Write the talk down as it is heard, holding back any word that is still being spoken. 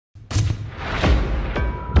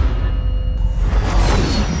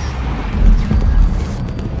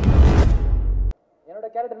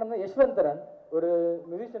வந்து யஷ்வந்தரன் ஒரு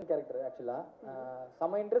musician character. ஆக்சுவலாக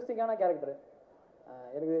செம்ம இன்ட்ரெஸ்டிங்கான கேரக்டர்.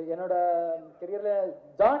 எனக்கு என்னோட கெரியரில்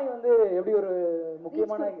ஜானி வந்து எப்படி ஒரு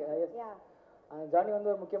முக்கியமான ஜானி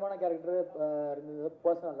வந்து ஒரு முக்கியமான கேரக்டர் இருந்தது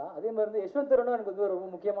பர்சனலாக. அதே மாதிரி வந்து யஷ்வந்தரனும் எனக்கு வந்து ரொம்ப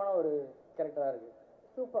முக்கியமான ஒரு கேரக்டராக இருக்குது.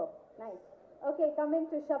 Super, nice. Okay, coming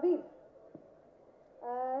to Shabir.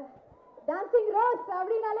 Dancing rose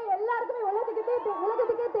அப்படின்னாலே எல்லாருக்குமே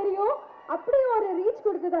உலகத்துக்கே தெரியும். அப்படியே ஒரு ரீச்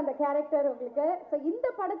கொடுக்குது அந்த கேரக்டர் உங்களுக்கு. ஸோ இந்த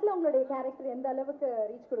படத்தில் உங்களுடைய கேரக்டர் எந்த அளவுக்கு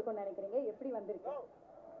ரீச் கொடுக்கும்னு நினைக்கிறீங்க? எப்படி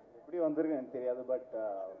வந்திருக்கு எனக்கு தெரியாது. பட்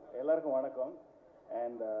எல்லாருக்கும் வணக்கம்.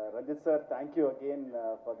 And Ranjith sir, thank you again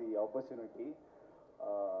for the opportunity.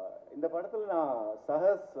 இந்த படத்தில் நான்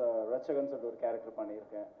சஹஸ் ரட்சகன் சொல்லிட்டு ஒரு கேரக்டர்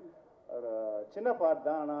பண்ணியிருக்கேன். ஒரு சின்ன பார்ட்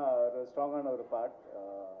தான், ஆனால் ஒரு ஸ்ட்ராங்கான ஒரு part.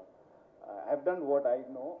 I've done what I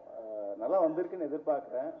know. நல்லா வந்திருக்குன்னு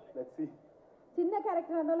எதிர்பார்க்குறேன். Let's see. சின்ன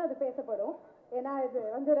கேரக்டர் இருந்தாலும் அது பேசப்படும். ஏன்னா இது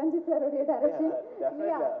வந்து ரஞ்சித் சாருடைய டைரக்ஷன்.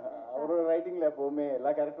 அவரோட ரைட்டிங்ல எப்பவுமே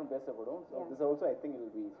எல்லா கேரக்டரும் பேசப்படும். So this also I think it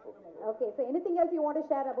will be spoken. Okay, so anything else you want to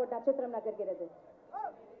share about Natchathiram Nagarkirathu?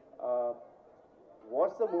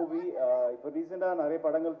 What's the movie? இப்போ ரீசெண்டாக நிறைய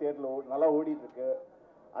படங்கள் தியேட்டரில் நல்லா ஓடிட்டு இருக்கு.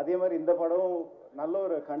 அதே மாதிரி இந்த படம் நல்ல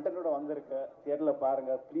ஒரு கண்டென்ட்டோட வந்திருக்கு. தியேட்டரில்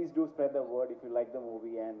பாருங்க. Please do spread the word if you like the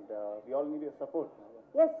movie and we all need your support.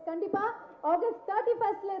 S, கண்டிப்பா ஆகஸ்ட்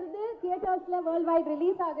 31st இருந்து தியேட்டர்ஸ்ல வேர்ல்ட் வைட்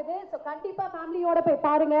ரிலீஸ் ஆகுது. ஸோ கண்டிப்பா ஃபேமிலியோட போய்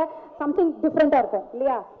பாருங்க. சம்திங் டிஃப்ரெண்டா இருக்கும்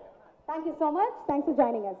இல்லையா? Thank you so much. Thanks for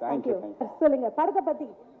joining us. Thank you. சொல்லுங்க படத்தை பத்தி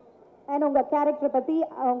அண்ட் உங்க கேரக்டர் பத்தி.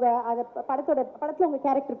 அவங்க அந்த படத்துல உங்க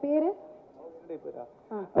கேரக்டர் பேரு?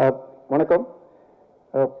 வணக்கம்.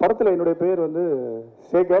 படத்தில் என்னுடைய பேர் வந்து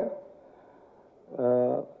சேகர்.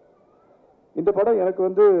 இந்த படம் எனக்கு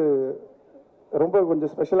வந்து ரொம்ப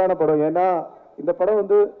கொஞ்சம் ஸ்பெஷலான படம். ஏன்னா இந்த படம்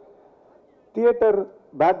வந்து தியேட்டர்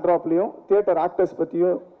பேக்ட்ராப்லேயும் தியேட்டர் ஆக்டர்ஸ்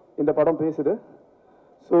பற்றியும் இந்த படம் பேசுது.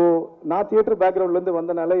 ஸோ நான் தியேட்டர் பேக்ரவுண்ட்லேருந்து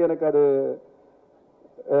வந்தனால எனக்கு அது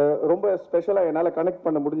ரொம்ப ஸ்பெஷலாக என்னால் கனெக்ட்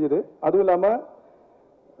பண்ண முடிஞ்சுது. அதுவும் இல்லாமல்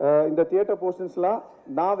இந்த தியேட்டர் போர்ஷன்ஸ்லாம்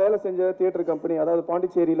நான் வேலை செஞ்ச தியேட்டர் கம்பெனி, அதாவது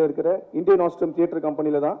பாண்டிச்சேரியில் இருக்கிற இந்தியன் ஆஸ்ட்ரம் தியேட்டர்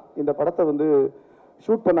கம்பெனியில் தான் இந்த படத்தை வந்து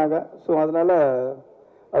ஷூட் பண்ணாங்க. ஸோ அதனால்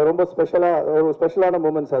அது ரொம்ப ஸ்பெஷலான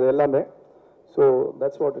மூமெண்ட்ஸ் அது எல்லாமே. So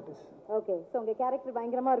that's what it is. Okay, so உங்கள் கேரக்டர்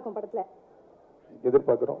பயங்கரமாக இருக்கும் படத்தில்.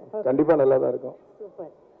 எதிர்பார்க்குறோம். கண்டிப்பாக நல்லா தான் இருக்கும்.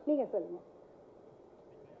 சூப்பர். நீங்கள் சொல்லுங்கள்.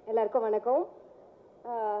 எல்லாருக்கும் வணக்கம்.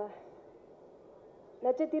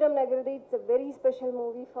 Natchathiram Nagarkirathu, it's a very special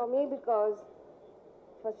movie for me because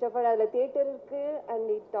first of all அதில் தியேட்டர் இருக்கு and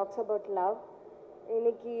it talks about love.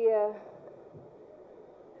 இன்னைக்கு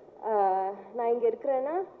நான் இங்கே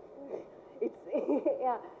இருக்கிறேன்னா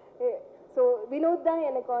ஸோ வினோத் தான்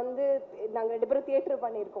எனக்கு வந்து, நாங்கள் 2 பேரும் தியேட்டர்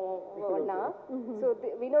பண்ணியிருக்கோம் ஒன்றா. ஸோ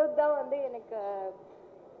வினோத் தான் வந்து எனக்கு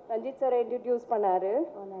ரஞ்சித் சாரை இன்ட்ரடியூஸ் பண்ணாரு.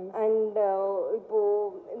 அண்ட்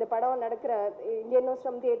இப்போது இந்த படம் நடக்கிற இந்தியன்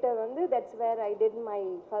ஆஸ்ட்ரம் தியேட்டர் வந்து that's where I did my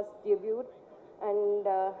first debut. And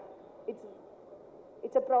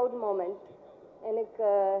it's a proud moment. எனக்கு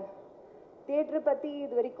தியேட்டரை பற்றி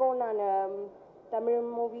இது வரைக்கும் நான் தமிழ்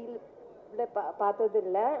மூவியில்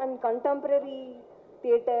பார்த்ததில்லை. And contemporary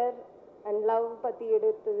theatre and love பற்றி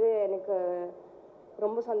எடுத்தது எனக்கு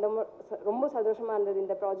ரொம்ப சந்தோஷமாக இருந்தது.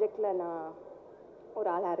 இந்த ப்ராஜெக்டில் நான் ஒரு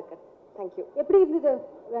ஆளாக இருக்கேன். தேங்க்யூ. எப்படி இருந்தது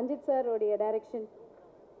ரஞ்சித் சாரோடைய டைரக்ஷன்?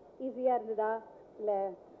 ஈஸியாக இருந்ததா இல்லை?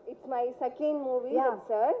 It's my second movie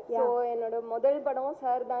sir. So என்னோட முதல் படம்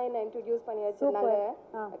சார் தான் என்னை இன்ட்ரடியூஸ் பண்ணி வச்சிருந்தாங்க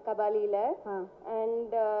கபாலியில்.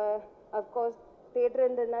 அண்ட் அஃப்கோர்ஸ்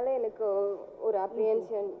தியேட்டர்ன்றதுனால எனக்கு ஒரு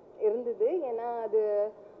அப்ரிஹென்ஷன் இருந்தது. ஏன்னா அது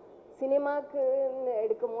சினிமாவுக்கு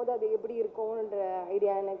எடுக்கும் போது அது எப்படி இருக்கும்ன்ற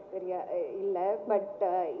ஐடியா எனக்கு இல்லை. பட்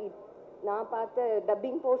நான் பார்த்த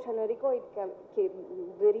டப்பிங் போர்ஷன் வரைக்கும் it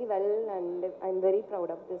very well and I am very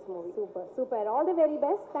proud of this movie. Super super. All the very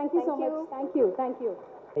best. Thank you so much. Thank you.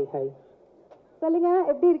 High சொல்லுங்க,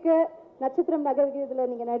 எப்படி இருக்கு நட்சத்திரம் நகர்கிறதுல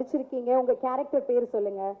நீங்க நடிச்சிருக்கீங்க? உங்க கேரக்டர் பேர்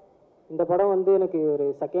சொல்லுங்க. இந்த படம் வந்து எனக்கு ஒரு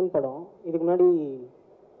செகண்ட் படம். இதுக்கு முன்னாடி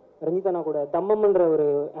ரஞ்சித் அண்ணா கூட தம்மம்ன்ற ஒரு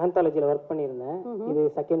ஆந்தாலஜியில் ஒர்க் பண்ணியிருந்தேன். இது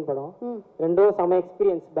செகண்ட் படம். ரெண்டும் செம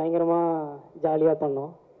எக்ஸ்பீரியன்ஸ், பயங்கரமாக ஜாலியாக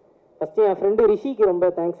பண்ணோம். ஃபஸ்ட்டு என் ஃப்ரெண்டு ரிஷிக்கு ரொம்ப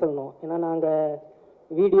தேங்க்ஸ் சொல்லணும். ஏன்னா நாங்கள்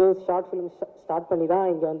வீடியோஸ் ஷார்ட் ஃபிலிம்ஸ் ஸ்டார்ட் பண்ணி தான்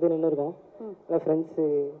இங்கே வந்து நின்று இருக்கோம். என் ஃப்ரெண்ட்ஸு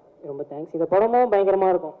ரொம்ப தேங்க்ஸ். இந்த படமும்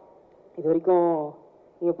பயங்கரமாக இருக்கும். இது வரைக்கும்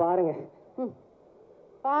நீங்கள்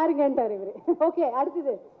பாருங்கன்ட்டார் இவர். ஓகே,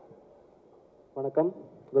 அடுத்தது. வணக்கம்,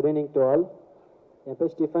 குட் ஈவினிங் டு ஆல். என்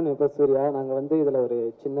பேர் ஸ்டீஃபன், என் பேர் சூர்யா. நாங்கள் வந்து இதில் ஒரு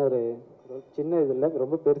சின்ன இதில்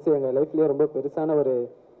ரொம்ப பெருசு, எங்கள் லைஃப்லேயே ரொம்ப பெருசான ஒரு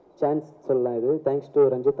சான்ஸ் சொல்லலாம் இது. தேங்க்ஸ் டு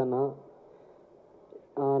ரஞ்சித் அண்ணா.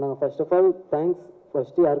 நாங்கள் first of all thanks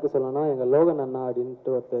first யாருக்கு சொல்லணும்னா எங்கள் லோகன் அண்ணா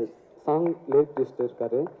அப்படின்ட்டு ஒருத்தர் சாங் லிரிக்லிஸ்ட்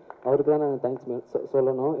இருக்கார். அவருக்கு தான் நாங்கள் தேங்க்ஸ்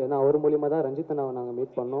சொல்லணும். ஏன்னா அவர் மூலியமாக தான் ரஞ்சித் அண்ணாவை நாங்கள்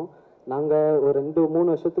மீட் பண்ணோம். நாங்கள் ஒரு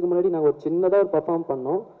 2-3 வருஷத்துக்கு முன்னாடி நாங்கள் ஒரு சின்னதாக ஒரு பர்ஃபார்ம்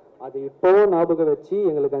பண்ணோம். அது இப்போவும் ஞாபகம் வச்சு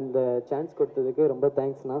எங்களுக்கு அந்த சான்ஸ் கொடுத்ததுக்கு ரொம்ப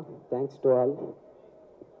தேங்க்ஸ்ண்ணா. Thanks to all.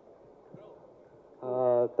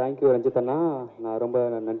 Thank you Ranjith அண்ணா. நான் ரொம்ப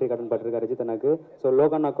நன்றி கடன் பட்டிருக்கேன் ரஞ்சித் அண்ணாக்கு. ஸோ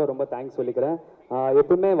லோகண்ணாக்கும் ரொம்ப தேங்க்ஸ் சொல்லிக்கிறேன்.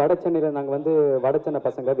 எப்பவுமே வட சென்னையில் நாங்கள் வந்து வட சென்னை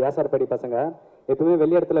பசங்க, வியாசார்படி பசங்க, எப்பவுமே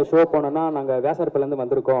வெளி இடத்துல ஷோ போனோன்னா நாங்கள் வியாசார்படிலேருந்து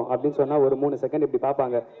வந்திருக்கோம் அப்படின்னு சொன்னால் ஒரு 3 செகண்ட் இப்படி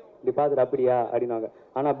பார்ப்பாங்க, இப்படி பார்த்துட்டு அப்படியா அப்படின்னாங்க.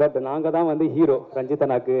 ஆனால் பட் நாங்கள் தான் வந்து ஹீரோ. ரஞ்சித்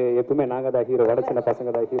அண்ணாக்கு எப்பவுமே நாங்கள் தான் ஹீரோ, வட சென்னை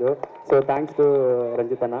பசங்க தான் hero. So thanks to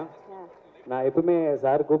Ranjith அண்ணா. நான் எப்பவுமே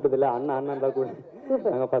சார் கூப்பிட்டதில்ல, அண்ணா அண்ணன் தான் கூட,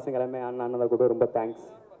 நாங்கள் பசங்க எல்லாமே அண்ணா அண்ணன் தான் கூட. ரொம்ப தேங்க்ஸ்.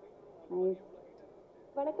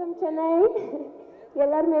 வணக்கம் சென்னை,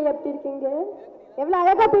 எல்லாருமே எப்படி இருக்கீங்க? எவ்வளவு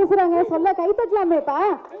அழகா பேசுறாங்க, சொல்ல கை தட்டலாமேப்பா.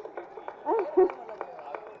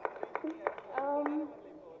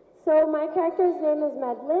 So my character's name is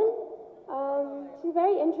Madeline. She's a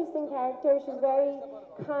very interesting character. She's very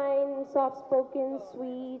kind, soft-spoken,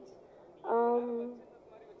 sweet.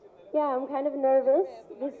 Yeah, I'm kind of nervous.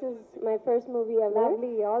 This is my first movie ever.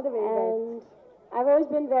 Lovely, all the way. And I've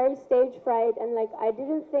always been very stage fright, and like I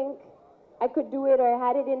didn't think I could do it or I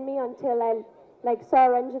had it in me until I like saw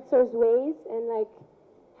Ranjith sir's ways and like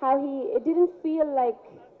how it didn't feel like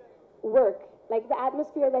work. Like the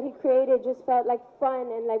atmosphere that he created just felt like fun,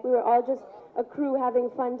 and like we were all just a crew having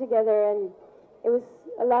fun together, and it was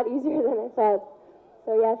a lot easier than I thought.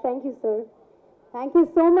 So yeah, thank you sir. Thank you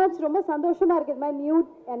so much. ரொம்ப சந்தோஷமா இருக்கு my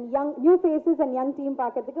new faces and young team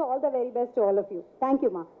பார்க்கிறதுக்கு. All the very best to all of you. Thank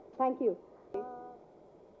you ma. Thank you.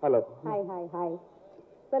 Hello. Hi.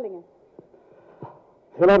 சொல்லுங்க.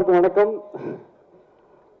 எல்லாருக்கும் வணக்கம்.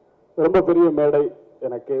 ரொம்ப பெரிய மேடை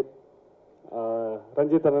எனக்கு.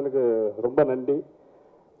 ரஞ்சித் அண்ணனுக்கு ரொம்ப நன்றி.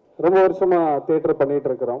 ரொம்ப வருஷமாக தியேட்டர் பண்ணிகிட்டு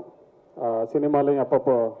இருக்கிறோம். சினிமாலையும்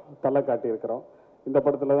அப்பப்போ தலை காட்டியிருக்கிறோம். இந்த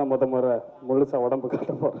படத்தில் தான் முறை முழுசாக உடம்பு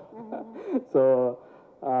காட்ட போகிறேன். ஸோ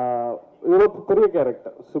இவ்வளோ பெரிய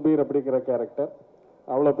கேரக்டர், சுபீர் அப்படிங்கிற கேரக்டர்,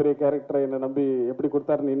 அவ்வளோ பெரிய கேரக்டரை என்னை நம்பி எப்படி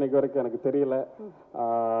கொடுத்தாருன்னு இன்னைக்கு வரைக்கும் எனக்கு தெரியல.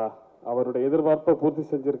 அவருடைய எதிர்பார்ப்பை பூர்த்தி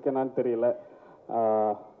செஞ்சுருக்கேனான்னு தெரியல.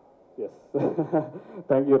 Yes.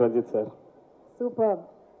 Thank you, Ranjith sir. Superb.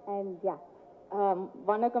 And yeah.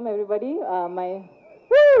 Vanakkam everybody.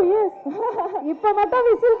 Yes. இப்போ மட்டும்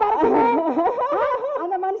விசில் பறக்குது.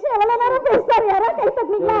 அந்த மனுஷன் எவ்வளவு நேரம் பேசுறாரு, யாரா கை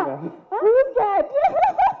தட்டுனீங்களா? Who is that?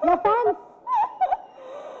 Your fans.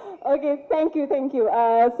 Okay, thank you.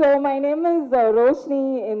 So my name is Roshni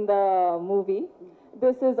in the movie.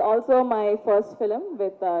 This is also my first film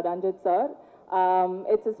with Ranjith sir.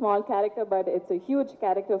 It's a small character, but it's a huge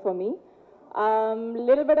character for me.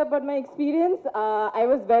 Little bit about my experience. I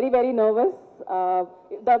was very nervous.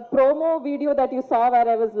 The promo video that you saw where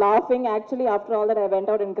I was laughing, actually after all that I went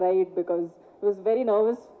out and cried because I was very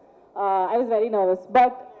nervous. I was very nervous,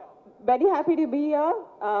 but very happy to be here.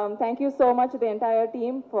 Thank you so much to the entire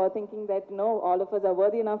team for thinking that all of us are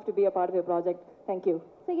worthy enough to be a part of your project. Thank you.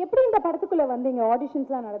 So எப்படி இந்த படத்துக்குள்ள வந்தீங்க?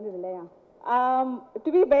 ஆடிஷன்ஸ்லாம் நடந்தது இல்லையா? To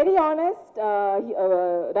be very honest,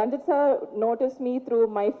 Ranjith sir noticed me through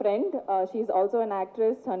my friend. She's also an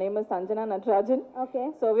actress. Her name is Sanjana Natchathiram. Okay.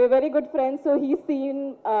 So we're very good friends. So he's seen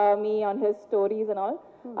me on his stories and all.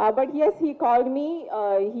 But yes, he called me.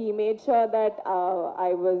 He made sure that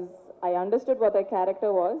I understood what the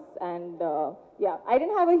character was. And yeah, I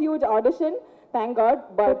didn't have a huge audition, thank God.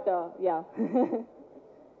 But yeah.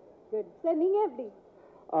 Good. So நீங்க எப்படி?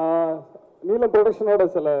 நீலம் ப்ரொடக்ஷனோட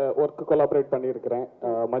சில work collaborate பண்ணியிருக்கிறேன்.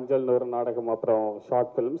 மஞ்சள்னு ஒரு நாடகம், அப்புறம்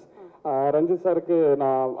short films. Ranjith சாருக்கு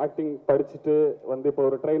நான் ஆக்டிங் படிச்சுட்டு வந்து இப்போ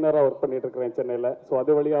ஒரு ட்ரெயினராக ஒர்க் பண்ணிட்டு இருக்கிறேன் சென்னையில். ஸோ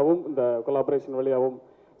அது வழியாகவும் இந்த கொலாபரேஷன் வழியாகவும்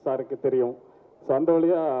சாருக்கு தெரியும். ஸோ அந்த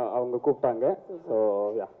வழியாக அவங்க கூப்பிட்டாங்க. So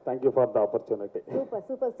yeah, thank you for the opportunity.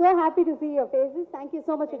 Super. So happy to see your faces. Thank you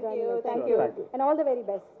so much for joining us. Thank you. And all the very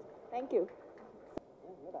best. Thank you.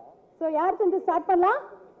 So யார் வந்து start பண்ணலாம்?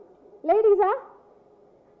 லேடிஸா?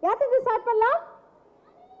 யார்கிட்ட start பண்ணலாம்?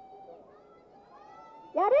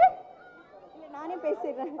 யாரு? இல்ல நானே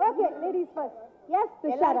பேசிறேன். Okay, ladies first. S,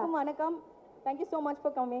 எல்லாருக்கும் வணக்கம். Thank you so much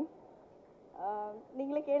for coming.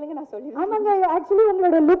 நீங்களே கேளுங்க, நான் சொல்லிடுறேன். ஆமாங்க, ஆக்சுவலி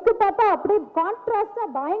உங்களோட லுக் பார்த்தா அப்படியே கான்ட்ராஸ்டா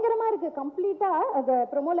பயங்கரமா இருக்கு. கம்ப்ளீட்டா அந்த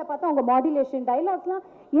ப்ரோமோல பார்த்தா உங்க மாடுலேஷன், டயலாக்ஸ்லாம்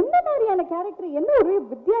என்ன மாதிரியான கேரக்டர், என்ன ஒரு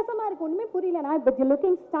வித்தியாசமா இருக்கு, ஒண்ணுமே புரியல. நான் but you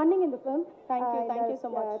looking stunning in the film. Thank you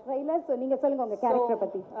so much. Trailer. So நீங்க சொல்லுங்க உங்க கேரக்டர்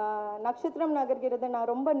பத்தி. நட்சத்திரம் நகர்கிறது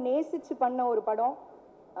நான் ரொம்ப நேசிச்சு பண்ண ஒரு படம்.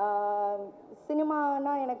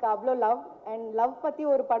 சினிமானா எனக்கு அவ்வளோ லவ், அண்ட் லவ் பத்தி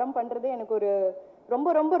ஒரு படம் பண்றது எனக்கு ஒரு ரொம்ப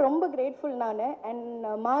ரொம்ப ரொம்ப கிரேட்ஃபுல் நான். அண்ட்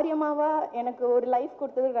மாரியம்மாவா எனக்கு ஒரு லைஃப்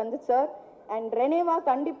கொடுத்தது ரஞ்சித் சார், அண்ட் ரெனேவா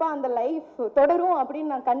கண்டிப்பா அந்த லைஃப் தொடரும்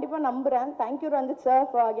அப்படின்னு நான் கண்டிப்பா நம்புறேன். Thank you Ranjith sir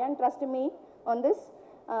for again trust me on this.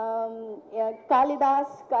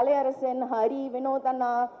 Kalidas, Kalaiyarasan, Hari, Vinod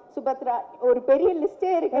அண்ணா, சுபத்ரா, ஒரு பெரிய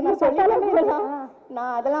லிஸ்டே இருக்கு. நான் சொல்லலாம்,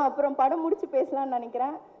 நான் அதெல்லாம் அப்புறம் படம் முடிச்சு பேசலாம்னு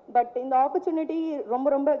நினைக்கிறேன். பட் இந்த ஆப்பர்ச்சுனிட்டி ரொம்ப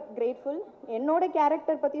ரொம்ப கிரேட்ஃபுல். என்னோட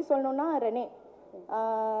கேரக்டர் பற்றி சொல்லணும்னா ரெனே.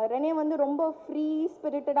 ரெனே வந்து ரொம்ப ஃப்ரீ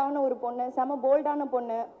ஸ்பிரிட்டடான ஒரு பொண்ணு, செம போல்டான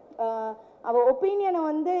பொண்ணு. அவள் ஒப்பீனியனை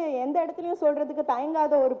வந்து எந்த இடத்துலையும் சொல்கிறதுக்கு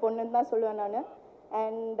தயங்காத ஒரு பொண்ணுன்னு தான் சொல்லுவேன் நான்.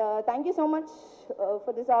 And thank you so much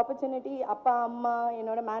for this opportunity. அப்பா, அம்மா,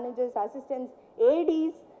 என்னோட மேனேஜர்ஸ், அசிஸ்டன்ட்ஸ்,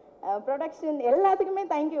 ஏடிஸ், ப்ரொடக்ஷன் எல்லாத்துக்குமே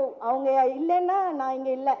தேங்க்யூ. அவங்க இல்லைன்னா நான்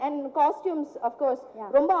இங்கே இல்லை. அண்ட் காஸ்டியூம்ஸ் அஃப்கோர்ஸ்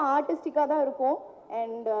ரொம்ப ஆர்டிஸ்டிக்காக தான் இருக்கும்.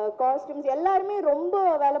 அண்ட் காஸ்டியூம்ஸ் எல்லாருமே ரொம்ப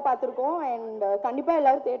வேலை பார்த்துருக்கோம். அண்ட் கண்டிப்பாக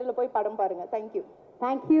எல்லாரும் தியேட்டரில் போய் படம் பாருங்க. Thank you.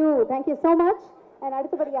 Thank you so much. And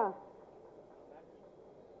அடுத்தபடியா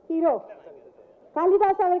ஹீரோ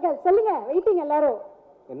காளிதாஸ் அவர்கள் சொல்லுங்க. வெயிட்டிங் எல்லாரும்.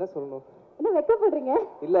 என்ன சொல்லணும்? என்ன வெக்கப்படுறீங்க?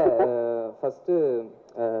 இல்ல, ஃபர்ஸ்ட்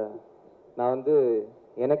நான் வந்து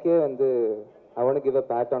எனக்கே வந்து I want to give a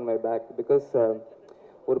pat on my back because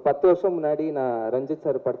ஒரு 10 வருஷம் முன்னாடி நான் ரஞ்சித்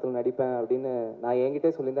சார் படத்தில் நடிப்பேன் அப்படின்னு நான்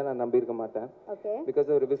என்கிட்டே சொல்லியிருந்தா நான் நம்பியிருக்க மாட்டேன். பிகாஸ்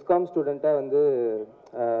ஒரு விஸ்காம் ஸ்டூடெண்ட்டாக வந்து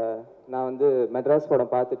நான் வந்து மெட்ராஸ்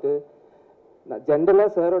படம் பார்த்துட்டு நான்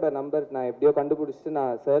ஜென்ரலாக சாரோட நம்பர் நான் எப்படியோ கண்டுபிடிச்சிட்டு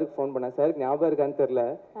நான் சாருக்கு ஃபோன் பண்ணேன். சாருக்கு ஞாபகம் இருக்கான்னு தெரில.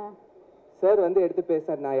 சார் வந்து எடுத்து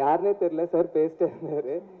பேசினார். நான் யாருன்னே தெரில, சார் பேசிட்டே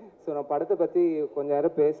இருந்தார். ஸோ நான் படத்தை பற்றி கொஞ்சம்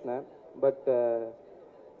நேரம் பேசினேன். But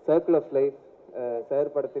circle of life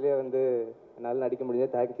sir படத்திலே வந்து என்னால் நடிக்க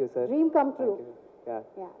முடிஞ்சது. Thank you sir. Dream come true.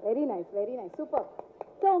 Very nice, very nice, super.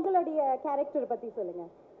 So உங்களுடைய கேரக்டர் பற்றி சொல்லுங்க.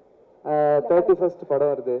 31st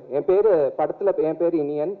படம் வருது. என் பேர் படத்தில் என் பேர்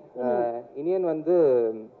இனியன். இனியன் வந்து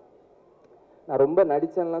நான் ரொம்ப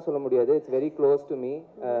நடிச்சேன்லாம் சொல்ல முடியாது. It's very close to me.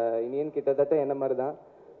 Iniyan கிட்டத்தட்ட என்ன மாதிரி தான்.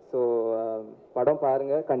 ஸோ படம்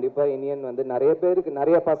பாருங்க, கண்டிப்பாக இனியன் வந்து நிறைய பேருக்கு,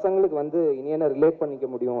 நிறைய பசங்களுக்கு வந்து இனியனை ரிலேட் பண்ணிக்க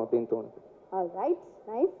முடியும் அப்படின்னு தோணுது. Right,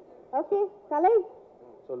 nice. ஓகே, கலை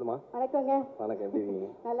சொல்லுமா. வணக்கங்க. வணக்கம், எப்படி இருக்கீங்க?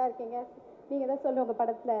 நல்லா இருக்கீங்க. நீங்கள் தான் சொல்லுங்கள் உங்கள்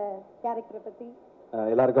படத்தில் கேரக்டரை பற்றி.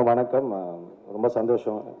 எல்லாருக்கும் வணக்கம். ரொம்ப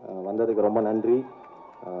சந்தோஷம், வந்ததுக்கு ரொம்ப நன்றி.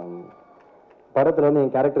 படத்தில் வந்து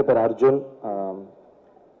என் கேரக்டர் பேர் அர்ஜுன்.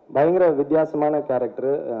 பயங்கர வித்தியாசமான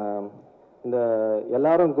கேரக்டரு. இந்த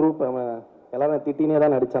எல்லாரும் குரூப் எல்லாரும் திட்டினே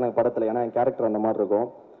தான் நடித்தாங்க படத்தில். ஏன்னா என் கேரக்டர் அந்த மாதிரி இருக்கும்.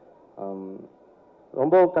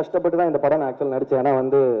 ரொம்ப கஷ்டப்பட்டு தான் இந்த படம் நான் ஆக்சுவல் நடித்தேன். ஏன்னா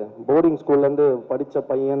வந்து போர்டிங் ஸ்கூல்லேருந்து படித்த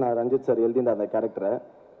பையன் நான் ரஞ்சித் சார் எழுதியிருந்த அந்த கேரக்டரை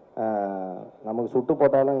நமக்கு சுட்டு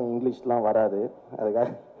போட்டாலும் இங்கிலீஷ்லாம் வராது. அதுக்காக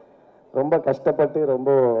ரொம்ப கஷ்டப்பட்டு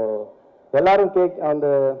ரொம்ப எல்லாரும் அந்த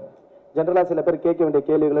ஜென்ரலாக சில பேர் கேட்க வேண்டிய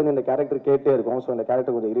கேள்விகள் வந்து இந்த கேரக்டர் கேட்டே இருக்கும். ஸோ இந்த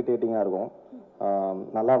கேரக்டர் கொஞ்சம் இரிட்டேட்டிங்காக இருக்கும்.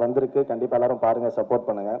 நல்லா வந்திருக்கு. கண்டிப்பாக எல்லாரும் பாருங்கள், சப்போர்ட்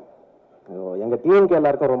பண்ணுங்கள். எங்கள் டீமுக்கு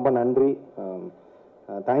எல்லாருக்கும் ரொம்ப நன்றி.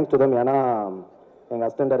 Thanks to them. ஏன்னா எங்கள்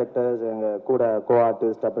அசிஸ்டன்ட் டைரக்டர்ஸ், எங்கள் கூட கோ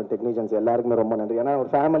ஆர்டிஸ்ட், அப்புறம் டெக்னீஷியன்ஸ் எல்லாருக்குமே ரொம்ப நன்றி. ஏன்னா ஒரு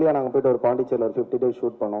ஃபேமிலியாக நாங்கள் போய்ட்டு ஒரு பாண்டிச்சேரியில் ஒரு 50 days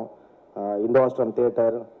ஷூட் பண்ணோம். இண்டோஸ்ட்ரம்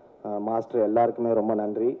தியேட்டர் மாஸ்டர் எல்லாருக்குமே ரொம்ப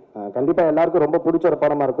நன்றி. கண்டிப்பாக எல்லாருக்கும் ரொம்ப பிடிச்ச ஒரு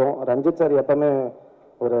படமாக இருக்கும். ரஞ்சித் சார் எப்பவுமே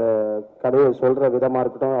ஒரு கதையை சொல்கிற விதமாக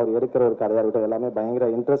இருக்கட்டும், அவர் எடுக்கிற ஒரு கதையாக இருக்கட்டும், எல்லாமே பயங்கர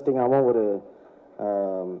இன்ட்ரெஸ்டிங்காகவும் ஒரு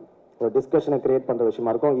டிஸ்கஷனை கிரியேட் பண்ணுற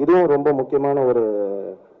விஷயமா இருக்கும். இதுவும் ரொம்ப முக்கியமான ஒரு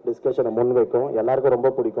டிஸ்கஷனை முன் வைக்கும். எல்லாருக்கும் ரொம்ப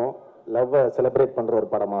பிடிக்கும். லவ்வை செலிப்ரேட் பண்ணுற ஒரு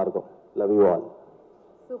படமாக இருக்கும். Love you all.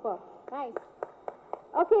 Super, nice.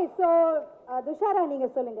 Okay, so Dushara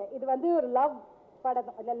நீங்கள் சொல்லுங்கள். இது வந்து ஒரு லவ் படம்.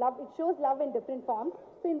 இல்லை, love, it shows love in different forms.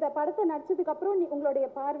 So இந்த படத்தை நடிச்சதுக்கு அப்புறம் உங்களுடைய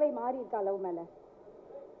பார்வை மாறி இருக்கா லவ் மேலே?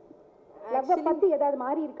 லவ்வை பற்றி ஏதாவது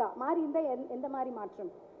மாறி இருக்கா? மாறி இருந்தால் எந்த மாதிரி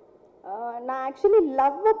மாற்றம்? நான் ஆக்சுவலி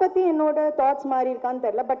லவ்வை பற்றி என்னோட தாட்ஸ் மாறி இருக்கான்னு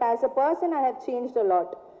தெரியல. But as a person I have changed a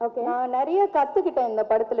lot. Okay, நான் நிறைய கற்றுக்கிட்டேன் இந்த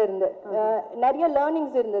படத்துல இருந்து. நிறைய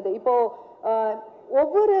லேர்னிங்ஸ் இருந்தது. இப்போ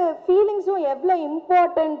ஒவ்வொரு ஃபீலிங்ஸும் எவ்வளோ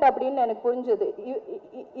இம்பார்ட்டண்ட் அப்படின்னு எனக்கு புரிஞ்சுது.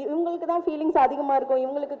 இவங்களுக்கு தான் ஃபீலிங்ஸ் அதிகமாக இருக்கும்,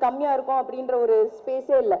 இவங்களுக்கு கம்மியாக இருக்கும் அப்படின்ற ஒரு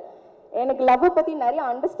ஸ்பேஸே இல்லை. எனக்கு லவ்வை பற்றி நிறைய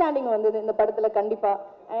அண்டர்ஸ்டாண்டிங் வந்தது இந்த படத்தில் கண்டிப்பாக.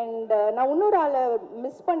 அண்ட் நான் இன்னொரு ஆளை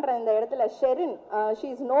மிஸ் பண்ணுறேன் இந்த இடத்துல. Sherin, she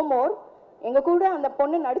is no more. எங்கள் கூட அந்த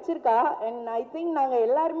பொண்ணு நடிச்சிருக்கா. அண்ட் ஐ திங்க் நாங்கள்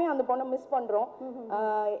எல்லாருமே அந்த பொண்ணை மிஸ் பண்ணுறோம்.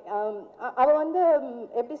 அவள் வந்து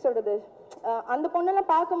எப்படி சொல்கிறது, அந்த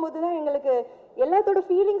பொண்ணெல்லாம் பார்க்கும்போது தான் எங்களுக்கு எல்லாத்தோட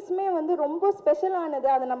ஃபீலிங்ஸுமே வந்து ரொம்ப ஸ்பெஷலானது.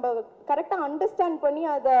 அதை நம்ம கரெக்டாக அண்டர்ஸ்டாண்ட் பண்ணி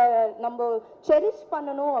அதை நம்ம செரிஷ்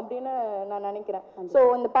பண்ணணும் அப்படின்னு நான் நினைக்கிறேன். ஸோ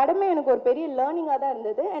இந்த படமே எனக்கு ஒரு பெரிய லேர்னிங்காக தான்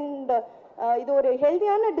இருந்தது. அண்ட் இது ஒரு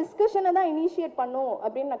ஹெல்த்தியான டிஸ்கஷனை தான் இனிஷியேட் பண்ணும்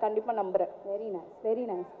அப்படின்னு நான் கண்டிப்பாக நம்புகிறேன். Very nice, very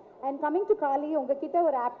nice. And coming to காளி, உங்ககிட்ட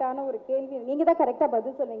ஒரு ஆப்டான ஒரு கேள்வி. நீங்கள் தான் கரெக்டாக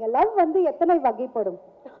பதில் சொல்லுவீங்க. லவ் வந்து எத்தனை வகைப்படும்?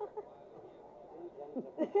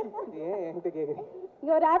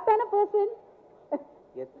 நீங்க ஒரு ஆப்டான பர்சன்.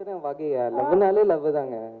 எத்தனை வகையா? லவ்னாலே லவ்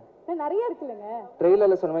தாங்க. நிறைய இருக்குல்லங்க.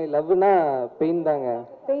 ட்ரெயிலர்ல சொன்ன மாதிரி லவ்னா பெயின் தாங்க.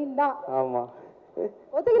 பெயின் தான். ஆமா,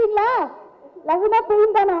 ஒத்துக்கிறீங்களா? லவ்னா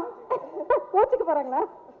பெயின் தானா? கோச்சுக்கு போறாங்களா?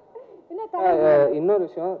 இன்னொரு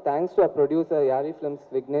விஷயம், thanks to producer யாரி films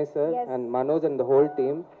Vignesh sir and Manoj and the whole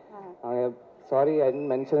team. Sorry I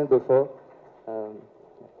didn't mention it before.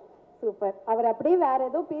 Super. அவர் அப்படியே வேற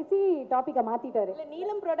ஏதோ பேசி டாபிக்கை மாத்திட்டாரு. இல்ல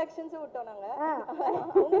நீலம் ப்ரொடக்ஷன்ஸ் விட்டோம் நாங்க.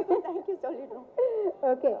 உங்களுக்கு थैंक यू சொல்லிடுறோம்.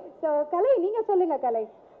 ஓகே. சோ கலை நீங்க சொல்லுங்க. கலை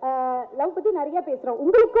லவ் பத்தி நிறைய பேசுறோம்.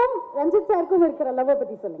 உங்களுக்கும் ரஞ்சித் சாருக்கும் இருக்கிற லவ்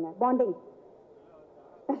பத்தி சொல்லுங்க. பாண்டிங்.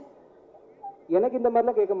 எனக்கு இந்த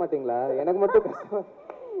மாதிரிலாம் கேட்க மாட்டீங்களா? எனக்கு மட்டும் கஷ்டம்.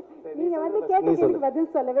 நீங்க வந்து கேட்டதுக்கு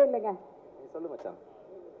பதில் சொல்லவே இல்லைங்க. நீ சொல்லு மச்சான்.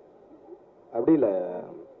 அப்படி இல்லை,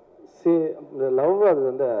 லவ் அது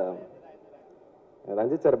வந்து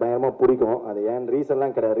ரஞ்சித் சார் பயங்கரமாக பிடிக்கும். அது ஏன்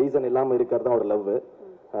ரீசன்லாம் கிடையாது, ரீசன் இல்லாமல் இருக்கிறது தான் ஒரு லவ்.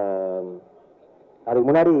 அதுக்கு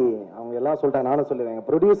முன்னாடி அவங்க எல்லாம் சொல்லிட்டாங்க, நானும் சொல்லிடுறேன். எங்கள்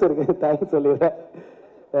ப்ரொடியூசருக்கு தேங்க்ஸ் சொல்லிடுறேன்.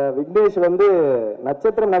 விக்னேஷ் வந்து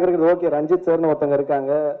நட்சத்திரம் நகருக்கு ஓகே, ரஞ்சித் சார்னு ஒருத்தங்க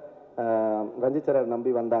இருக்காங்க, ரஞ்சித் சாரை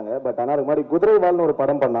நம்பி வந்தாங்க. பட் ஆனால் அதுக்கு மாதிரி குதிரைவால்னு ஒரு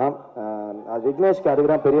படம் பண்ணான். அது விக்னேஷ்க்கு அதுக்கு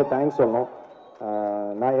தான் பெரிய தேங்க்ஸ் சொல்லணும்.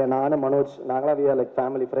 நானும் மனோஜ் நாங்களாம் we are like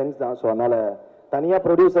family friends தான். ஸோ அதனால் தனியாக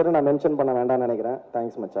ப்ரொடியூசர்னு நான் மென்ஷன் பண்ண வேண்டாம்னு நினைக்கிறேன்.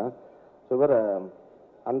 தேங்க்ஸ் மச்சான். ஸோ இவர்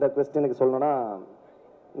அந்த கொஸ்டினுக்கு சொல்லணும்னா,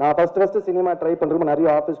 நான் ஃபஸ்ட்டு சினிமா ட்ரை பண்ணுறதுக்கு நிறைய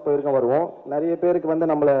ஆஃபீஸ் போயிருக்கோம் வருவோம். நிறைய பேருக்கு வந்து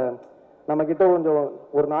நம்மக்கிட்ட கொஞ்சம்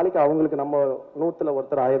ஒரு நாளைக்கு அவங்களுக்கு நம்ம 100ல்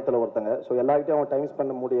ஒருத்தர் 1000ல் ஒருத்தங்க. ஸோ எல்லாருக்கிட்டையும் அவங்க டைம்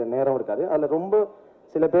ஸ்பெண்ட் பண்ண முடிய நேரம் இருக்காது. அதில் ரொம்ப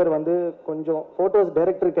சில பேர் வந்து கொஞ்சம் ஃபோட்டோஸ்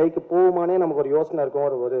டைரக்டர் கைக்கு போகுமானே நமக்கு ஒரு யோசனை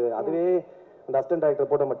இருக்கும். ஒரு அதுவே அந்த அசிஸ்டன்ட் டைரக்டர்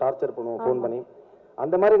போட்டு நம்ம டார்ச்சர் பண்ணுவோம் ஃபோன் பண்ணி.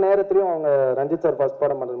 அந்த மாதிரி நேரத்துலையும் அவங்க ரஞ்சித் சார் ஃபர்ஸ்ட்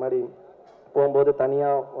படம் பண்ணுற மாதிரி போகும்போது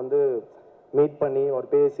தனியாக வந்து மீட் பண்ணி ஒரு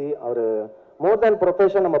பேசி, அவர் மோர் தேன்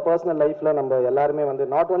ப்ரொஃபஷன் நம்ம பர்சனல் லைஃப்பில் நம்ம எல்லாருமே வந்து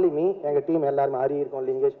நாட் ஓன்லி மீ, எங்கள் டீம் எல்லாருமே ஹரி இருக்கும்,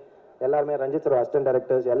 லிங்கேஷ் எல்லாருமே, ரஞ்சித் சார் அசிஸ்டன்ட்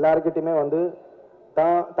டைரக்டர்ஸ் எல்லாருக்கிட்டையுமே வந்து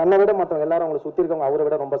தன்னை விட மற்றவங்க எல்லாரும் அவங்களை சுற்றி இருக்கவங்க அவரை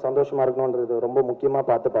விட ரொம்ப சந்தோஷமாக இருக்கணுன்றது ரொம்ப முக்கியமாக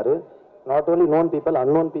பார்த்துப்பாரு. Not only known people,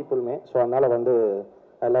 unknown பீப்புளுமே. So அதனால வந்து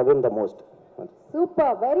I love him the most.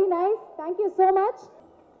 Super, very nice, thank you so much.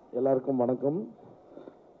 எல்லாருக்கும் வணக்கம்.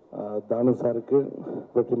 தானு சாருக்கு,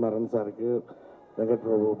 வெற்றிமாறன் சாருக்கு, வெங்கட்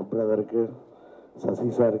பிரபு பிரதருக்கு, சசி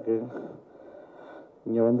சாருக்கு,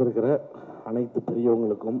 இங்கே வந்திருக்கிற அனைத்து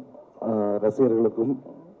பெரியவங்களுக்கும் ரசிகர்களுக்கும்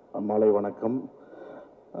மாலை வணக்கம்.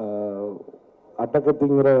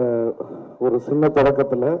 அட்டகத்திங்கிற ஒரு சின்ன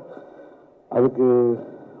தொடக்கத்தில் அதுக்கு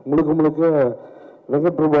முழுக்க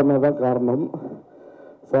வெங்கட் பிரபு அண்ணா தான் காரணம்.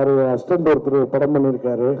 சார் அசிஸ்டண்ட் ஒருத்தர் படம்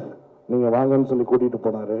பண்ணியிருக்காரு, நீங்கள் வாங்கன்னு சொல்லி கூட்டிகிட்டு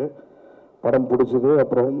போனார். படம் பிடிச்சிது.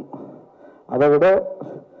 அப்புறம் அதை விட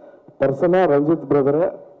பர்சனாக ரஞ்சித் பிரதரை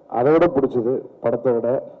அதை விட பிடிச்சிது படத்தை விட.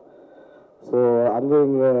 ஸோ அங்கே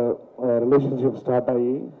இங்கே ரிலேஷன்ஷிப் ஸ்டார்ட்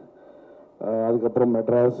ஆகி அதுக்கப்புறம்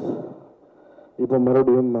மெட்ராஸ், இப்போ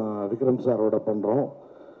மறுபடியும் விக்ரம் சாரோட பண்ணுறோம்.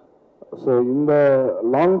 ஸோ இந்த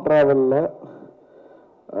லாங் ட்ராவலில்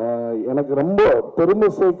எனக்கு ரொம்ப பெருமை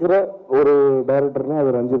சேர்க்கிற ஒரு டைரக்டர்னா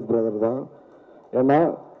அது ரஞ்சித் பிரதர் தான். ஏன்னா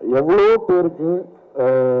எவ்வளோ பேருக்கு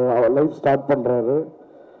லைஃப் ஸ்டார்ட் பண்ணுறாரு,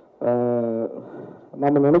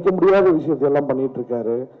 நம்ம நினைக்க முடியாத விஷயத்தையெல்லாம்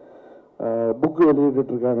பண்ணிகிட்ருக்காரு. புக்கு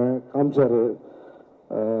வெளியிட்டுருக்காங்க, காமிச்சார்.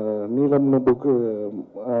 நீலம்னு புக்கு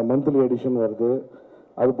மந்த்லி எடிஷன் வருது.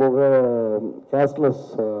 அது போக கேஷ்லெஸ்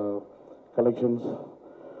கலெக்ஷன்ஸ்.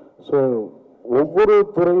 ஸோ ஒவ்வொரு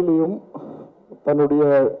துறையிலையும் தன்னுடைய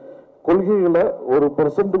கொள்கைகளை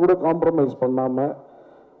 1% கூட காம்ப்ரமைஸ் பண்ணாமல்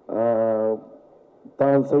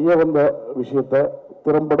தான் செய்ய வந்த விஷயத்த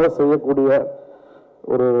திறம்பட செய்யக்கூடிய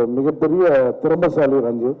ஒரு மிகப்பெரிய திறமைசாலி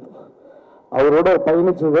ரஞ்சித். அவரோட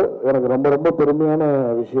பயணித்தது எனக்கு ரொம்ப பெருமையான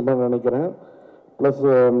விஷயமா நினைக்கிறேன். ப்ளஸ்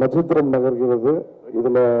நட்சத்திரம் நகர்கிறது,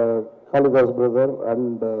 இதில் Kalidas brother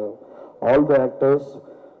and all the actors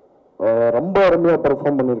ரொம்ப அருமையாக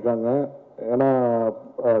பெர்ஃபார்ம் பண்ணியிருக்காங்க. ஏன்னா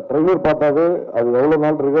ட்ரெய்லர் பார்த்தாவே அது எவ்வளோ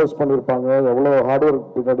நாள் ரிஹர்ஸ் பண்ணியிருப்பாங்க, எவ்வளோ ஹார்ட்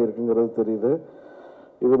ஒர்க் பின்னாடி இருக்குங்கிறது தெரியுது.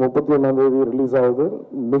 இது 31ஆம் தேதி ரிலீஸ் ஆகுது.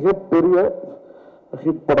 மிகப்பெரிய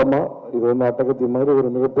ஹிட் படமாக இது வந்து அட்டகத்தி மாதிரி ஒரு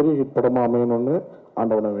மிகப்பெரிய ஹிட் படமாக அமையணும்னு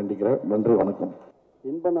ஆண்டவனை வேண்டிக்கிறேன். நன்றி, வணக்கம்.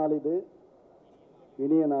 இன்ப நாள் இது,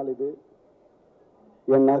 இனிய நாள் இது.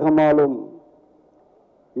 என் நகமாலும்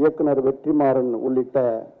இயக்குனர் வெற்றிமாறன் உள்ளிட்ட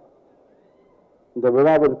இந்த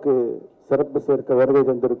விழாவிற்கு சிறப்பு சேர்க்க வருகை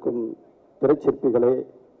தந்திருக்கும் திரைச்சிற்பிகளே,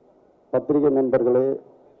 பத்திரிகை நண்பர்களே,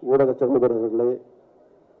 ஊடக சகோதரர்களே,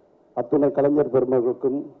 அத்துணை கலைஞர்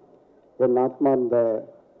பெருமகளுக்கும் என் ஆத்மார்ந்த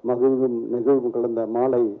மகிழ்வும் நெகிழ்வும் கலந்த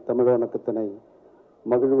மாலை தமிழ் வணக்கத்தினை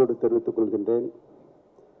மகிழ்வோடு தெரிவித்துக் கொள்கின்றேன்.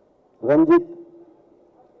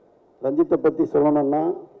 ரஞ்சித்தை பற்றி சொல்லணும்னா,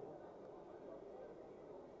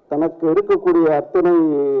 தனக்கு இருக்கக்கூடிய அத்தனை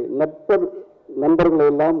நண்பர்களை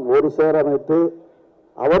எல்லாம் ஒரு சேர அமைத்து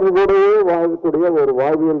அவர்களுடைய வாழக்கூடிய ஒரு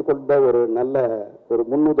வாழ்வியல் கொண்ட ஒரு நல்ல ஒரு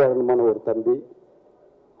முன்னுதாரணமான ஒரு தம்பி.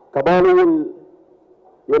 கபாலியில்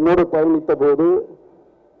என்னோடு பயணித்த போது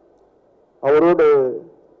அவரோடு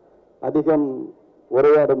அதிகம்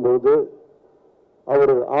உரையாடும்போது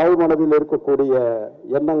அவர் ஆழ்மனதில் இருக்கக்கூடிய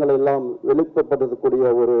எண்ணங்களை எல்லாம் வெளிப்படுத்தக்கூடிய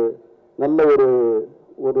ஒரு நல்ல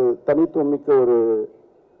ஒரு தனித்துவமிக்க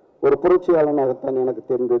ஒரு புரட்சியாளனாகத்தான் எனக்கு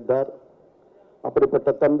தெரிந்திருந்தார். அப்படிப்பட்ட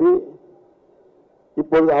தம்பி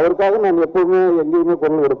இப்பொழுது அவருக்காக நான் எப்பவுமே எங்கேயுமே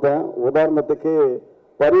குரல் கொடுப்பேன். உதாரணத்துக்கு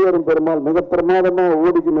பரியரும் பெருமாள் மிக பிரமாதமாக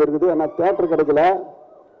ஓடிக்கின்னு இருக்குது. ஆனால் தியேட்டர் கிடைக்கல.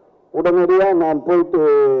 உடனடியாக நான் போயிட்டு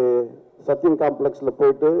சத்யம் காம்ப்ளெக்ஸில்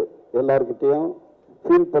போயிட்டு எல்லாருக்கிட்டையும்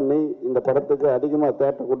ஃபீல் பண்ணி இந்த படத்துக்கு அதிகமாக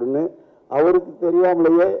தியேட்டர் கொடுன்னு அவருக்கு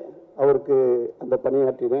தெரியாமலேயே அவருக்கு அந்த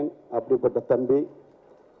பணியாற்றினேன். அப்படிப்பட்ட தம்பி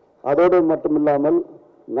அதோடு மட்டும் இல்லாமல்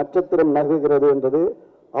நட்சத்திரம் நகர்கிறது என்றது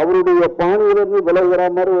அவருடைய பாணியிலிருந்து விலகிற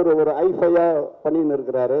மாதிரி ஒரு ஐஃபையா பண்ணின்னு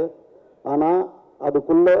இருக்கிறாரு. ஆனால்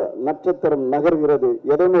அதுக்குள்ள நட்சத்திரம் நகர்கிறது.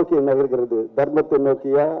 எதை நோக்கி நகர்கிறது? தர்மத்தை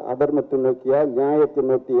நோக்கியா, அதர்மத்தை நோக்கியா, நியாயத்தை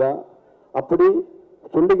நோக்கியா, அப்படி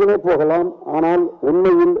சொல்லிக்கினே போகலாம். ஆனால்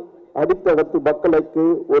உண்மையில் அடித்தடத்து மக்களுக்கு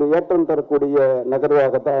ஒரு ஏற்றம் தரக்கூடிய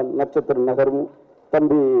நகர்வாகத்தான் நட்சத்திரம் நகரும்.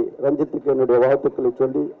 தம்பி ரஞ்சித்துக்கு என்னுடைய வாழ்த்துக்களை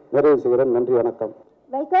சொல்லி நிறைவு செய்கிறேன். நன்றி, வணக்கம்.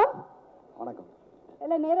 வெல்கம். வணக்கம்.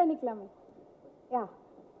 எல்லாம் நேரா நிக்கலாமே. Yeah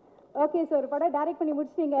okay. ஸோ ஒரு படம் டைரக்ட் பண்ணி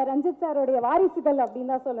முடிச்சிட்டீங்க. ரஞ்சித் சாரோடைய வாரிசுகள்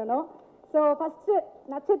அப்படின்னு தான் சொல்லணும். ஸோ ஃபர்ஸ்ட்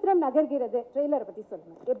நட்சத்திரம் நகர்கிறது ட்ரெய்லரை பற்றி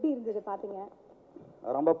சொல்லுங்க. எப்படி இருந்தது பார்த்தீங்க?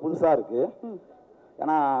 ரொம்ப புதுசாக இருக்கு.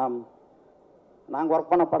 ஏன்னா நாங்கள்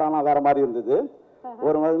ஒர்க் பண்ண படம்லாம் வேற மாதிரி இருந்தது.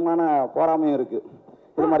 ஒரு விதமான போராமையும் இருக்கு.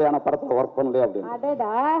 இது மாதிரியான படத்தில் ஒர்க் பண்ணலையே அப்படின்னு.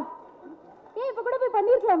 அடடா, ஏன் இப்போ கூட போய்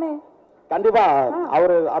பண்ணிருக்கலாமே? கண்டிப்பா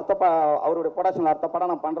அவரு அவருடைய ப்ரொடக்ஷன்ல அடுத்த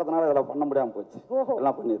படம் நான் பண்றதுனால இதெல்லாம் பண்ண முடியாம போச்சு.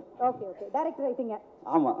 எல்லாம் பண்ணிரு. Okay okay. டைரக்டர் ரைட்டிங்க.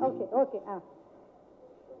 ஆமா. Okay okay.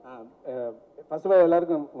 First of all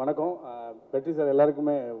எல்லாருக்கும் வணக்கம். வெற்றி சார்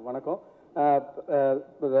எல்லாருக்குமே வணக்கம்.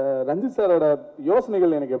 ரஞ்சித் சாரோட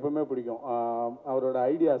யோசனைகள் எனக்கு எப்பவுமே பிடிக்கும். அவரோட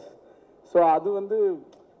ஐடியாஸ். ஸோ அது வந்து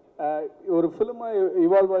ஒரு ஃபிலிமாக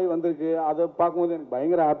இவால்வ் ஆகி வந்திருக்கு. அதை பார்க்கும்போது எனக்கு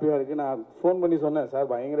பயங்கர ஹாப்பியாக இருக்குது. நான் ஃபோன் பண்ணி சொன்னேன்,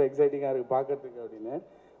 சார் பயங்கர எக்ஸைட்டிங்காக இருக்குது பார்க்கறதுக்கு அப்படின்னு.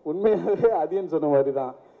 உண்மையாகவே அதியன் சொன்ன மாதிரி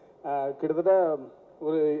தான். கிட்டத்தட்ட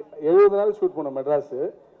ஒரு 70 நாள் ஷூட் பண்ணோம். மெட்ராஸு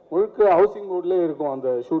முழுக்க ஹவுசிங் போர்ட்லேயே இருக்கும் அந்த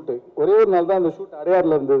ஷூட்டு. ஒரே ஒரு நாள் தான் அந்த ஷூட்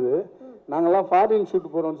அடையாறில் இருந்தது. நாங்கள்லாம் ஃபாரின்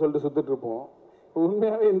ஷூட் போகிறோம்னு சொல்லிட்டு சுற்றிட்டு இருப்போம்.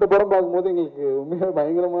 உண்மையாகவே இந்த படம் பார்க்கும்போது எங்களுக்கு உண்மையாக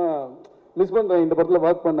பயங்கரமாக மிஸ் பண்ணுறேன் இந்த படத்தில்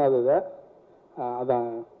ஒர்க் பண்ணாததை. அதான்.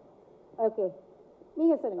 ஓகே,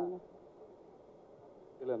 நீங்கள் சொல்லுங்க.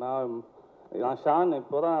 இல்லை, நான் ஷான்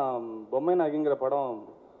இப்போ தான் பொம்மை நாகிங்கிற படம்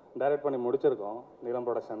டைரக்ட் பண்ணி முடிச்சிருக்கோம் நீலம்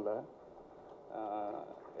ப்ரொடக்ஷனில்.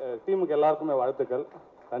 டீமுக்கு எல்லாருக்குமே வாழ்த்துக்கள்.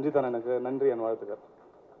 ரஞ்சித் அண்ணனுக்கு நன்றி, என் வாழ்த்துக்கள்.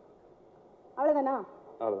 அவ்வளோதானா?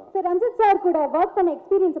 அவ்வளோதான். சார், ரஞ்சித் சார் கூட ஒர்க் பண்ண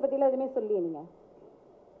எக்ஸ்பீரியன்ஸ் பற்றிலாம் எதுவுமே சொல்லி நீங்கள்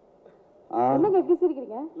என்னங்க எப்படி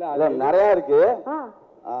சிரிக்கிறீங்க? இல்லை, நிறையா இருக்கு.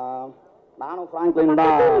 நானும் ஃப்ராங்க்லின்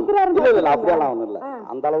தான். இல்லை இல்லை, அப்படியெல்லாம் ஒன்றும் இல்லை.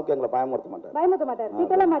 அந்த அளவுக்கு எங்களை பயமுறுத்த மாட்டார்.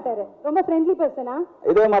 திட்டலாம் மாட்டார். ரொம்ப ஃப்ரெண்ட்லி பர்சனா?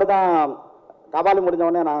 இதே மாதிரி தான் கபாலி முடிஞ்ச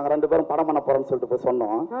உடனே நாங்கள் 2 பேரும் படம் பண்ண போகிறோம்னு சொல்லிட்டு போய்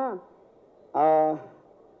சொன்னோம்.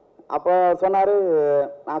 அப்போ சொன்னார்,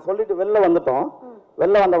 நான் சொல்லிட்டு வெளில வந்துட்டோம்.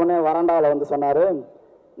 வெளில வந்த உடனே வராண்டாவில் வந்து சொன்னார்,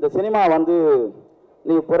 இந்த சினிமா வந்து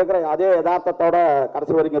நீ இப்போ இருக்கிற அதே யதார்த்தத்தோட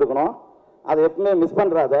கடைசி வரைக்கும் இருக்கணும், அதை எப்பவுமே மிஸ்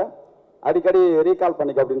பண்ணுறாத, அடிக்கடி ரீகால்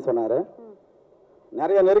பண்ணிக்க அப்படின்னு சொன்னார்.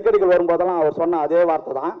 நிறைய நெருக்கடிகள் வரும்போதெல்லாம் அவர் சொன்ன அதே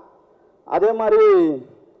வார்த்தை தான். அதே மாதிரி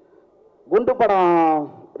குண்டு படம்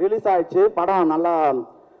ரிலீஸ் ஆயிடுச்சு. படம் நல்லா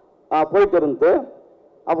போயிட்டு இருந்து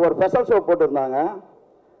அப்போ ஒரு ஸ்பெஷல் ஷோ போட்டுருந்தாங்க.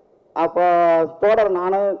 அப்போ தோடர்,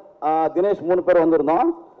 நான், தினேஷ் 3 பேர் வந்திருந்தோம்.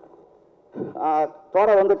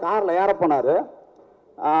 தோடர் வந்து காரில் ஏற போனார்.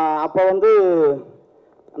 அப்போ வந்து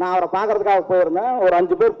நான் அவரை பார்க்கறதுக்காக போயிருந்தேன். ஒரு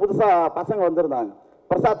 5 பேர் புதுசாக பசங்க வந்திருந்தாங்க.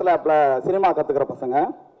 பிரசாத் லேப்ல சினிமா கற்றுக்கிற பசங்க.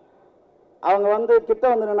 அவங்க வந்து கிட்ட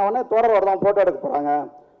வந்து நின்னவொடனே தோடரோட தான் ஃபோட்டோ எடுக்க போகிறாங்க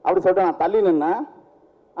அப்படி சொல்லிட்டு நான் தள்ளி நின்னேன்.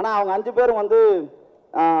 ஆனால் அவங்க 5 பேரும் வந்து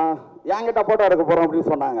என்கிட்ட ஃபோட்டோ எடுக்க போகிறோம்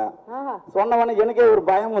அப்படின்னு சொன்னாங்க. சொன்னவொடனே எனக்கே ஒரு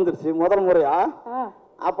பயம் வந்துருச்சு முதல் முறையா.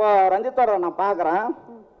 அப்போ ரஞ்சித்தோட நான் பார்க்குறேன்.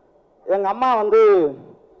 எங்கள் அம்மா வந்து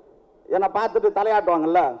என்னை பார்த்துட்டு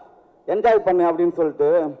தலையாட்டுவாங்கல்ல, என்ஜாய் பண்ணு அப்படின்னு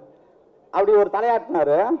சொல்லிட்டு அப்படி ஒரு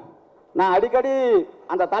தலையாட்டினாரு. நான் அடிக்கடி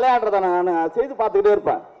அந்த தலையாடுறதை நான் செய்து பார்த்துக்கிட்டே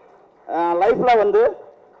இருப்பேன். லைஃப்பில் வந்து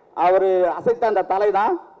அவர் அசைத்த அந்த தலை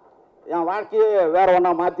தான் என் வாழ்க்கையே வேற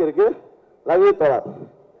ஒன்றா மாற்றிருக்கு. லவ் யூ தோழர்.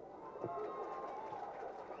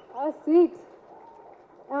 ஸ்வீட்.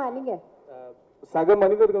 நீங்க சக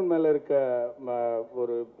மனிதர்கள் மேல இருக்க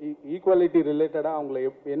ஒரு ஈக்குவாலிட்டி ரிலேட்டடா அவங்கள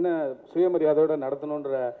என்ன சுயமரியாதையோட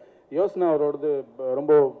நடத்தணுன்ற யோசனை அவரோடது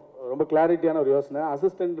ரொம்ப ரொம்ப கிளாரிட்டியான ஒரு யோசனை.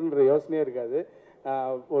 அசிஸ்டன்ட்ன்ற யோசனையே இருக்காது.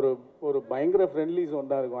 ஒரு ஒரு பயங்கர ஃப்ரெண்ட்லி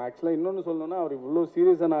ஜோன் தான் இருக்கும். ஆக்சுவலாக இன்னொன்று சொல்லணும்னா அவர் இவ்வளோ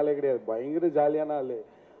சீரியஸான ஆளே கிடையாது. பயங்கர ஜாலியான ஆள்.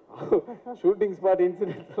 ஷூட்டிங் ஸ்பாட்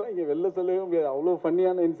இன்சிடென்ட்ஸ்லாம் இங்கே வெளில சொல்லவே முடியாது. அவ்வளோ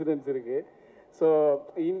ஃபன்னியான இன்சிடென்ட்ஸ் இருக்குது. ஸோ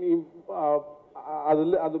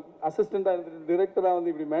அது அசிஸ்டண்டாக இருந்துட்டு டிரெக்டராக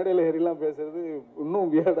வந்து இப்படி மேடையில் ஏறிலாம் பேசுறது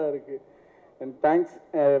இன்னும் வியர்டாக இருக்கு. அண்ட் தேங்க்ஸ்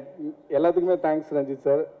எல்லாத்துக்குமே thanks Ranjith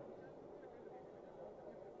sir.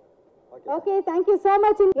 Okay, thank you so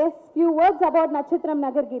much. Yes, few words about Natchathiram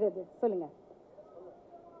Nagarkirathu. சொல்லுங்க.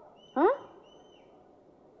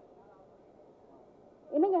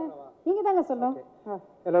 என்னங்க நீங்க தாங்க சொல்லணும்.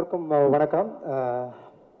 எல்லாருக்கும் வணக்கம்.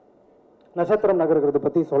 நட்சத்திரம் நகர்கிறது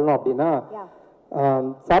பற்றி சொல்லணும் அப்படின்னா,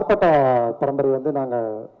 சார்பட்டா பரம்பரை வந்து நாங்கள்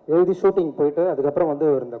எழுதி ஷூட்டிங் போயிட்டு அதுக்கப்புறம் வந்து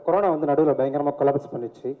இந்த கொரோனா வந்து நடுவில் பயங்கரமாக கொலாப்ஸ்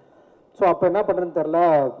பண்ணிச்சு. ஸோ அப்போ என்ன பண்ணுறதுன்னு தெரில,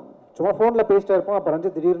 சும்மா ஃபோனில் பேசிட்டே இருப்போம். அப்போ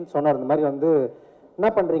வந்து திடீர்னு சொன்னார் இந்த மாதிரி வந்து என்ன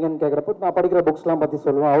பண்ணுறீங்கன்னு கேட்குறப்போ நான் படிக்கிற புக்ஸ்லாம் பற்றி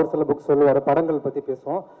சொல்லுவேன், அவர் சில புக்ஸ் சொல்லுவார், படங்கள் பற்றி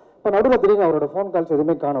பேசுவோம். இப்போ நடுவில் திடீர்னு அவரோட ஃபோன் கால்ஸ்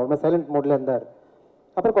எதுவுமே காணும், ஒரு சைலண்ட் மோட்ல இருந்தார்.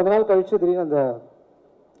 அப்புறம் கொஞ்ச நாள் கழிச்சு திடீர்னு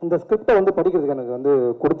இந்த ஸ்கிரிப்டை வந்து படிக்கிறதுக்கு எனக்கு வந்து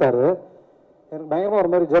கொடுத்தாரு. எனக்கு பயங்கரமாக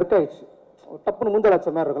ஒரு மாதிரி ஜெர்க் ஆயிடுச்சு, டப்புன்னு முந்தல் அச்ச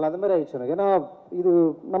மாதிரி இருக்குல்ல, அந்த மாதிரி ஆயிடுச்சு எனக்கு. ஏன்னா இது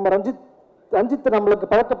நம்ம ரஞ்சித்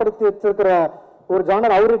நம்மளுக்கு பழக்கப்படுத்தி வச்சிருக்கிற ஒரு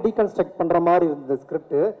ஜானர் அவரே டீகன்ஸ்ட்ரக்ட் பண்ணுற மாதிரி இருந்தது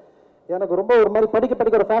ஸ்கிரிப்ட். எனக்கு ரொம்ப ஒரு மாதிரி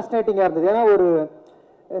படிக்க ஒரு ஃபேசினேட்டிங்காக இருந்தது. ஏன்னா ஒரு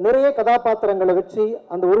நிறைய கதாபாத்திரங்களை வச்சு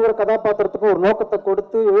அந்த ஒரு கதாபாத்திரத்துக்கும் ஒரு நோக்கத்தை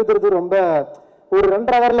கொடுத்து எழுதுறது ரொம்ப ஒரு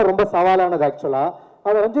 2.5 ஹவரில் ரொம்ப சவாலானது. ஆக்சுவலாக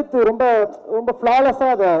அதை ரஞ்சித் ரொம்ப ரொம்ப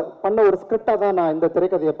ஃப்ளாலஸாக அதை பண்ண ஒரு ஸ்கிரிப்டாக தான் நான் இந்த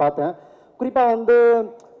திரைக்கதையை பார்த்தேன். குறிப்பாக வந்து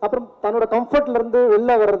அப்புறம் தன்னோட கம்ஃபர்ட்லேருந்து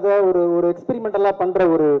வெளில வர்றத ஒரு எக்ஸ்பெரிமெண்டலாக பண்ணுற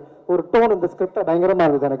ஒரு டோன் இந்த ஸ்கிரிப்டை பயங்கரமாக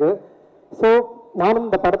இருந்தது எனக்கு. ஸோ நானும்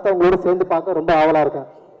இந்த படத்தை உங்களோட சேர்ந்து பார்க்க ரொம்ப ஆவலாக இருக்கேன்.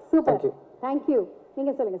 Super, thank you.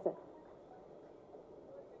 நீங்கள் சொல்லுங்கள் சார்.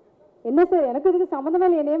 என்ன சார் எனக்கு இதுக்கு சம்பந்தமே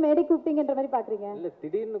இல்லை, என்னையே மேடை கூப்பிட்டீங்கன்ற மாதிரி பாக்குறீங்க? இல்ல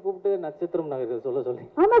திடீர்னு கூப்பிட்டு நட்சத்திரம் நகர் சொல்ல சொல்லி.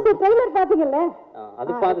 ஆமா சார், ட்ரைலர் பாத்தீங்கல்ல?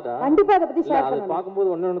 அது பாத்துட்டா கண்டிப்பா அதை பத்தி ஷேர் பண்ணணும். அது பாக்கும்போது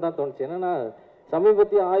ஒண்ணு தான் தோணுச்சு. என்னன்னா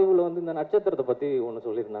சமீபத்திய ஆய்வுல வந்து இந்த நட்சத்திரத்தை பத்தி ஒண்ணு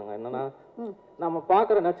சொல்லியிருந்தாங்க. என்னன்னா நம்ம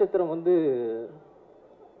பாக்குற நட்சத்திரம் வந்து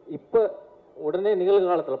இப்ப உடனே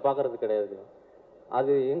நிகழ்காலத்துல பாக்குறது கிடையாது,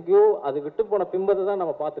 அது எங்கேயோ அது விட்டு போன பிம்பத்தை தான்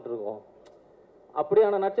நம்ம பார்த்துட்டு இருக்கோம்.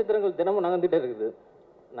 அப்படியான நட்சத்திரங்கள் தினமும் நகர்ந்துட்டே இருக்குது.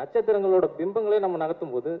 நட்சத்திரங்களோட பிம்பங்களே நம்ம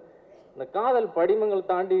நகர்த்தும் போது இந்த காதல் படிமங்கள்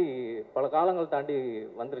தாண்டி பல காலங்கள் தாண்டி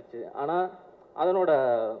வந்துருச்சு. ஆனால்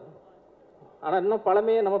இன்னும்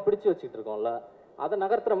பழமையே நம்ம பிடிச்சு வச்சுட்டு இருக்கோம்ல, அதை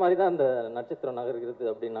நகர்த்துற மாதிரி தான் இந்த நட்சத்திரம் நகர்கிறது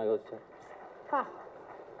அப்படின்னு நான் யோசிச்சேன்.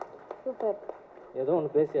 சூப்பர், ஏதோ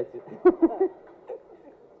ஒன்று பேசியாச்சு.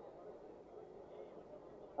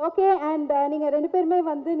 ஓகே. அண்ட் நீங்க 2 பேருமே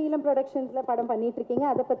வந்து நீலம் ப்ரொடக்ஷன்ஸ்ல படம் பண்ணிட்டு இருக்கீங்க,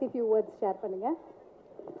 அதை பத்தி ஃபியூ வேர்ட்ஸ் ஷேர் பண்ணுங்க.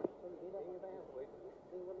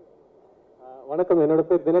 வணக்கம், என்னோட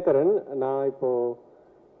பேர் தினகரன். நான் இப்போ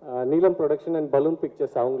நீலம் ப்ரொடக்ஷன் அண்ட் பலூன்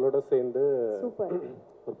பிக்சர்ஸ் அவங்களோட சேர்ந்து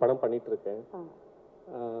ஒரு படம் பண்ணிட்டு இருக்கேன்.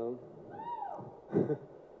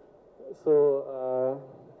 ஸோ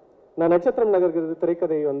நான் நட்சத்திரம் நகர்கிறது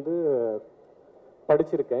திரைக்கதை வந்து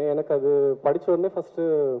படிச்சிருக்கேன். எனக்கு அது படித்த உடனே ஃபஸ்ட்டு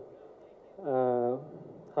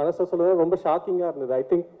ஹனசா சொல்லுவது ரொம்ப ஷாக்கிங்காக இருந்தது. ஐ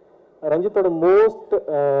திங்க் ரஞ்சித்தோட மோஸ்ட்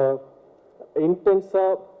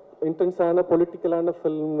இன்டென்ஸான பொலிட்டிக்கலான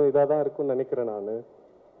ஃபில்ம் இதாக தான் இருக்கும்னு நினைக்கிறேன் நான்.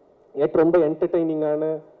 ஏட் ரொம்ப என்டர்டெய்னிங்கான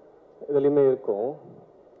இதுலேயுமே இருக்கும்.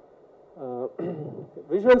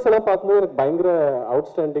 விஷுவல்ஸ் எல்லாம் பார்க்கும்போது எனக்கு பயங்கர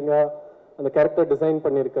அவுட்ஸ்டாண்டிங்காக அந்த கேரக்டர் டிசைன்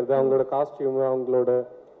பண்ணியிருக்கிறது, அவங்களோட காஸ்டியூம், அவங்களோட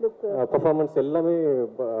பர்ஃபார்மன்ஸ் எல்லாமே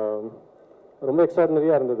ரொம்ப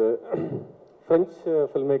எக்ஸ்ட்ராடினரியாக இருந்தது. ஃப்ரெஞ்சு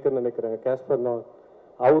ஃபில்ம் மேக்கர் நினைக்கிறேன் கேஸ்பர் நான்,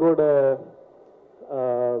 அவரோட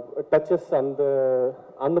டச்சஸ்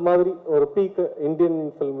அந்த மாதிரி ஒரு பீக் இந்தியன்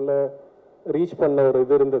ஃபில்மில் ரீச் பண்ண ஒரு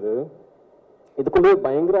இது இருந்தது. இதுக்குள்ளேயே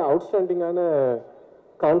பயங்கர அவுட்ஸ்டாண்டிங்கான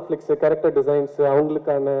கான்ஃப்ளிக்ஸு, கேரக்டர் டிசைன்ஸு,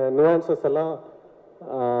 அவங்களுக்கான நியூஆன்சஸ் எல்லாம்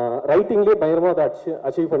ரைட்டிங்லேயே பயங்கரமாக அதை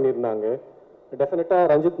அச்சீவ் பண்ணியிருந்தாங்க. டெஃபினட்டாக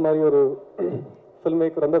ரஞ்சித் மாதிரி ஒரு ஃபில்ம்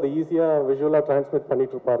மேக்கர் வந்து அதை ஈஸியாக விஷுவலாக டிரான்ஸ்மிட்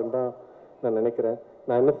பண்ணிட்டு இருப்பாருன்னு தான் நான் நினைக்கிறேன்.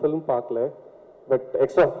 நான் இன்னும் ஃபில்ம் பார்க்கல, பட்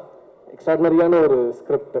எக்ஸ்ட்ராடினரியான ஒரு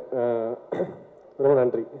ஸ்கிரிப்ட். ரொம்ப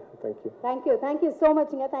நன்றி. Thank you so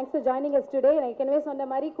மச்ங்க. Thanks for joining us today. நான் ஏற்கனவே சொன்ன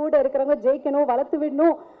மாதிரி கூட இருக்கிறவங்க ஜெயிக்கணும், வளர்த்து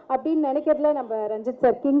விடணும் அப்படின்னு நினைக்கிறதுல நம்ம ரஞ்சித்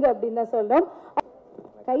சார் கிங் அப்படின்னு தான் சொல்றோம்.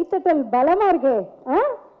 கைத்தட்டல் பலமா இருக்கு.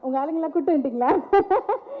 உங்க ஆளுங்களாம் கூட்டு வந்துட்டீங்களா?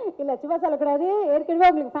 இல்ல சும்மா சொல்லக்கூடாது, ஏற்கனவே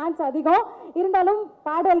உங்களுக்கு ஃபேன்ஸ் அதிகம். இருந்தாலும்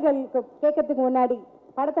பாடல்கள் கேட்கறதுக்கு முன்னாடி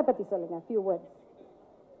படத்தை பத்தி சொல்லுங்க, ஃபியூ வேர்ட்ஸ்.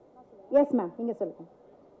 எஸ் மேம், நீங்க சொல்லுங்க.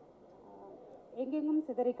 எங்கெங்கும்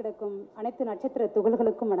சிதறி கிடக்கும் அனைத்து நட்சத்திர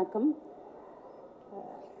துகள்களுக்கும் வணக்கம்.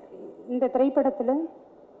 இந்த திரைப்படத்தில்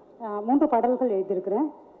 3 பாடல்கள் எழுதியிருக்கிறேன்.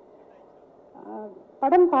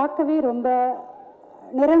 படம் பார்க்கவே ரொம்ப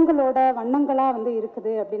நிறங்களோட வண்ணங்களாக வந்து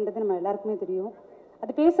இருக்குது அப்படின்றது நம்ம எல்லாருக்குமே தெரியும்.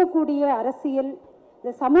 அது பேசக்கூடிய அரசியல்,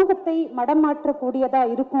 இந்த சமூகத்தை மடம்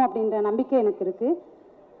மாற்றக்கூடியதாக இருக்கும் அப்படின்ற நம்பிக்கை எனக்கு இருக்குது.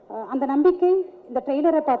 அந்த நம்பிக்கை இந்த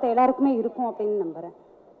ட்ரெய்லரை பார்த்த எல்லாருக்குமே இருக்கும் அப்படின்னு நம்புகிறேன்.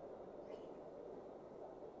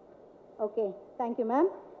 Okay, thank you ma'am.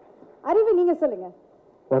 அறிவு, நீங்க சொல்லுங்க.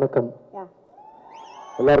 வணக்கம்,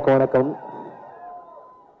 எல்லாருக்கும் வணக்கம்.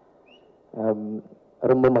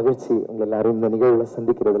 ரொம்ப மகிழ்ச்சி உங்கள் எல்லாரும் இந்த நிகழ்வில்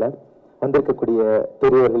சந்திக்கிறதுல. வந்திருக்கக்கூடிய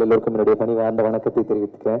பெரியவர்கள் எல்லோருக்கும் என்னுடைய பணிவார்ந்த வணக்கத்தை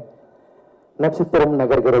தெரிவித்துக்கிறேன். நட்சத்திரம்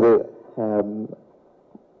நகர்கிறது.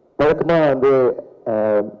 வழக்கமாக வந்து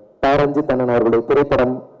ரஞ்சித் அண்ணன் அவர்களுடைய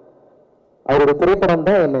திரைப்படம், அவருடைய திரைப்படம்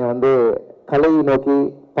தான் என்னை வந்து கலையை நோக்கி,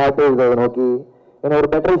 பாட்டு எழுதுவதை நோக்கி என்னை ஒரு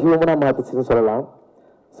பெட்டர் ஹியூமனாக மாற்றிச்சுன்னு சொல்லலாம்.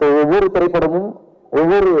 ஸோ ஒவ்வொரு திரைப்படமும்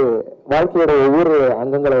ஒவ்வொரு வாழ்க்கையோட ஒவ்வொரு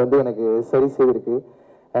அங்கங்களை வந்து எனக்கு சரி செய்திருக்கு.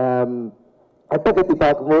 அட்டகத்தி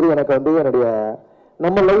பார்க்கும்போது எனக்கு வந்து என்னுடைய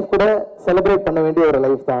நம்ம லைஃப் கூட செலிப்ரேட் பண்ண வேண்டிய ஒரு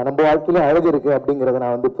லைஃப் தான், நம்ம வாழ்க்கையில அழகு இருக்கு அப்படிங்கிறத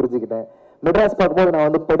நான் வந்து புரிஞ்சுக்கிட்டேன். மெட்ராஸ் பார்க்கும்போது நான்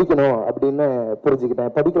வந்து படிக்கணும் அப்படின்னு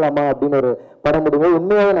புரிஞ்சுக்கிட்டேன். படிக்கலாமா அப்படின்னு ஒரு படம் முடியும்போது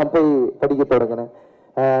உண்மையாகவே நான் போய் படிக்க தொடங்கினேன்.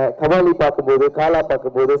 கபாலி பார்க்கும்போது, காலா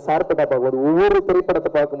பார்க்கும்போது, சார்பட்டா பார்க்கும்போது, ஒவ்வொரு திரைப்படத்தை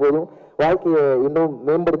பார்க்கும்போதும் வாழ்க்கையை இன்னும்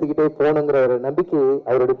மேம்படுத்திக்கிட்டே போகணுங்கிற ஒரு நம்பிக்கை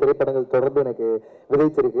அவருடைய திரைப்படங்கள் தொடர்ந்து எனக்கு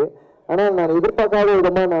விதைச்சிருக்கு. ஆனால் நான் எதிர்பார்க்காத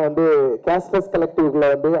விதமாக நான் வந்து கேஷ்லெஸ் கலெக்டிவ்ல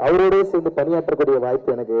வந்து அவரோடய சேர்ந்து பணியாற்றக்கூடிய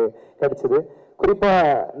வாய்ப்பு எனக்கு கிடைச்சிது.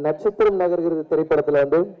 குறிப்பாக நட்சத்திரம் நகர்கிறது திரைப்படத்தில்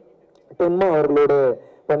வந்து டென்மா அவர்களோட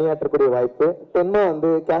பணியாற்றக்கூடிய வாய்ப்பு. டென்மா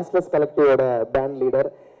வந்து கேஷ்லெஸ் கலெக்டிவோட பேண்ட் லீடர்.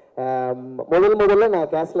 முதல்ல நான்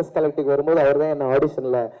கேஷ்லெஸ் கலெக்டிவ் வரும்போது அவர் தான் என்ன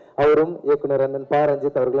ஆடிஷனில், அவரும் இயக்குனர் அண்ணன்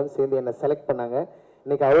ரஞ்சித் அவர்களும் சேர்ந்து என்னை செலக்ட் பண்ணாங்க.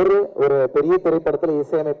 இன்னைக்கு அவரு ஒரு பெரிய திரைப்படத்தில்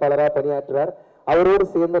இசையமைப்பாளராக பணியாற்றுறார். அவரோடு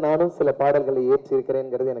சேர்ந்து நானும் சில பாடல்களை ஏற்றி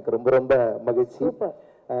இருக்கிறேங்கிறது எனக்கு ரொம்ப ரொம்ப மகிழ்ச்சி.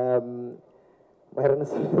 வேற என்ன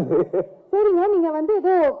சொல்றது? சரிங்க, நீங்க வந்து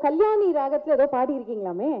ஏதோ கல்யாணி ராகத்துல ஏதோ பாடி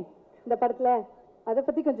இருக்கீங்களாமே இந்த படத்துல, அதை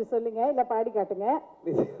பத்தி கொஞ்சம் சொல்லுங்க, இல்ல பாடி காட்டுங்க.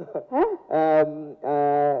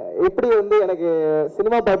 எப்படி வந்து எனக்கு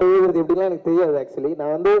சினிமா பாட்டு எழுதுறது எப்படிலாம் எனக்கு தெரியாது. ஆக்சுவலி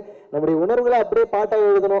நான் வந்து நம்முடைய உணர்வுகளை அப்படியே பாட்டா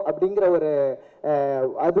எழுதணும் அப்படிங்கிற ஒரு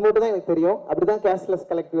அது மட்டும் தான் எனக்கு தெரியும். அப்படிதான் கேஷ்லெஸ்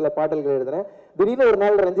கலெக்டிவ்ல பாடல்கள் எழுதுறேன். திடீர்னு ஒரு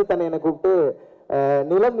நாள் ரஞ்சித் அண்ணன் என்னை கூப்பிட்டு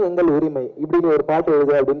நிலம் எங்கள் உரிமை இப்படின்னு ஒரு பாட்டு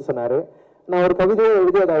எழுது அப்படின்னு சொன்னாரு. நான் ஒரு கவிதையை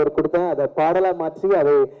எழுதி அதை அவர் கொடுத்தேன். அதை பாடலாக மாற்றி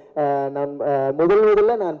அதை நான்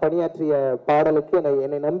முதல்ல நான் பணியாற்றிய பாடலுக்கு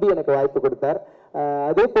என்னை நம்பி எனக்கு வாய்ப்பு கொடுத்தார்.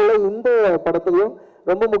 அதே போல இந்த படத்துலையும்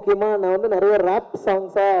ரொம்ப முக்கியமா நான் வந்து நிறைய ரேப்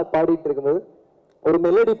சாங்ஸா பாடிட்டு இருக்கும்போது ஒரு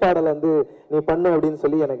மெலடி பாடல் வந்து நீ பண்ணு அப்படின்னு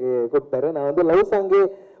சொல்லி எனக்கு கொடுத்தாரு. நான் வந்து லவ் சாங்கே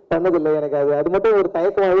பண்ணதில்லை. எனக்கு அது மட்டும் ஒரு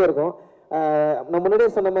தயக்கமாகவே இருக்கும். நான் முன்னாடியே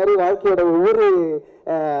சொன்ன மாதிரி வாழ்க்கையோட ஒவ்வொரு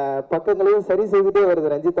பக்கங்களையும் சரி செய்துட்டே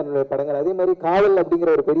வருது ரஞ்சித் தன்னுடைய படங்கள். அதே மாதிரி காதல்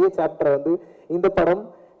அப்படிங்கிற ஒரு பெரிய சாப்டரை வந்து இந்த படம்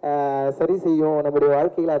சரி செய்யும், நம்முடைய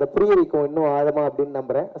வாழ்க்கையில அதை புரிய வைக்கும் இன்னும் ஆழமா அப்படின்னு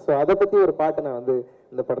நம்புறேன். ஸோ அதை பத்தி ஒரு பாட்டை நான் வந்து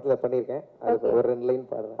இந்த படத்துல பண்ணியிருக்கேன். அது ஒரு 2 லைன்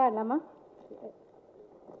பாடுறேன்.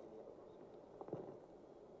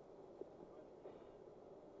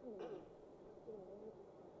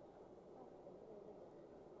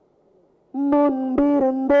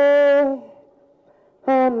 முன்பிருந்தே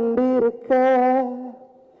அன்பிருக்க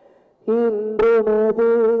இன்றுமது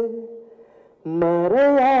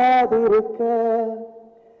மறையாதிருக்க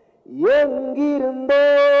எங்கிருந்தோ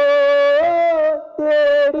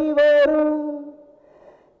தேடி வரும்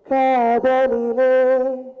காதலிலே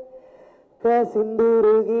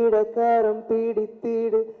கசிந்துருகிட கரம்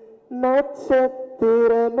பிடித்திடு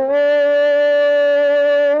நட்சத்திரமே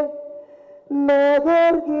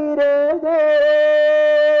நகர்கிறதே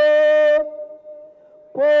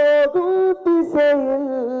போகும்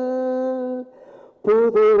திசையில்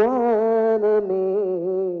புதுவானமே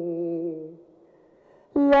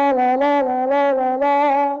லா லா லா லா லா லா லா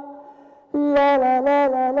லா லா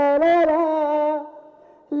லா லா லா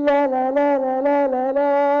லா லா லா லா லா லா லா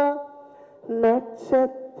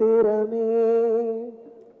நட்சத்திரமே.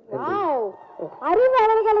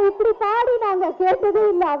 அறிவாளர்கள் இப்படி பாடி நாங்க கேட்டதே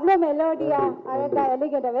இல்ல, அவ்வளவு மெலோடியா அழகா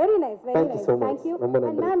எலிகண்டா. Very nice, very nice. Thank you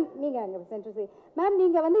ma'am. நீங்க அங்க சென்ட்ரல் மேம்,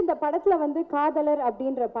 நீங்க வந்து இந்த படத்துல வந்து காதலர்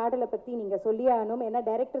அப்படின்ற பாடலை பத்தி நீங்க சொல்லியே ஆகணும். ஏன்னா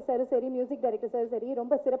டைரக்டர் சார் சரி, மியூசிக் டைரக்டர் சார் சரி,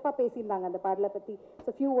 ரொம்ப சிறப்பா பேசியிருந்தாங்க அந்த பாடலை பத்தி. So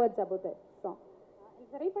few words about that song. இந்த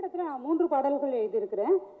திரைப்படத்தில் நான் 3 பாடல்கள்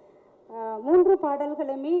எழுதியிருக்கிறேன். 3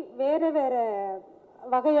 பாடல்களுமே வேற வேற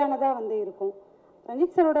வகையானதாக வந்து இருக்கும்.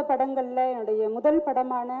 ரஞ்சித் சரோட படங்களில் என்னுடைய முதல்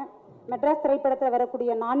படமான மெட்ராஸ் திரைப்படத்தில்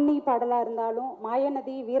வரக்கூடிய நான்னி பாடலாக இருந்தாலும்,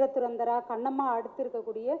 மாயநதி, வீரத்துரந்தரா, கண்ணம்மா அடுத்து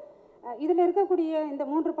இருக்கக்கூடிய இதில் இருக்கக்கூடிய இந்த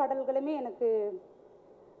 3 பாடல்களுமே எனக்கு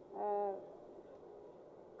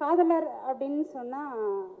காதலர் அப்படின்னு சொன்னால்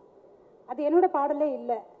அது என்னோட பாடலே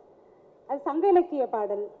இல்லை, அது சங்க இலக்கிய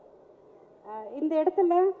பாடல். இந்த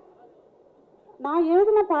இடத்துல நான்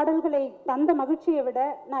எழுதின பாடல்களை தந்த மகிழ்ச்சியை விட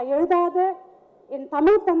நான் எழுதாத என்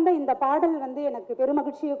தமிழ் தந்த இந்த பாடல் வந்து எனக்கு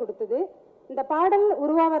பெருமகிழ்ச்சியை கொடுத்தது. இந்த பாடல்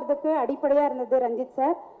உருவாகிறதுக்கு அடிப்படையாக இருந்தது ரஞ்சித்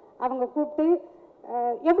சார். அவங்க கூப்பிட்டு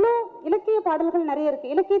எவ்வளோ இலக்கிய பாடல்கள் நிறைய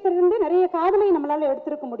இருக்குது, இலக்கியத்திலிருந்து நிறைய காதலை நம்மளால்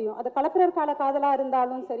எடுத்திருக்க முடியும். அது கலப்பிரர் கால காதலாக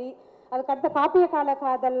இருந்தாலும் சரி, அதுக்கடுத்த காப்பிய கால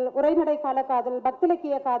காதல், உரைநடை கால காதல்,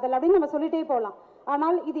 பக்திலக்கிய காதல் அப்படின்னு நம்ம சொல்லிட்டே போகலாம்.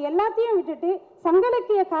 ஆனால் இது எல்லாத்தையும் விட்டுட்டு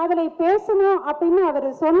சங்கலக்கிய காதலை பேசணும் அப்படின்னு அவர்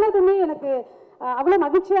சொன்னதுமே எனக்கு அவ்வளோ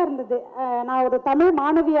மகிழ்ச்சியாக இருந்தது. நான் ஒரு தமிழ்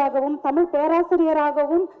மாணவியாகவும் தமிழ்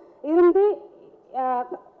பேராசிரியராகவும் இருந்து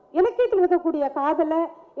இலக்கியத்தில் இருக்கக்கூடிய காதலை,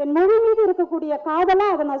 என் மொழி மீது இருக்கக்கூடிய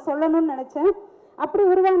காதலாக அதை நான் சொல்லணும்னு நினச்சேன். அப்படி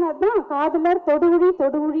உருவானது தான் காதலர் தொடுவுழி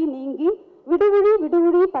தொடுவுழி நீங்கி விடுவுழி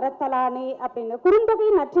விடுவுழி பரத்தலானே அப்படின்னு குறுந்தொகை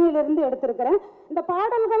நற்றினிலிருந்து எடுத்திருக்கிறேன். இந்த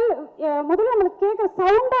பாடல்கள் முதல்ல நம்மளுக்கு கேட்குற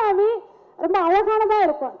சவுண்டாகவே ரொம்ப அழகானதாக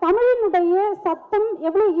இருக்கும். தமிழினுடைய சத்தம்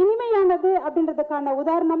எவ்வளோ இனிமையானது அப்படின்றதுக்கான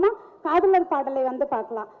உதாரணமாக காதலர் பாடலை வந்து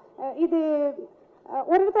பார்க்கலாம். இது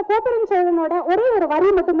ஒரு இடத்த கோப்பரின் சோழனோட ஒரே ஒரு வரி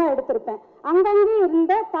மட்டும்தான் எடுத்திருப்பேன். அங்கங்கே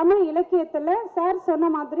இருந்த தமிழ் இலக்கியத்தில் சார் சொன்ன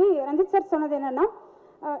மாதிரி, ரஞ்சித் சார் சொன்னது என்னன்னா,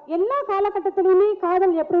 எல்லா காலகட்டத்திலையுமே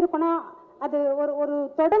காதல் எப்படி இருக்குன்னா, அது ஒரு ஒரு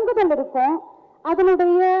தொடங்குதல் இருக்கும்,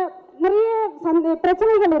 அதனுடைய நிறைய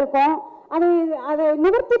பிரச்சனைகள் இருக்கும், அதை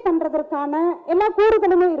நிவர்த்தி பண்ணுறதற்கான எல்லா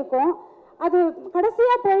கூறுகளுமே இருக்கும். அது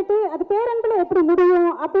கடைசியாக போயிட்டு அது பேரன்பில் எப்படி முடியும்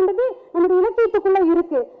அப்படின்றது நம்முடைய இலக்கியத்துக்குள்ளே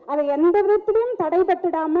இருக்குது. அதை எந்த விதத்திலையும்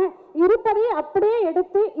தடைபட்டுடாமல் இருப்பதை அப்படியே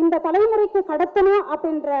எடுத்து இந்த தலைமுறைக்கு கடத்தணும்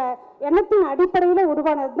அப்படின்ற எண்ணத்தின் அடிப்படையில்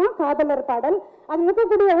உருவானது தான் காதலர் பாடல். அது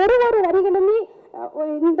இருக்கக்கூடிய ஒரு வரிகளுமே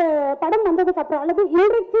இந்த படம் வந்ததுக்கு அப்புறம் அல்லது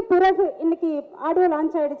இன்றைக்கு பிறகு, இன்னைக்கு ஆடியோ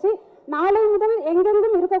லான்ச் ஆயிடுச்சு, நாளை முதல்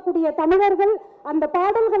எங்கெங்கும் இருக்கக்கூடிய தமிழர்கள் அந்த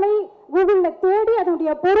பாடல்களை கூகுளில் தேடி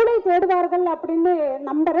அதனுடைய பொருளை தேடுவார்கள் அப்படின்னு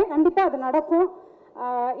நம்புறேன். கண்டிப்பாக அது நடக்கும்.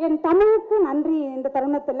 என் தமிழுக்கு நன்றி. இந்த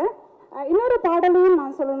தருணத்தில் இன்னொரு பாடலையும்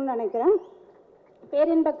நான் சொல்லணும்னு நினைக்கிறேன்.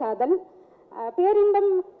 பேரின்ப காதல்.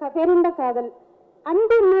 பேரின்ப காதல்,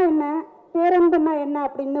 அன்புன்னா என்ன, பேரன்புன்னா என்ன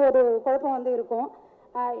அப்படின்னு ஒரு குழப்பம் வந்து இருக்கும்.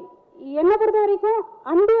 என்னை பொறுத்த வரைக்கும்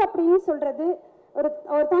அன்பு அப்படின்னு சொல்றது,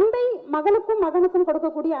 ஒரு தந்தை மகனுக்கும்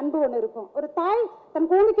கொடுக்கக்கூடிய அன்பு ஒன்று இருக்கும். ஒரு தாய் தன்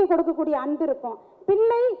குழந்தைக்கு கொடுக்கக்கூடிய அன்பு இருக்கும்.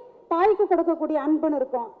 பிள்ளை தாய்க்கு கொடுக்கக்கூடிய அன்புன்னு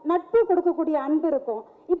இருக்கும். நட்பு கொடுக்கக்கூடிய அன்பு இருக்கும்.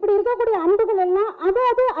 இப்படி இருக்கக்கூடிய அன்புகள் எல்லாம்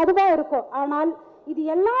அதுவா இருக்கும். ஆனால் இது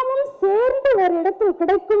எல்லாமும் சேர்ந்து ஒரு இடத்தில்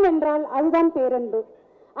கிடைக்கும் என்றால் அதுதான் பேரன்பு.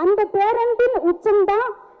 அந்த பேரன்பின்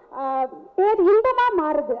உச்சம்தான் பேர் இன்பமா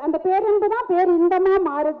மாறுது. அந்த பேரன்பு தான் பேர் இன்பமா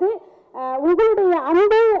மாறுது. உங்களுடைய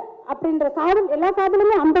அன்பு அப்படின்ற காதல், எல்லா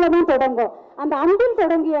காதலுமே அன்புல தான் தொடங்கும். அந்த அன்பில்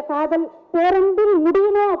தொடங்கிய காதல் பேரன்பில்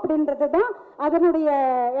முடியணும் அப்படின்றது தான் அதனுடைய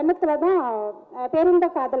எண்ணத்துல தான் பேரின்ப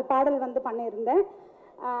காதல் பாடல் வந்து பண்ணியிருந்தேன்.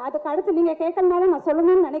 அதுக்கு அடுத்து நீங்க கேட்கறதுனால நான்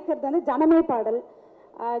சொல்லணும்னு நினைக்கிறது வந்து ஜனமே பாடல்.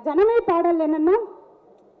 ஜனமே பாடல் என்னன்னா,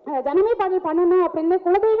 ஜனமே பாடல் பண்ணணும் அப்படின்னு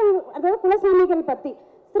குலதெய்வம், அதாவது குலசாமிகள் பத்தி,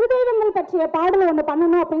 சிறுதெய்வங்கள் பற்றிய பாடல் ஒன்று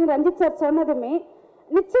பண்ணணும் அப்படின்னு ரஞ்சித் சார் சொன்னதுமே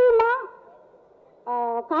நிச்சயமா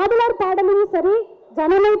காதலர் பாடலும் சரி,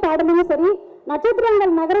 ஜனமே பாடலும் சரி,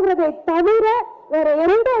 நட்சத்திரங்கள் நகர்கிறதை தவிர வேற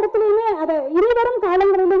எந்த இடத்துலையுமே, அதை இனிவரும்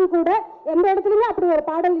காலங்களிலும் கூட எந்த இடத்துலையுமே அப்படி ஒரு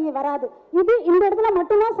பாடல் இனி வராது. இது இந்த இடத்துல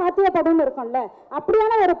மட்டும்தான் சாத்தியப்படும் இருக்கும்ல,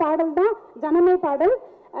 அப்படியான ஒரு பாடல் தான் ஜனமே பாடல்.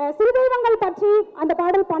 சிறுதெய்வங்கள் பற்றி அந்த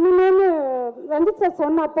பாடல் பண்ணணும்னு ரஞ்சித் சார்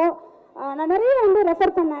சொன்னப்போ நான் நிறைய வந்து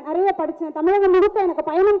ரெஃபர் பண்ணேன், நிறைய படித்தேன். தமிழகம் முழுக்க எனக்கு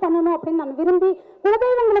பயணம் பண்ணணும் அப்படின்னு நான் விரும்பி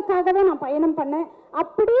குலதெய்வங்களுக்காகவே நான் பயணம் பண்ணேன்.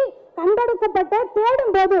 அப்படி கண்டெடுக்கப்பட்ட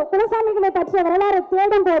தேடும் போது, குலசாமிகளை பற்றிய வரலாறு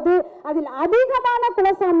தேடும் போது அதில் அதிகமான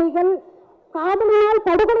குலசாமிகள் காதலினால்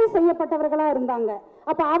படுகொலை செய்யப்பட்டவர்களா இருந்தாங்க.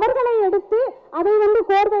 அப்ப அவர்களை எடுத்து அதை வந்து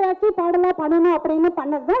கோர்வையாக்கி பாடலா பண்ணணும் அப்படின்னு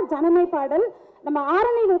பண்ணதுதான் ஜனமே பாடல். நம்ம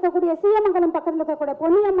ஆரணியில் இருக்கக்கூடிய சீயமங்கலம் பக்கத்தில் இருக்கக்கூடிய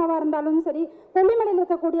பொன்னியம்மாவா இருந்தாலும் சரி, கொல்லிமலையில்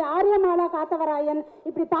இருக்கக்கூடிய ஆரியமாலா காத்தவராயன்,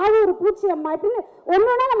 இப்படி பாவூர் பூச்சி அம்மா, இப்படின்னு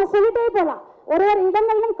ஒன்னொன்னா நம்ம சொல்லிட்டே போகலாம். ஒரு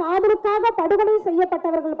இடங்களிலும் காதலுக்காக படுகொலை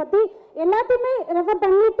செய்யப்பட்டவர்கள் பத்தி எல்லாத்தையுமே ரெஃபர்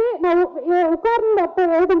பண்ணிட்டு நான் உட்கார்ந்து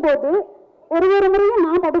எழுதும்போது ஒரு முறையும்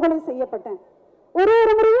நான் படுகொலை செய்யப்பட்டேன், ஒரு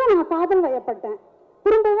முறையும் நான் காதல் வயப்பட்டேன்.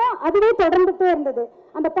 திரும்பவும் அதுவே தொடர்ந்துட்டே இருந்தது.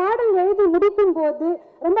 அந்த பாடல் எழுதி முடிக்கும் போது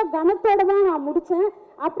ரொம்ப கனத்தோட தான் நான் முடிச்சேன்.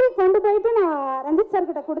 அப்படி கொண்டு போயிட்டு நான் ரஞ்சித் சார்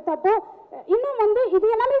கிட்ட கொடுத்தப்போ, இன்னும் வந்து இது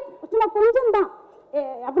எல்லாமே சும்மா கொஞ்சம் தான்,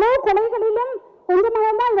 அவ்வளோ கொலைகளிலும்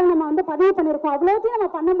கொஞ்சமாக தான் இதை நம்ம வந்து பதிவு பண்ணியிருக்கோம். அவ்வளோத்தையும் நம்ம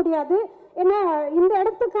பண்ண முடியாது, ஏன்னா இந்த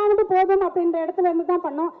இடத்துக்கானது போதும் அப்படின்ற இடத்துல இருந்து தான்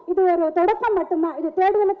பண்ணோம். இது ஒரு தொடக்கம் மட்டும்தான், இது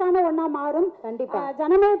தேடுதலுக்கான ஒன்றா மாறும். கண்டிப்பா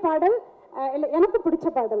ஜனமே பாடல் எனக்கு பிடிச்ச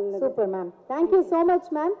பாடல். Super ma'am, thank you so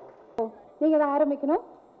much ma'am. நீங்க தான் ஆரம்பிக்கணும்.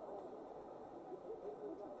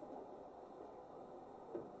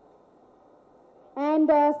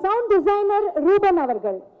 அண்ட் சவுண்ட் டிசைனர் ரூபன்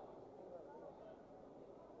அவர்கள்.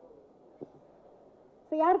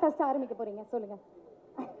 யார் ஃபர்ஸ்ட் ஆரம்பிக்க போறீங்க சொல்லுங்க.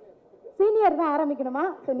 சீனியர் தான் ஆரம்பிக்கணுமா?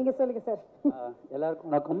 நீங்க சொல்லுங்க சார்.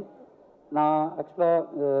 எல்லாருக்கும் வணக்கம். நான்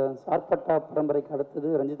ஆக்சுவலாக சார்பட்டா பரம்பரைக்கு அடுத்தது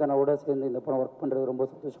ரஞ்சித் அண்ணாவோட சேர்ந்து இந்த படம் ஒர்க் பண்ணுறது ரொம்ப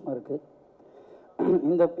சந்தோஷமாக இருக்குது.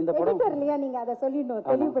 இந்த படம் எடிட்டர் இல்லையா, நீங்க அதை சொல்லிடணும்,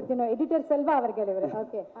 தெளிவுபடுத்தணும். எடிட்டர் செல்வா அவர்கள் இவர்.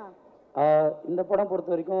 ஓகே. இந்த படம்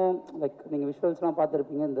பொறுத்த வரைக்கும் லைக் நீங்கள் விஷுவல்ஸ்லாம்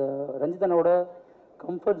பார்த்துருப்பீங்க. இந்த ரஞ்சித் அண்ணாவோட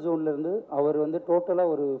கம்ஃபர்ட் ஜோன்லேருந்து அவர் வந்து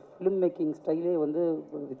டோட்டலாக ஒரு ஃபிலிம் மேக்கிங் ஸ்டைலே வந்து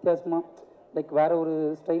வித்தியாசமாக லைக் வேறு ஒரு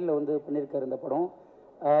ஸ்டைலில் வந்து பண்ணியிருக்காரு இந்த படம்.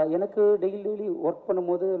 எனக்கு டெய்லி ஒர்க்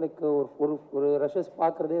பண்ணும்போது லைக் ஒரு ஒரு ரஷஸ்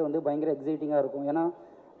பார்க்குறதே வந்து பயங்கர எக்ஸைட்டிங்காக இருக்கும். ஏன்னா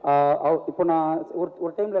இப்போ நான்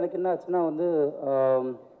ஒரு டைமில் எனக்கு என்ன ஆச்சுன்னா வந்து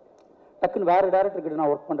டக்குன்னு வேறு டேரக்டர்கிட்ட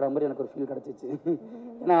நான் ஒர்க் பண்ணுற மாதிரி எனக்கு ஒரு ஃபீல் கிடச்சிச்சு.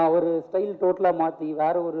 ஏன்னா ஒரு ஸ்டைல் டோட்டலாக மாற்றி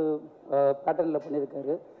வேறு ஒரு பேட்டர்னில்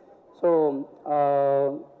பண்ணியிருக்காரு. ஸோ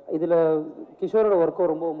இதில் கிஷோரோட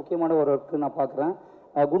ஒர்க்கும் ரொம்ப முக்கியமான ஒரு ஒர்க்கு நான் பார்க்குறேன்.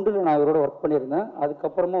 குண்டில் நான் இவரோட ஒர்க் பண்ணியிருந்தேன்.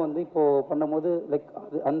 அதுக்கப்புறமா வந்து இப்போது பண்ணும்போது லைக்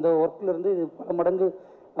அந்த ஒர்க்லேருந்து இது பல மடங்கு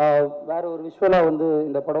வேறு ஒரு விஷுவலாக வந்து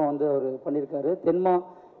இந்த படம் வந்து அவர் பண்ணியிருக்காரு. தென்மா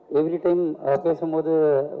எவ்ரி டைம் பேசும்போது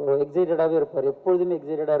ஒரு எக்ஸைட்டடாகவே இருப்பார், எப்பொழுதுமே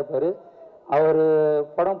எக்ஸைட்டடாக இருப்பார். அவர்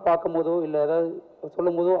படம் பார்க்கும் போதோ இல்லை ஏதாவது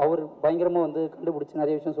சொல்லும் போதோ அவர் பயங்கரமாக வந்து கண்டுபிடிச்சி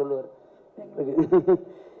நிறைய விஷயம் சொல்லுவார் எங்களுக்கு.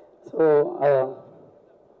 So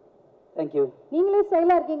thank you. நீங்களே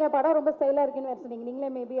ஸ்டைலாக இருக்கீங்க, படம் ரொம்ப ஸ்டைலாக இருக்குன்னு வேறு சொன்னீங்க. நீங்களே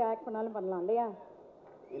மேபி ஆக்ட் பண்ணாலும் பண்ணலாம் இல்லையா?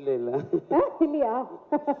 இல்லை இல்லையா?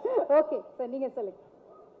 ஓகே சார், நீங்கள் சொல்லுங்க.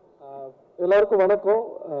 எல்லாருக்கும் வணக்கம்.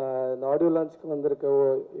 இந்த ஆடியோ லான்ச்சுக்கு வந்திருக்க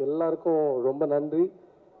எல்லாருக்கும் ரொம்ப நன்றி.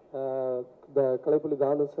 கலைப்புலி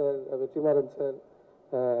தானு sir, Vetrimaaran sir,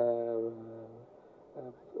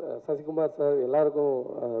 Sasikumar sir, எல்லாருக்கும்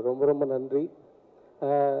ரொம்ப ரொம்ப நன்றி.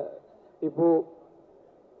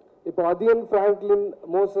 இப்போ அதியன், பிராங்க்லின்,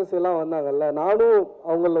 மோசஸ் எல்லாம் வந்தாங்கல்ல, நானும்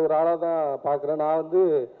அவங்கள ஒரு ஆளாக தான் பார்க்குறேன். நான் வந்து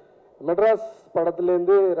மெட்ராஸ்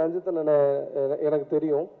படத்துலேருந்து ரஞ்சித் அண்ணனை எனக்கு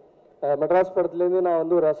தெரியும். மெட்ராஸ் படத்துலேருந்து நான்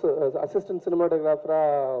வந்து ஒரு அசிஸ்டன்ட்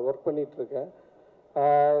சினிமாட்டோகிராஃபராக ஒர்க் பண்ணிகிட்ருக்கேன்.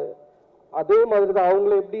 அதே மாதிரி தான்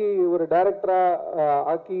அவங்கள எப்படி ஒரு டைரக்டராக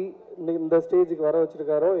ஆக்கி இந்த ஸ்டேஜுக்கு வர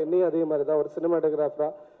வச்சுருக்காரோ, என்னையும் அதே மாதிரி தான் ஒரு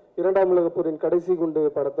சினிமாட்டோகிராஃபராக இரண்டாம் உலகப் போரின் கடைசி குண்டு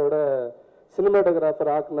படத்தோட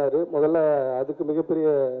சினிமாட்டோகிராஃபர் ஆக்குனார். முதல்ல அதுக்கு மிகப்பெரிய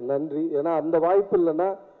நன்றி. ஏன்னா அந்த வாய்ப்பு இல்லைன்னா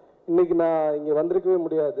இன்றைக்கி நான் இங்கே வந்திருக்கவே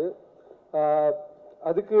முடியாது.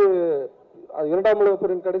 அதுக்கு இரண்டாம் உலகப்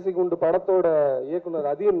போரின் கடைசி குண்டு படத்தோட இயக்குனர்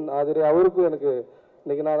அதியன் ஆதிரி அவருக்கும் எனக்கு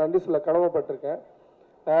இன்றைக்கி நான் நன்றி சொல்ல கடமைப்பட்டிருக்கேன்.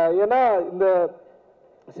 ஏன்னா இந்த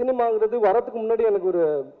சினிமாங்கிறது வரத்துக்கு முன்னாடி எனக்கு ஒரு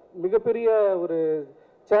மிகப்பெரிய ஒரு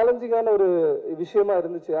சேலஞ்சிங்கான ஒரு விஷயமா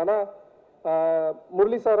இருந்துச்சு. ஆனால்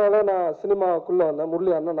முரளி சாரால் நான் சினிமாக்குள்ளே வந்தேன்,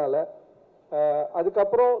 முரளி அண்ணனால.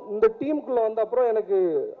 அதுக்கப்புறம் இந்த டீமுக்குள்ளே வந்த அப்புறம் எனக்கு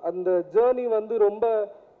அந்த ஜேர்னி வந்து ரொம்ப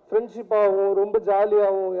ஃப்ரெண்ட்ஷிப்பாகவும் ரொம்ப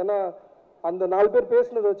ஜாலியாகவும், ஏன்னா அந்த 4 பேர்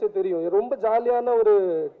பேசுனதை வச்சே தெரியும், ரொம்ப ஜாலியான ஒரு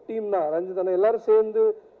டீம் தான் ரஞ்சித் அண்ணன். எல்லாரும் சேர்ந்து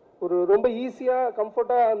ஒரு ரொம்ப ஈஸியாக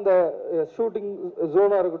கம்ஃபர்ட்டாக அந்த ஷூட்டிங்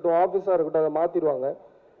ஜோனாக இருக்கட்டும், ஆஃபீஸாக இருக்கட்டும், அதை மாற்றிடுவாங்க.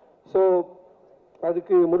 ஸோ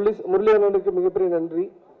அதுக்கு முரளி அண்ணனுக்கு மிகப்பெரிய நன்றி.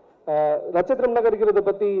 நட்சத்திரம் நகர்கிறத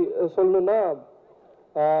பற்றி சொல்லணுன்னா,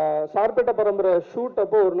 சார்பேட்டை பரம்பரை ஷூட்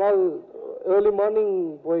அப்போ ஒரு நாள் ஏர்லி மார்னிங்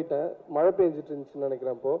போயிட்டேன், மழை பெஞ்சிட்டு இருந்துச்சுன்னு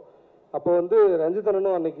நினைக்கிறேன். அப்போ வந்து ரஞ்சித்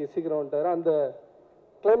அண்ணனும் அன்னைக்கு சீக்கிரம் வந்துட்டார். அந்த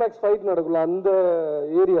கிளைமேக்ஸ் ஃபைட் நடக்குள்ள அந்த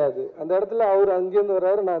ஏரியா அது, அந்த இடத்துல அவர் அங்கேருந்து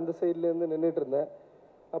வர்றாரு, நான் அந்த சைட்லேருந்து நின்றுட்டு இருந்தேன்.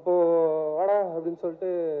 அப்போது வாடா அப்படின்னு சொல்லிட்டு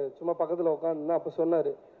சும்மா பக்கத்தில் உட்காந்துருந்தேன். அப்போ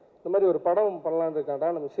சொன்னார், இந்த மாதிரி ஒரு படம் பண்ணலான்னு இருக்காண்டா,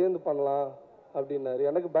 நம்ம சேர்ந்து பண்ணலாம் அப்படின்னாரு.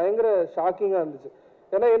 எனக்கு பயங்கர ஷாக்கிங்காக இருந்துச்சு.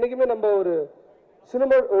 ஏன்னா என்றைக்குமே நம்ம ஒரு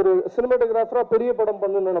சினிமாட்டோகிராஃபராக பெரிய படம்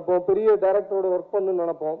பண்ணணும்னு நினைப்போம், பெரிய டைரக்டரோட ஒர்க் பண்ணணும்னு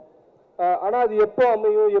நினைப்போம். ஆனால் அது எப்போ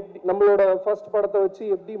அமையும், எப்படி நம்மளோட ஃபர்ஸ்ட் படத்தை வச்சு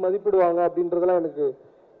எப்படி மதிப்பிடுவாங்க அப்படின்றதெல்லாம் எனக்கு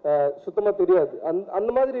சுத்தமாக தெரியாது. அந்த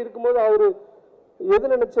மாதிரி இருக்கும்போது அவர் எது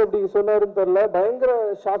நினச்சி அப்படி சொன்னாருன்னு தெரில, பயங்கர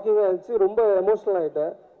ஷாக்கிங்காக இருந்துச்சு. ரொம்ப எமோஷ்னல்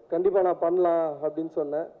ஆகிட்டேன். கண்டிப்பாக நான் பண்ணலாம் அப்படின்னு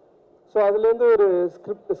சொன்னேன். ஸோ அதுலேருந்து ஒரு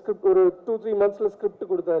ஸ்கிரிப்ட் ஒரு 2-3 மந்த்ஸில் ஸ்கிரிப்ட்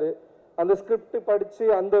கொடுத்தாரு. அந்த ஸ்கிரிப்ட் படித்து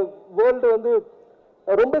அந்த வேர்ல்டு வந்து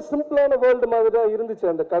ரொம்ப சிம்பிளான வேர்ல்டு மாதிரி தான் இருந்துச்சு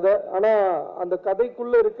அந்த கதை. ஆனால் அந்த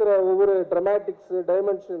கதைக்குள்ளே இருக்கிற ஒவ்வொரு ட்ரமேட்டிக்ஸு,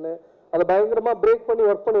 டைமென்ஷனு அதை பயங்கரமாக பிரேக் பண்ணி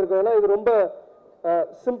ஒர்க் பண்ணியிருக்கோம். ஏன்னா இது ரொம்ப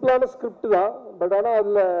சிம்பிளான ஸ்கிரிப்ட் தான், பட் ஆனால்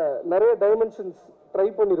அதில் நிறைய டைமென்ஷன்ஸ் ட்ரை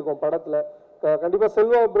பண்ணியிருக்கோம் படத்தில். கண்டிப்பாக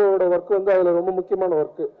செல்வா ப்ரோவோட ஒர்க் வந்து அதில் ரொம்ப முக்கியமான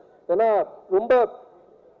ஒர்க்கு. ஏன்னா ரொம்ப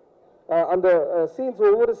அந்த சீன்ஸ்,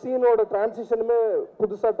 ஒவ்வொரு சீனோட டிரான்சிஷனுமே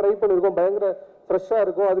புதுசாக ட்ரை பண்ணியிருக்கோம், பயங்கர ஃப்ரெஷ்ஷாக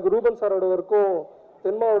இருக்கும். அதுக்கு ரூபன் சாரோட ஒர்க்கும்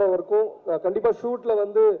தென்மாவோட ஒர்க்கும், கண்டிப்பாக ஷூட்டில்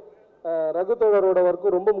வந்து ரகுதோழரோட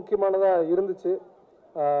ஒர்க்கும் ரொம்ப முக்கியமானதாக இருந்துச்சு.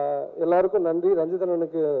 எல்லாருக்கும் நன்றி. ரஞ்சித்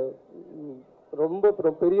அண்ணனுக்கு ரொம்ப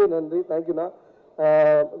பெரிய நன்றி, தேங்க்யூண்ணா.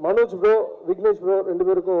 மனோஜ் ப்ரோ, விக்னேஷ் ப்ரோ 2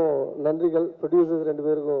 பேருக்கும் நன்றிகள். ப்ரொடியூசர்ஸ் 2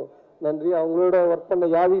 பேருக்கும் நன்றி. அவங்களோட ஒர்க் பண்ண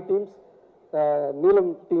யாவி டீம்ஸ்,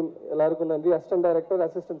 நீலம் டீம் எல்லாருக்கும் நன்றி. அசிஸ்டன்ட் டைரக்டர்,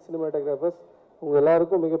 அசிஸ்டன்ட் சினிமாட்டோகிராஃபர்ஸ், உங்கள்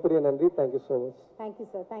எல்லாருக்கும் மிகப்பெரிய நன்றி. Thank you so much. Thank you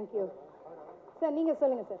sir. Thank you sir. நீங்கள்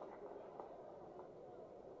சொல்லுங்கள் சார்.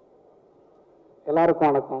 எல்லாருக்கும்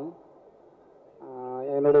வணக்கம்.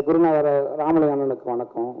 என்னுடைய குருநாதர் ராமலி அண்ணனுக்கு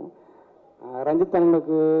வணக்கம். ரஞ்சித்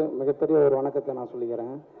அண்ணனுக்கு மிகப்பெரிய ஒரு வணக்கத்தை நான்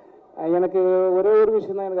சொல்லிக்கிறேன். எனக்கு ஒரே ஒரு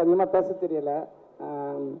விஷயம் தான், எனக்கு அதிகமாக பேச தெரியலை.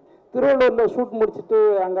 திருவள்ளூரில் ஷூட் முடிச்சுட்டு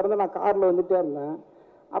அங்கேருந்து நான் காரில் வந்துகிட்டே இருந்தேன்.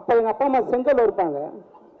 அப்போ எங்கள் அப்பா அம்மா செங்கல்ல இருப்பாங்க.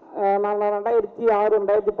 நான் 2006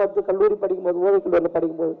 2010 கல்லூரி படிக்கும்போது, ஓவிய கல்லூரியில்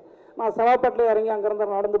படிக்கும்போது நான் செவாப்பேட்டில் இறங்கி அங்கேருந்து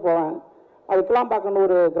நடந்து போவேன். அது கிளாம்பாக்கம்னு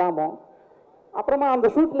ஒரு கிராமம். அப்புறமா அந்த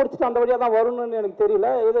ஷூட் முடிச்சுட்டு அந்த வழியாக தான் வரணும்னு எனக்கு தெரியல.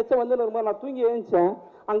 ஏதாச்சும் வந்து நான் தூங்கி எழுந்திச்சேன்.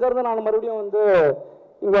 அங்கேருந்து நான் மறுபடியும் வந்து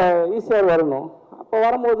இங்கே ஈஸியாக வரணும். அப்போ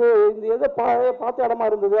வரும்போது இந்த எதோ பார்த்த இடமா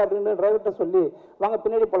இருந்தது அப்படின்னு டிரைவர்கிட்ட சொல்லி வாங்க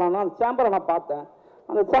பின்னாடி போகலான்னா அந்த சேம்பரை நான் பார்த்தேன்.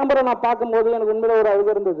 அந்த சேம்பரை நான் பார்க்கும்போது எனக்கு உண்மையில ஒரு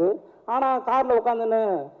அழுகு இருந்தது. ஆனால் காரில் உட்காந்துன்னு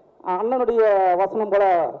அண்ணனுடைய வசனம் போல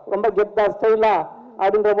ரொம்ப கெத்தா ஸ்டைலா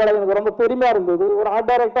அப்படின்ற போல எனக்கு ரொம்ப பெருமையாக இருந்தது. ஒரு ஆர்ட்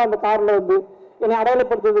டைரக்டாக அந்த காரில் வந்து என்னை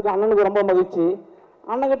அடையாளப்படுத்துறதுக்கு அண்ணனுக்கு ரொம்ப மகிழ்ச்சி.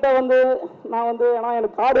 அண்ணன்கிட்ட வந்து நான் வந்து ஏன்னா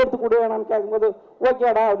எனக்கு கார்டு எடுத்து கொடு வேணான்னு கேட்கும்போது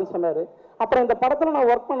ஓகேடா அப்படின்னு சொன்னார். அப்புறம் இந்த படத்தில் நான்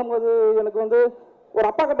ஒர்க் பண்ணும்போது எனக்கு வந்து ஒரு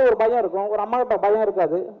அப்பா கிட்ட ஒரு பயம் இருக்கும், ஒரு அம்மா கிட்ட பயம்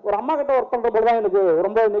இருக்காது. ஒரு அம்மா கிட்ட ஒர்க் பண்ணுற போது தான் எனக்கு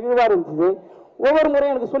ரொம்ப நெகிழ்வாக இருந்துச்சு. ஒவ்வொரு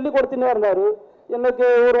முறையும் எனக்கு சொல்லி கொடுத்துன்னே இருந்தார். எனக்கு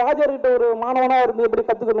ஒரு வாத்தியார்கிட்ட ஒரு மாணவனாக இருந்து எப்படி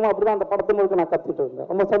கற்றுக்கணுமோ அப்படி தான் அந்த படத்து முழுக்க நான் கற்றுக்கிட்டு இருந்தேன்.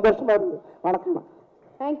 ரொம்ப சந்தோஷமாக இருக்குது. வணக்கம்.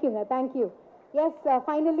 தேங்க்யூங்க, thank you. S,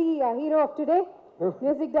 finally hero of today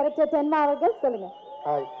music director Tenma அவர்கள் சொல்லுங்க.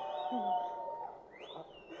 ஹாய்.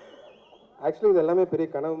 ஆக்சுவலி இது எல்லாமே பெரிய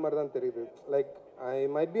கனவு மாதிரி தான் தெரியுது. Like I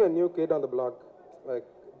might be a new kit on the black, like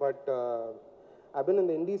but I've been in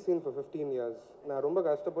the indie scene for 15 years. நான் ரொம்ப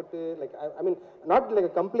கஷ்டப்பட்டு like I mean not like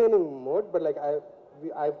a complaining mode, but like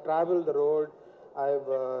I've traveled the road. I've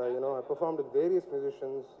I performed with various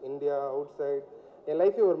musicians, India, outside. என்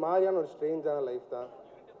லைஃபே ஒரு மாதிரியான ஒரு ஸ்ட்ரேஞ்சான life தான்.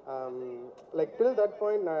 Like till that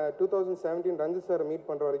point நான் 2017 ரஞ்சித் சாரை மீட்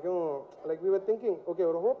பண்ணுற வரைக்கும் like we were thinking okay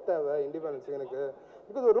ஒரு ஹோப் தேவை இண்டிபெண்டன்ஸ் எனக்கு.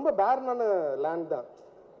 பிகாஸ் ஒரு ரொம்ப பேரனான லேண்ட் தான்.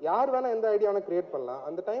 யார் வேணால் எந்த ஐடியாவை கிரியேட் பண்ணலாம்.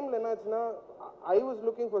 அந்த டைமில் என்னாச்சுன்னா I was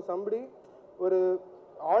looking for somebody ஒரு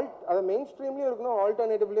அதை மெயின் ஸ்ட்ரீம்லேயும் இருக்கணும்,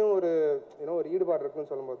 ஆல்டர்னேட்டிவ்லேயும் ஒரு ஒரு ஈடுபாடு இருக்குன்னு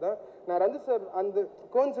சொல்லும்போது தான் நான் ரஞ்சித் சார் அந்த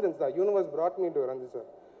கோஇன்சிடென்ஸ் தான் universe brought me to Ranjith sir.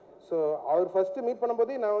 So our first meet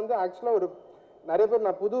பண்ணும்போதே நான் வந்து ஆக்சுவலாக ஒரு நிறைய பேர்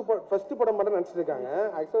நான் ஃபஸ்ட்டு படம் மட்டும் நினச்சிட்டு இருக்காங்க.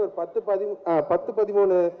 ஆக்சுவலாக ஒரு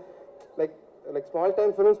 10-13 லைக் ஸ்மால்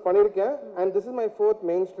டைம் ஃபிலிம்ஸ் பண்ணியிருக்கேன். And this is my 4th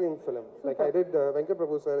main stream film. Like I did Venkat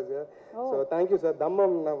Prabhu sir is here. So thank you sir.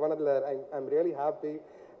 தம்மம் நான் பண்ணதில் I am really happy.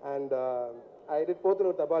 And I did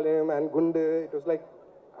Pothanur Tabalayam and Gundu. It was like,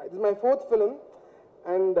 this is my 4th film,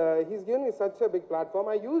 and he's given me such a big platform.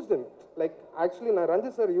 I used him. Like, actually, na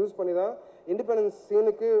Ranjith sir use panida independence scene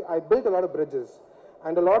ku I built a lot of bridges,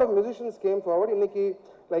 and a lot of musicians came forward. Inniki,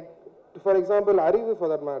 like, for example, Arivu for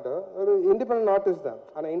that matter, ஒரு independent artist தான்.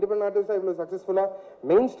 ஆனால் independent artist தான் இவ்வளோ சக்ஸஸ்ஃபுல்லாக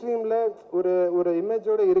main ஸ்ட்ரீமில் ஒரு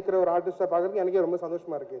இமேஜோடு இருக்கிற ஒரு ஆர்டிஸ்டாக பார்க்குறதுக்கு எனக்கே ரொம்ப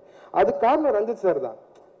சந்தோஷமாக இருக்குது. அதுக்கு காரணம் ரஞ்சித் சார் தான்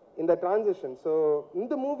இந்த டிரான்சிஷன். ஸோ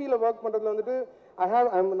இந்த மூவியில் ஒர்க் பண்ணுறதுல வந்துட்டு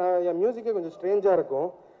என் மியூசிக்கே கொஞ்சம் ஸ்ட்ரேஞ்சாக இருக்கும்.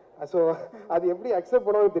 ஸோ அது எப்படி அக்செப்ட்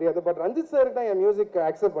பண்ணவும் தெரியாது. பட் ரஞ்சித் சார் தான் என் மியூசிக்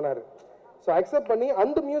அக்செப்ட் பண்ணார். ஸோ அக்செப்ட் பண்ணி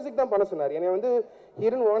அந்த மியூசிக் தான் பண்ண சொன்னார். என்னை வந்து he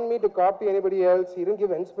didn't want me to copy anybody else. He didn't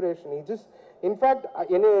give inspiration. He just, in fact,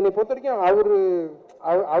 என்னை பொறுத்த வரைக்கும்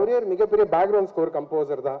அவரே ஒரு மிகப்பெரிய பேக்ரவுண்ட் ஸ்கோர்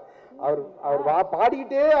கம்போசர் தான். அவர்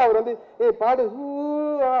பாடிக்கிட்டே அவர் வந்து பாடு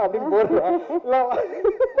அப்படின்னு போடுறாரு.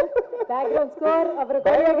 பேக்ரவுண்ட் ஸ்கோர் அப்புறம்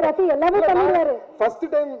கோரியோகிராஃபி எல்லாமே பண்ணுவாரு. ஃபர்ஸ்ட்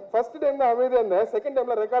டைம் தான் அமைதியா இருந்தேன். செகண்ட்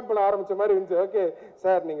டைம்ல ரெக்கார்ட் பண்ண ஆரம்பிச்ச மாதிரி இருந்துச்சு. ஓகே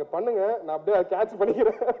சார் நீங்க பண்ணுங்க, நான் அப்படியே கேட்ச்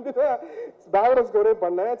பண்ணிக்கிறேன். பேக்ரவுண்ட் ஸ்கோரே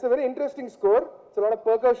பண்ணேன். It's very interesting score. It's lot of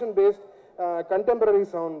percussion paste contemporary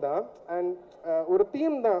sound தான். and ஒரு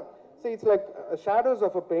theme தான். see it's like shadows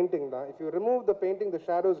of a painting தான். if you remove the painting, the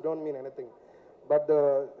shadows don't mean anything, but the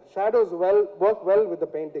shadows work well with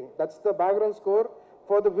the painting. That's the background score.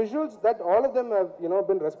 For the visuals, that all of them have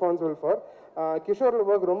been responsible for. Kishore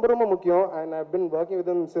work ரொம்ப முக்கியம், and I've been working with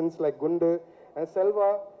him since like Gundu. And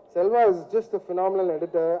Selva is just a phenomenal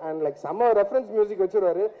editor, and like summer reference music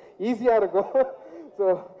வச்சிருவாரு, ஈஸியா இருக்கும். so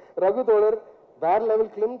Raghu தோழர் வேற level.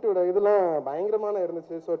 கிளிம்டோட இதெல்லாம் பயங்கரமான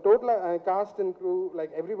இருந்துச்சு. So டோட்டலாக cost and crew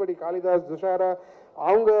like everybody, Kalidas, Dushara,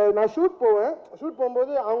 அவங்க நான் ஷூட்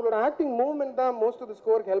போகும்போது அவங்களோட ஆக்டிங் மூவ்மெண்ட் தான் மோஸ்ட் ஆஃப் த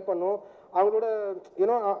ஸ்கோருக்கு ஹெல்ப் பண்ணும். அவங்களோட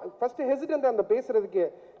ஃபர்ஸ்ட் ஹெசிடென்ட் அந்த பேசுறதுக்கு.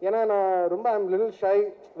 ஏன்னா நான் ரொம்ப I'm little shy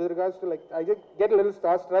with regards to like I get little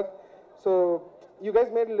star struck. So you guys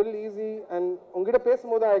made it a little easy, and உங்ககிட்ட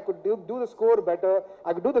பேசும்போது I could do the score better,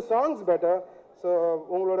 I could do the songs better. So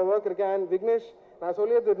உங்களோட work இருக்கு. And Vignesh நான்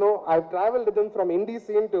சொல்லியது I've traveled with him from indie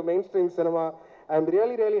scene to mainstream cinema. I'm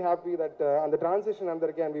really happy that அந்த transition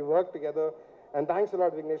வந்திருக்கு and we work together, and thanks a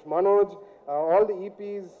lot Vignesh. Manoj, all the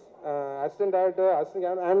EPs, assistant director,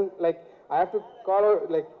 and like I have to call out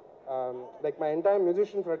like my entire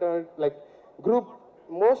musician fraternity like group,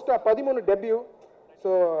 most 13 debut.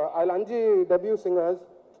 So I'll 5 debut singers.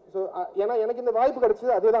 So ஏன்னா எனக்கு இந்த வாய்ப்பு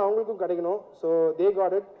கிடைச்சது, அதே தான் அவங்களுக்கும் கிடைக்கணும். So they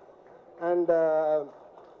got it, and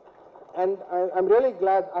I'm really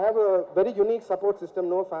glad I have a very unique support system.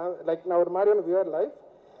 Like now ஒரு மாதிரியான weird life.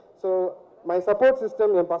 So my support system,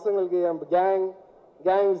 என் பசங்களுக்கு, என் gang,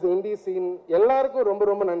 gangs, the indie scene, எல்லாருக்கும் ரொம்ப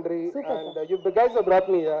ரொம்ப நன்றி. And you guys have brought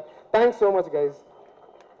me here. Thanks so much, guys.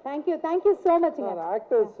 Thank you so much.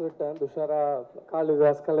 Actors விட்டேன், Dushara,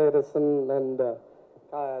 Kalidas, Kalaiyarasan and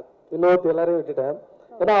Vinod எல்லாரையும் விட்டுட்டேன்.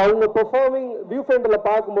 ஏன்னா அவங்க பெர்ஃபார்மிங் வியூ ஃப்ரண்ட்ல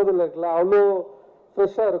பார்க்கும்போது இருக்குல்ல அவ்வளோ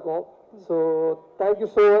ஃப்ரெஷ்ஷாக இருக்கும். So thank you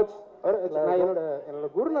so much. நான் என்னோட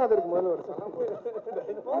குருநாதருக்கு முதல்ல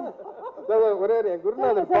ஒரே என்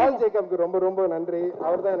குருநாதர் பால் ஜேக்கப்க்கு ரொம்ப ரொம்ப நன்றி.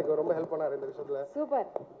 அவர் தான் எனக்கு ரொம்ப ஹெல்ப் பண்ணார் இந்த விஷயத்துல. சூப்பர்.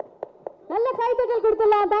 நல்ல கைத்தட்டல்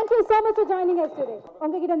கொடுத்துடலாம். Thank you so much for joining us today.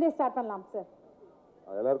 உங்ககிட்ட இருந்தே ஸ்டார்ட் பண்ணலாம் சார்.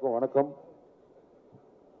 எல்லாருக்கும் வணக்கம்.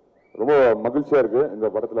 ரொம்ப மகிழ்ச்சியா இருக்கு இந்த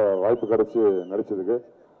படத்துல வாய்ப்பு கிடைச்சு நடிச்சதுக்கு.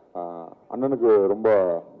 அண்ணனுக்கு ரொம்ப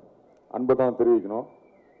அன்பை தான் தெரிவிக்கணும்.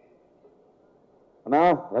 அண்ணா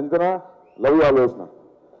ரஞ்சிதனா, லவ் யூ ஆல்வேஸ்ண்ணா.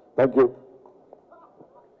 தேங்க்யூ.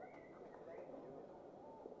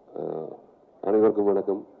 அனைவருக்கும்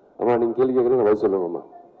வணக்கம். அம்மா நீங்கள் கேள்வி கேட்குறீங்க பதில் சொல்லுங்கம்மா.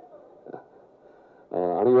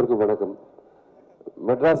 அனைவருக்கும் வணக்கம்.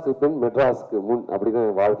 மெட்ராஸ்க்கு பின் மெட்ராஸ்க்கு முன் அப்படி தான்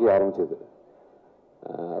என் வாழ்க்கையை ஆரம்பிச்சது.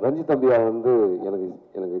 ரஞ்சித் தம்பியா வந்து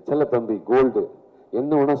எனக்கு செல்ல தம்பி கோல்டு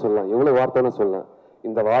என்ன வேணா சொல்லலாம், எவ்வளோ வார்த்தைனா சொல்லலாம்.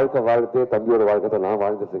 இந்த வாழ்க்கையே தம்பியோட வாழ்க்கை நான்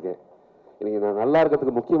வாழ்ந்துட்டு இருக்கேன். இன்னைக்கு நான் நல்லா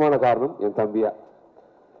இருக்கிறதுக்கு முக்கியமான காரணம் என் தம்பியா.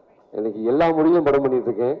 இன்னைக்கு எல்லா மொழியும் படம் பண்ணிட்டு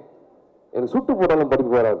இருக்கேன். எனக்கு சுட்டு போட்டாலும்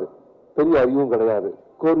படிப்பு வராது, பெரிய அறிவும் கிடையாது,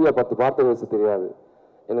 கோரியா 10 வார்த்தை பேச தெரியாது.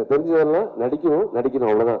 எனக்கு தெரிஞ்சதெல்லாம் நடிக்கணும்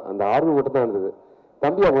அவ்வளோதான். அந்த ஆர்வம் மட்டும் தான் இருந்தது.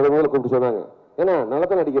 தம்பியா முதல்ல கூப்பிட்டு சொன்னாங்க, ஏன்னா நல்லா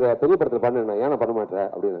தான் நடிக்கிற, பெரிய படத்தில் பண்ணேன், ஏன்னா பண்ண மாட்டேன்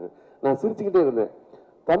அப்படின்னாங்க. நான் சிரிச்சுக்கிட்டே இருந்தேன்.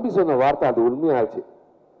 தம்பி சொன்ன வார்த்தை அது உண்மையாச்சு.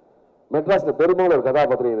 மெட்ராஸில் பெரும்பாலும் ஒரு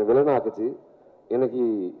கதாபாத்திரம் என்னை வில்லனா ஆக்குச்சு. எனக்கு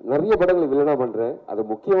நிறைய படங்களை வில்லனா பண்ணுறேன். அது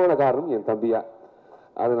முக்கியமான காரணம் என் தம்பியா.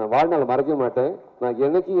 அதை நான் வாழ்நாள் மறக்க மாட்டேன். நான்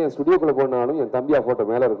என்னைக்கு என் ஸ்டுடியோக்குள்ளே போனாலும் என் தம்பியா ஃபோட்டோ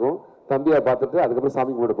மேலே இருக்கும். தம்பியா பார்த்துட்டு அதுக்கப்புறம்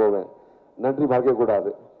சாமி கும்பிட்டு போவேன். நன்றி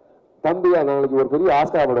மறக்கக்கூடாது. தம்பியா நாளைக்கு ஒரு பெரிய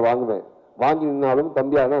ஆஸ்கர் அவார்டு வாங்குவேன். வாங்கி நின்னாலும்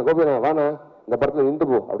தம்பியா கோபியா வாண்ணா இந்த படத்தில் நின்று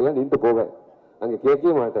போ அப்படின்னா நின்று போவேன். அங்கே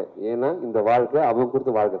கேட்கவே மாட்டேன். ஏன்னா இந்த வாழ்க்கை அவங்க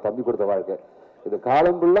கொடுத்த வாழ்க்கை, தம்பி கொடுத்த வாழ்க்கை. இது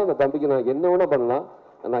காலம் ஃபுல்லாக அந்த தம்பிக்கு நான் என்ன வேணா பண்ணலாம்,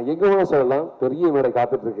 நான் எங்கே வேணா சொல்லலாம். பெரிய மேடை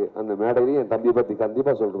காத்துட்டு இருக்கு. அந்த மேடையிலையும் என் தம்பியை பற்றி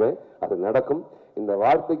கண்டிப்பாக சொல்லுவேன். அது நடக்கும். இந்த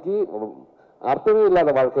வார்த்தைக்கு அர்த்தமே இல்லாத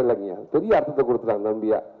வாழ்க்கை இல்லைங்க, பெரிய அர்த்தத்தை கொடுத்துட்டாங்க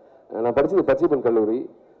தம்பியா. நான் படித்தது பச்சைப்பன் கல்லூரி.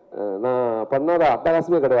 நான் பண்ணாத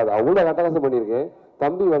அட்டகாசமே கிடையாது, அவ்வளோ அட்டகாசம் பண்ணியிருக்கேன்.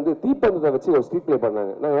 தம்பி வந்து தீப்பந்தத்தை வச்சு ஒரு ஸ்ட்ரீட் பிளே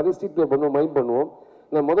பண்ணாங்க. நாங்கள் நிறைய ஸ்ட்ரீட் பிளே பண்ணுவோம், மைண்ட் பண்ணுவோம்.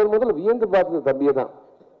 நான் முதல்ல வியந்து பார்த்தது தம்பியை தான்.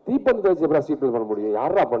 தீப்பந்தத்தை வச்சு எப்படா ஸ்ட்ரீட் பிளே பண்ண முடியும்,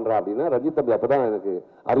 யாரா பண்ணுறா அப்படின்னா ரஞ்சித் தம்பி அப்போ தான் எனக்கு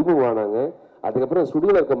அறிமுகமானாங்க. அதுக்கப்புறம்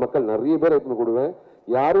ஸ்டுடியோவில் இருக்க மக்கள் நிறைய பேர் எடுத்துன்னு கொடுவேன்.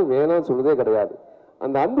 யாரும் வேணாம்னு சொல்றதே கிடையாது.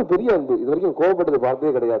 அந்த அன்பு பெரிய அன்பு. இது வரைக்கும் கோவப்பட்டது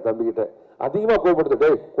பார்த்ததே கிடையாது. தம்பிக்கிட்ட அதிகமாக கோவப்படுத்து, டே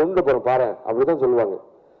கொண்டு போகிறோம் பாரு அப்படிதான் சொல்லுவாங்க.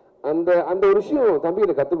 அந்த ஒரு விஷயம்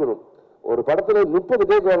தம்பிகிட்ட கற்றுக்கணும். ஒரு படத்துல 30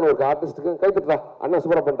 டேக் வரணும் ஒரு ஆர்டிஸ்ட்டுக்கு, கைத்தட்டா அண்ணா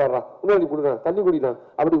சூப்பரா பண்ணிட்டாரா, முன்னாடி கொடுங்க தண்ணி குடினா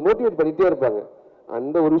அப்படி மோட்டிவேட் பண்ணிட்டே இருப்பாங்க.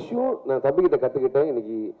 அந்த ஒரு விஷயம் நான் தம்பிக்கிட்ட கற்றுக்கிட்டேன்.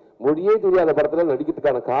 இன்னைக்கு மொழியே தெரியாத படத்துல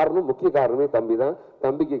நடிக்கிறதுக்கான காரணம், முக்கிய காரணமே தம்பி தான்.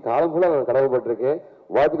 தம்பிக்கு காலம் ஃபுல்லாக நான் கடமைப்பட்டிருக்கேன்.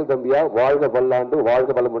 வாழ்த்துக்கள் தம்பியா, வாழ்க பல்லாண்டு,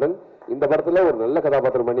 வாழ்க பலமுடன். இந்த படத்துல ஒரு நல்ல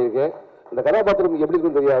கதாபாத்திரம் பண்ணியிருக்கேன். இந்த கதாபாத்திரம் எப்படி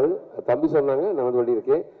இருக்குன்னு தெரியாது, தம்பி சொன்னாங்க, நான் வந்து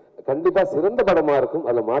பண்ணியிருக்கேன். கண்டிப்பா சிறந்த படமா இருக்கும்,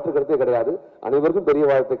 அதுல மாற்று கருத்தே கிடையாது. அனைவருக்கும் பெரிய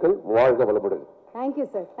வாழ்த்துக்கள், வாழ்க வளமுடன். Thank you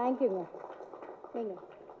sir. தேங்க்யூங்க.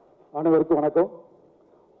 அனைவருக்கும் வணக்கம்.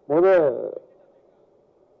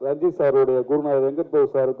 ரஞ்சித் சாருடைய குருநாதர் வெங்கட் பிரபு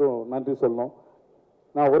சாருக்கும் நன்றி சொல்லணும்.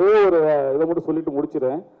 நான் ஒரே ஒரு இதை மட்டும் சொல்லிட்டு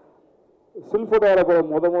முடிச்சிடறேன். சில்ஃபோட்டார படம்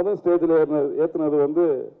முதல் ஸ்டேஜில் ஏற்றுனது வந்து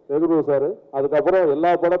வெங்கட் பிரபு சார். அதுக்கப்புறம்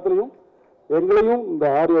எல்லா படத்துலையும் எங்களையும் இந்த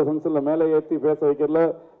ஆடியோ ஃபங்க்ஷனில் மேலே ஏற்றி பேச வைக்கிறதுல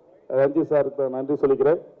ரஞ்சித் சாருக்கு நன்றி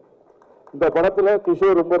சொல்லிக்கிறேன். இந்த படத்தில்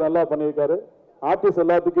கிஷோர் ரொம்ப நல்லா பண்ணியிருக்காரு. ஆர்டிஸ்ட்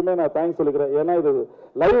எல்லாத்துக்குமே நான் தேங்க்ஸ் சொல்லிக்கிறேன். ஏன்னா இது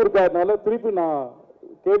லைவ் இருக்காதனால திருப்பி நான்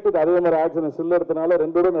கேட்டுட்டு அதே மாதிரி ஆக்ஷன் சில்ல எடுத்தனால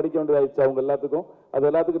 2 பேரும் நடிக்க வேண்டியதாகிடுச்சு அவங்க எல்லாத்துக்கும். அது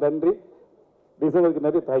எல்லாத்துக்கும் நன்றி. டிசைனருக்கு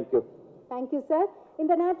நன்றி. தேங்க்யூ. Thank you sir.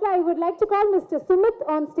 இந்த நேரத்தில் I would like to call mister Sumit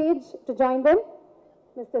on stage to join them.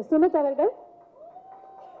 Mister Sumit அவர்கள்.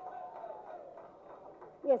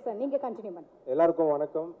 எஸ் சார், நீங்க கண்டினியூ பண்ணுங்க. எல்லாருக்கும்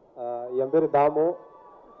வணக்கம். என் பேர் தாமு.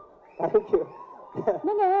 தேங்க்யூ.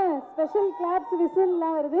 நீங்க ஸ்பெஷல் கிளாப்ஸ்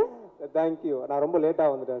விசில்லாம் வருது. தேங்க்யூ. நான் ரொம்ப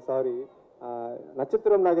லேட்டாக வந்துட்டேன், சாரி.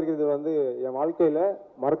 நட்சத்திரம் நகர்கிறது வந்து என் வாழ்க்கையில்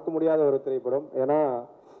மறக்க முடியாத ஒரு திரைப்படம். ஏன்னா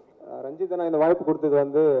ரஞ்சித் நான் இந்த வாய்ப்பு கொடுத்தது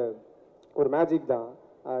வந்து ஒரு மேஜிக் தான்.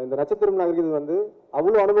 இந்த நட்சத்திரம் நகர்கிறது வந்து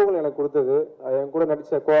அவ்வளோ அனுபவங்கள் எனக்கு கொடுத்தது. என் கூட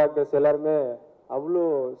நடித்த கோ ஆக்டர்ஸ் எல்லாருமே அவ்வளோ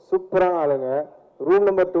சூப்பரான ஆளுங்க. ரூம்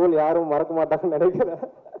நம்பர் 12 யாரும் மறக்க மாட்டாங்கன்னு நினைக்கிறேன்.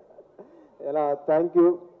 ஏன்னா தேங்க்யூ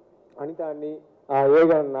அனிதா அண்ணி,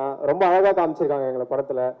 ஏகா அண்ணா ரொம்ப அழகாக காமிச்சிருக்காங்க எங்களை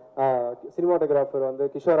படத்தில். சினிமாட்டோகிராஃபர் வந்து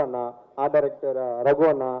கிஷோர் அண்ணா, ஆர்ட் டைரக்டர் ரகு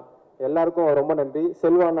அண்ணா, எல்லாருக்கும் ரொம்ப நன்றி.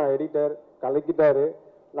 செல்வாண்ணா எடிட்டர் கலக்கிட்டாரு.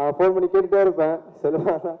 நான் ஃபோன் பண்ணி கேட்டுகிட்டே இருப்பேன்,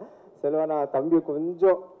 செல்வாண்ணா தம்பி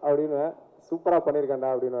கொஞ்சம் அப்படின்னு, சூப்பராக பண்ணியிருக்கேன்டா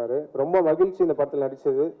அப்படின்னாரு. ரொம்ப மகிழ்ச்சி இந்த படத்தில்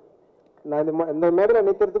நடித்தது. நான் இந்த மேடையில்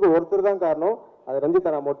நிற்கிறதுக்கு ஒருத்தர் தான் காரணம், அது ரஞ்சித்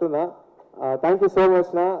அண்ணா மட்டும்தான். Thank you so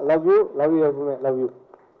மச்ண்ணா. லவ் யூ எப்பவுமே love you.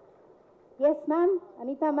 Yes ma'am.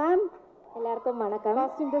 Anitha ma'am. எல்லாருக்கும் வணக்கம்.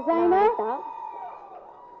 Costume designer.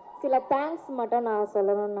 சில தேங்க்ஸ் மட்டும் நான்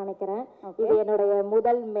சொல்லணும்னு நினைக்கிறேன். இது என்னுடைய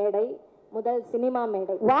முதல் மேடை, முதல் சினிமா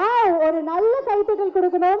மேடை. வாவ், ஒரு நல்ல கைத்தட்டல்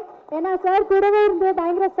கொடுக்கணும். ஏன்னா சார் கூடவே இருந்து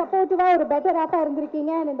பயங்கர சப்போர்ட்டிவா ஒரு பெட்டர் ஆப்பா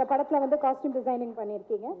இருந்திருக்கீங்க. இந்த படத்துல வந்து காஸ்டியூம் டிசைனிங்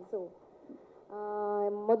பண்ணியிருக்கீங்க. ஸோ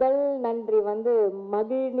முதல் நன்றி வந்து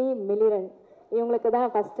மகிழினி, மிளிரன், இவங்களுக்கு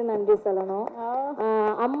தான் ஃபர்ஸ்ட் நன்றி சொல்லணும்.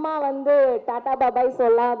 அம்மா வந்து டாடா பாபாய்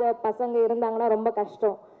சொல்லாத பசங்க இருந்தாங்கன்னா ரொம்ப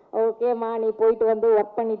கஷ்டம். ஓகேம்மா நீ போயிட்டு வந்து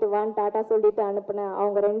ஒர்க் பண்ணிட்டு வான்னு டாட்டா சொல்லிட்டு அனுப்புனேன்.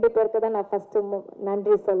 அவங்க 2 பேருக்கு தான் நான் ஃபஸ்ட்டு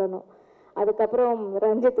நன்றி சொல்லணும். அதுக்கப்புறம்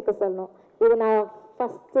ரஞ்சித்துக்கு சொல்லணும். இது நான்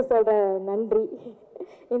ஃபஸ்ட்டு சொல்கிற நன்றி.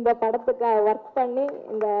 இந்த படத்துக்கு ஒர்க் பண்ணி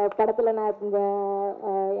இந்த படத்தில் நான் இந்த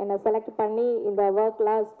என்னை செலக்ட் பண்ணி இந்த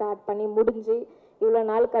ஒர்க்லாம் ஸ்டார்ட் பண்ணி முடிஞ்சு இவ்வளோ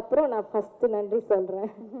நாளுக்கு அப்புறம் நான் ஃபஸ்ட்டு நன்றி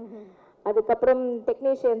சொல்கிறேன். அதுக்கப்புறம்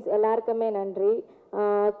டெக்னீஷியன்ஸ் எல்லாருக்குமே நன்றி.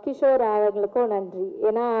 கிஷோர் அவர்களுக்கும் நன்றி.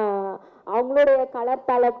 ஏன்னா அவங்களுடைய கலர்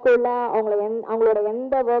பேலட்குள்ள அவங்களோட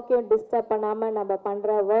எந்த ஒர்க்கையும் டிஸ்டர்ப் பண்ணாமல் நம்ம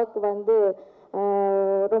பண்ணுற ஒர்க் வந்து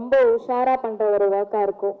ரொம்ப உஷாராக பண்ணுற ஒரு ஒர்க்காக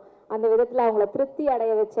இருக்கும். அந்த விதத்தில் அவங்கள திருப்தி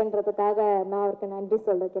அடைய வச்சன்றதுக்காக நான் அவருக்கு நன்றி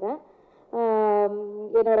சொல்லிக்கிறேன்.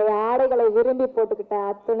 என்னுடைய ஆடைகளை விரும்பி போட்டுக்கிட்ட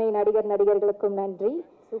அத்துணை நடிகர்களுக்கும் நன்றி.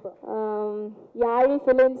 யாழி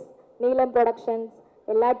ஃபிலிம்ஸ், நீலம் ப்ரொடக்ஷன்ஸ்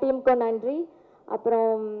எல்லா டீமுக்கும் நன்றி.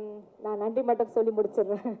 அப்புறம் நான் நன்றி மட்டும் சொல்லி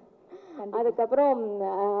முடிச்சிடுறேன். அதுக்கப்புறம்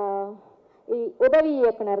உதவி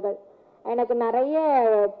இயக்குனர்கள், எனக்கு நிறைய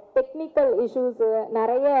டெக்னிக்கல் இஷ்யூஸு,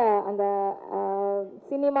 நிறைய அந்த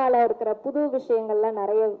சினிமாவில் இருக்கிற புது விஷயங்கள்லாம்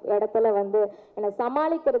நிறைய இடத்துல வந்து என்னை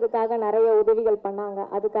சமாளிக்கிறதுக்காக நிறைய உதவிகள் பண்ணாங்க.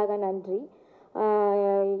 அதுக்காக நன்றி.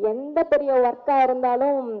 எந்த பெரிய ஒர்க்காக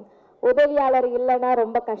இருந்தாலும் உதவியாளர் இல்லைன்னா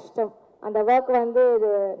ரொம்ப கஷ்டம். அந்த ஒர்க் வந்து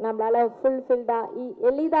நம்மளால் ஃபுல்ஃபில்டாக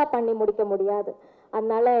எளிதாக பண்ணி முடிக்க முடியாது.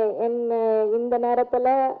 அதனால இந்த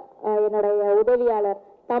நேரத்தில் என்னுடைய உதவியாளர்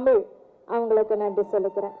தமிழ் அவங்களுக்கு நன்றி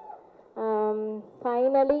சொல்லிக்கிறேன்.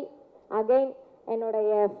 ஃபைனலி அகைன்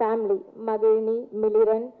என்னுடைய ஃபேமிலி மகிழினி,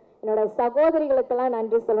 மிளிரன், என்னோட சகோதரிகளுக்கெல்லாம்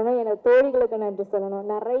நன்றி சொல்லணும். என்னோட தோழிகளுக்கு நன்றி சொல்லணும்.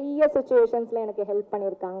 நிறைய சுச்சுவேஷன்ஸில் எனக்கு ஹெல்ப்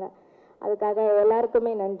பண்ணியிருக்காங்க. அதுக்காக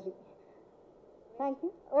எல்லாருக்குமே நன்றி.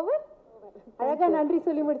 தேங்க்யூ. ஓவர். அழகாக நன்றி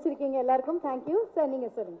சொல்லி முடிச்சிருக்கீங்க எல்லாருக்கும். Thank you sir.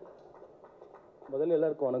 நீங்கள் சொல்லுங்கள். முதல்ல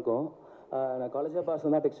எல்லாருக்கும் வணக்கம். நான் காலேஜ் ஆஃப்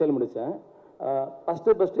ஆர்ட்ஸ் தான் டெக்ஸ்டைல் முடித்தேன்.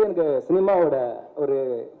 ஃபஸ்ட்டு எனக்கு சினிமாவோட ஒரு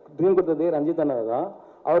ட்ரீம் கொடுத்தது ரஞ்சித் அண்ணா தான்.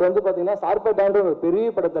 அவர் வந்து பார்த்தீங்கன்னா சார்பட்டான்ற ஒரு பெரிய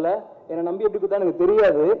படத்தில் என்னை நம்பி எப்படி கொடுத்தா எனக்கு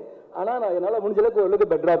தெரியாது. ஆனால் நான் என்னால் முடிஞ்ச அளவுக்கு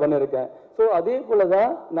ஓரளவுக்கு பெட்டராக பண்ணியிருக்கேன். ஸோ அதே போல்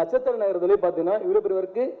தான் நட்சத்திர நகரத்துலேயே பார்த்தீங்கன்னா இவ்வளோ பெரிய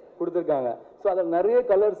ஒர்க்கு கொடுத்துருக்காங்க. ஸோ அதில் நிறைய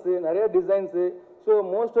கலர்ஸு, நிறைய designs, so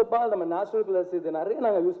most of all நம்ம நேச்சுரல் கலர்ஸ் இது நிறைய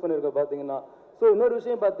நாங்கள் யூஸ் பண்ணியிருக்கோம் பார்த்தீங்கன்னா. ஸோ இன்னொரு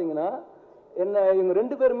விஷயம் பார்த்தீங்கன்னா இவங்க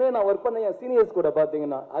 2 பேருமே நான் ஒர்க் பண்ண என் சீனியர்ஸ் கூட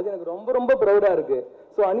பார்த்தீங்கன்னா அது எனக்கு ரொம்ப ரொம்ப ப்ரௌடாக இருக்குது.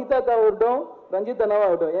 ஸோ அனிதாக்காகட்டும் ரஞ்சித்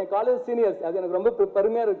அண்ணாவாகட்டும் என் காலேஜ் சீனியர்ஸ், அது எனக்கு ரொம்ப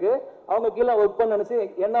பெருமையாக இருக்குது. அவங்க கீழே ஒர்க் பண்ண நினச்சி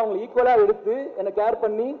என்ன அவங்களை ஈக்குவலாக எடுத்து என்னை கேர்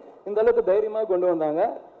பண்ணி இந்த அளவுக்கு தைரியமாக கொண்டு வந்தாங்க.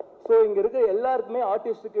 ஸோ இங்கே இருக்க எல்லாருக்குமே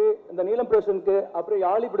ஆர்டிஸ்ட்டுக்கு, இந்த நீலம் ப்ரொடக்ஷனுக்கு, அப்புறம்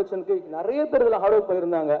யாழி ப்ரொடக்ஷனுக்கு நிறைய பேர் இதில் ஹார்ட் ஒர்க்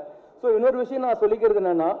பண்ணியிருந்தாங்க. ஸோ இன்னொரு விஷயம் நான் சொல்லிக்கிறது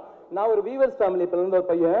என்னென்னா, நான் ஒரு வீவர்ஸ் ஃபேமிலி பிறந்த ஒரு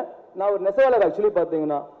பையன். நான் ஒரு நெசவாளர். ஆக்சுவலி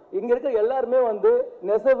பார்த்தீங்கன்னா இங்கே இருக்க எல்லாருமே வந்து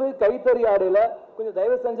நெசவு கைத்தறி ஆடையில் கொஞ்சம்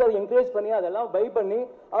தயவு செஞ்சு அதை என்கரேஜ் பண்ணி அதெல்லாம் பை பண்ணி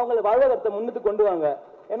அவங்கள வாழ்வாதாரத்தை முன்னுக்கு கொண்டு வாங்க.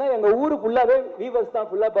 ஏன்னா எங்கள் ஊர் ஃபுல்லாகவே வீவர்ஸ் தான்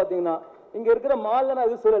ஃபுல்லாக பார்த்தீங்கன்னா. இங்கே இருக்கிற மாலில் நான்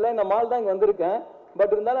எதுவும் சொல்லலை, இந்த மால் தான் இங்கே வந்திருக்கேன்.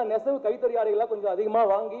 பட் இருந்தாலும் நெசவு கைத்தறி ஆடைகள்லாம் கொஞ்சம் அதிகமாக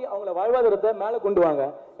வாங்கி அவங்கள வாழ்வாதாரத்தை மேலே கொண்டு வாங்க.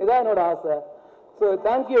 இதான் என்னோட ஆசை. So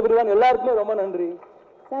thank you every one. எல்லாருக்குமே ரொம்ப நன்றி.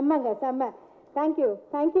 செம்மங்க, செம்ம. Thank you.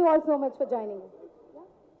 Thank you all so much for joining.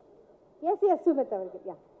 S S Sumit அவர்கள்.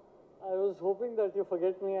 யா. I was hoping that you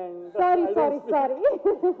forget me and sorry.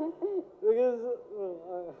 Because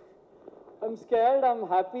I'm scared, I'm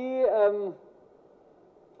happy, I'm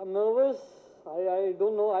nervous. I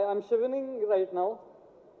don't know. I'm shivering right now.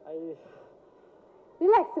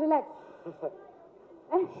 Relax.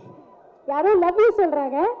 யாரோ love you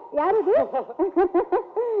சொல்றாங்க. யார் இது?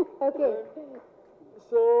 Okay.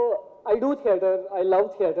 So I do theater. I love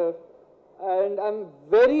theater. And I'm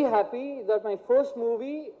very happy that my first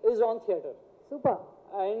movie is on theater. Super.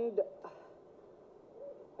 And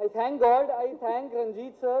I thank God. I thank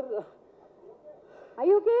Ranjith sir. Are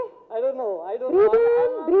you okay? I don't know. Breathe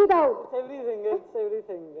in, breathe out. It's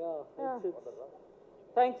everything. Yeah. It's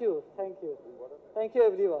Thank you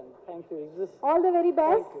everyone. Thank you. All the very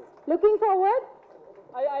best. Looking forward.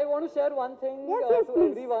 I want to share one thing to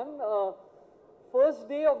please. Everyone. First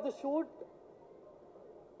day of the shoot,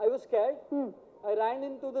 I was scared. I ran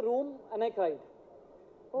into the room and I cried.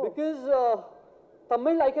 Because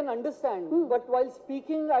Tamil I can understand, but while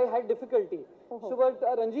speaking I had difficulty. So, but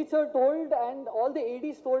Ranjith sir told, and all the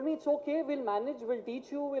ADs told me, it's okay, we'll manage, we'll teach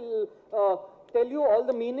you, we'll tell you all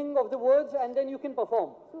the meaning of the words, and then you can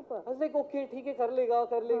perform. Super. I was like, okay, theek hai, kar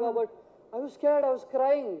lega, but I was scared, I was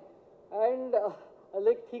crying, and I was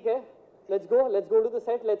like, theek hai, let's go to the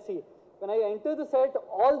set, let's see. When I enter the set,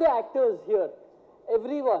 all the actors here,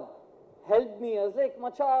 everyone helped me. I was like,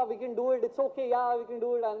 Macha, we can do it, it's okay, yeah, we can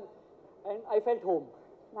do it, and I felt home.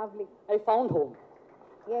 Lovely. I found home.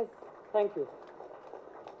 Yes. Thank you.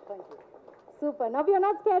 Thank you. Super. Now you're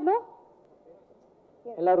not scared, no?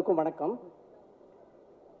 எல்லாருக்கும் வணக்கம்.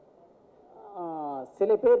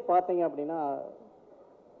 சில பேர் பார்த்தீங்க அப்படின்னா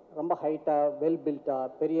ரொம்ப ஹைட்டாக well பில்ட்டாக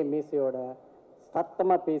பெரிய மீசையோட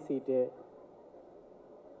சத்தமாக பேசிட்டு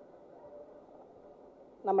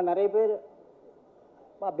நம்ம நிறைய பேர்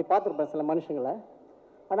அப்படி பார்த்துருப்பேன் சில மனுஷங்களை.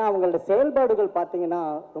 ஆனால் அவங்களோட செயல்பாடுகள் பார்த்தீங்கன்னா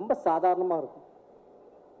ரொம்ப சாதாரணமாக இருக்கும்.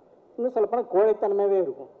 இன்னும் சொல்லப்போனால் கோழைத்தனமாகவே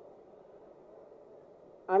இருக்கும்.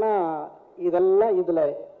 ஆனால் இதெல்லாம் இதில்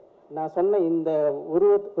நான் சொன்ன இந்த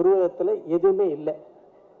உருவத்தில் எதுவுமே இல்லை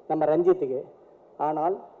நம்ம ரஞ்சித்துக்கு.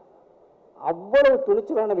 ஆனால் அவ்வளவு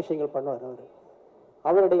துணிச்சலான விஷயங்கள் பண்ணுவார் அவர்.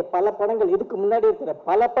 அவருடைய பல படங்கள், இதுக்கு முன்னாடி இருக்கிற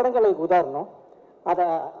பல படங்களுக்கு உதாரணம். அதை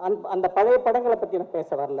அந்த பழைய படங்களை பற்றி நான் பேச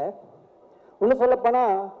வரல. இன்னும்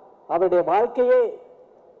சொல்லப்போனால் அவருடைய வாழ்க்கையே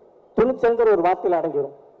துணிச்சல்ங்கிற ஒரு வார்த்தையில்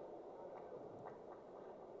அடங்கிடும்.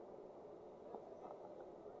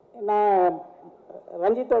 நான்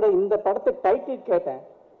ரஞ்சித்தோட இந்த படத்தை டைட்டில் கேட்டேன்,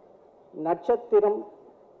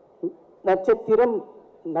 நட்சத்திரம்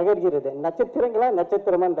நகர்கிறது. நட்சத்திரங்களா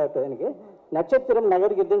நட்சத்திரமான்றது எனக்கு நட்சத்திரம்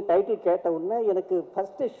நகர்கிறதுன்னு டைட்டில் கேட்ட உடனே எனக்கு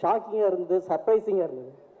ஃபர்ஸ்ட் ஷாக்கிங்காக இருந்தது, சர்ப்ரைசிங்காக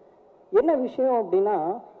இருந்தது. என்ன விஷயம் அப்படின்னா,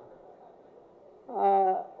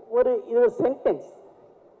 இது ஒரு சென்டென்ஸ்,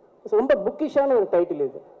 ரொம்ப புக்கிஷான ஒரு டைட்டில்.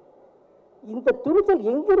 இது இந்த துணிச்சல்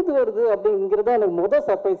எங்கிருந்து வருது அப்படிங்கிறது எனக்கு முதல்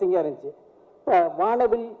சர்ப்ரைசிங்காக இருந்துச்சு. இப்போ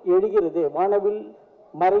வானவில் எழுகிறது, வானவில்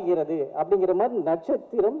மறைகிறது அப்படிங்கிற மாதிரி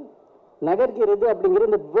நட்சத்திரம் நகர்கிறது அப்படிங்கிற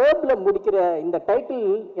இந்த வேர்பில் முடிக்கிற இந்த டைட்டில்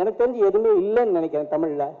எனக்கு தெரிஞ்சு எதுவுமே இல்லைன்னு நினைக்கிறேன்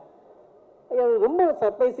தமிழில். ரொம்ப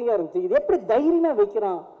சர்ப்ரைசிங்காக இருந்துச்சு. இது எப்படி தைரியமாக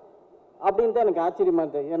வைக்கிறான் அப்படின்னு தான் எனக்கு ஆச்சரியமாக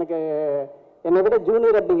இருந்தது. எனக்கு என்னை விட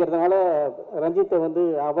ஜூனியர் அப்படிங்கிறதுனால ரஞ்சித்தை வந்து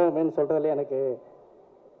அவன்னு சொல்கிறதுல எனக்கு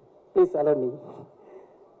ப்ளீஸ் அலோ மீ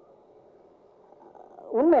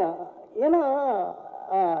உண்மை. ஏன்னா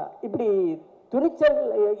இப்படி துணிச்சல்,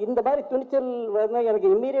 இந்த மாதிரி துணிச்சல் வரணும் எனக்கு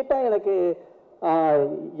இம்மீடியட்டாக எனக்கு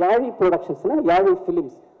யாழி ப்ரொடக்ஷன்ஸ்னா யாழி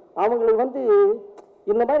ஃபிலிம்ஸ் அவங்களுக்கு வந்து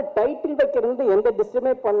இந்த மாதிரி டைட்டில் வைக்கிறது எந்த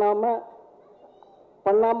டிஸ்டர்பே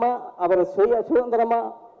பண்ணாமல் அவரை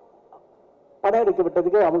சுதந்திரமாக படம் எடுக்க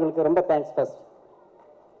விட்டதுக்கு அவங்களுக்கு ரொம்ப தேங்க்ஸ் ஃபர்ஸ்ட்.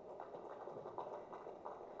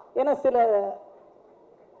 ஏன்னா சில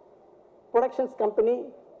ப்ரொடக்ஷன்ஸ் கம்பெனி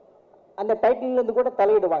அந்த டைட்டில்லேருந்து கூட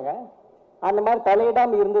தலையிடுவாங்க. அந்த மாதிரி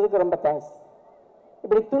தலையிடாமல் இருந்ததுக்கு ரொம்ப தேங்க்ஸ்.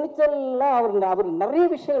 இப்படி துணிச்சல்லாம் அவர் நிறைய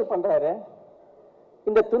விஷயங்கள் பண்ணுறாரு.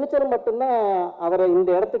 இந்த துணிச்சல் மட்டும்தான் அவரை இந்த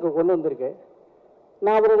இடத்துக்கு கொண்டு வந்திருக்கு.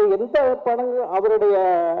 நான் அவருடைய எந்த படம், அவருடைய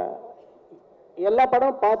எல்லா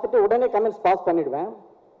படமும் பார்த்துட்டு உடனே கமெண்ட்ஸ் பாஸ் பண்ணிடுவேன்.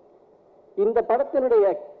 இந்த படத்தினுடைய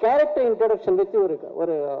கேரக்டர் இன்ட்ரோடக்ஷன் வச்சு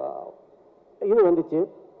ஒரு இது வந்துச்சு.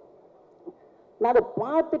 நான் அதை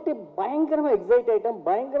பார்த்துட்டு பயங்கரமாக எக்ஸைட் ஆகிட்டேன்.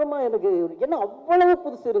 பயங்கரமாக எனக்கு ஏன்னா அவ்வளவு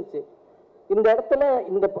புதுசு இருந்துச்சு. இந்த இடத்துல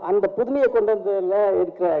அந்த புதுமையை கொண்டு வந்ததில்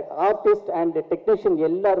இருக்கிற ஆர்டிஸ்ட் அண்ட் டெக்னீஷியன்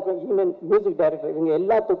எல்லாருக்கும், ஈவன் மியூசிக் டைரக்டர், இவங்க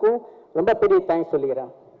எல்லாத்துக்கும் ரொம்ப பெரிய தேங்க்ஸ் சொல்லிக்கிறேன்.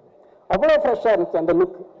 அவ்வளோ ஃப்ரெஷ்ஷாக இருந்துச்சு அந்த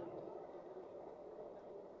லுக்.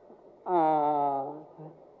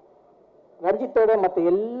 ரஞ்சித்தோட மற்ற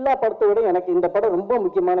எல்லா படத்தோட எனக்கு இந்த படம் ரொம்ப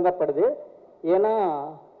முக்கியமானதாக படுது. ஏன்னா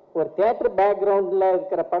ஒரு தியேட்டர் பேக்ரவுண்டில்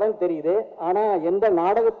இருக்கிற படம் தெரியுது, ஆனால் எந்த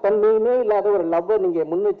நாடகத்தன்மையுமே இல்லாத ஒரு லவ்வை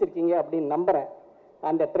நீங்கள் முன் வச்சிருக்கீங்க அப்படின்னு நம்புகிறேன்.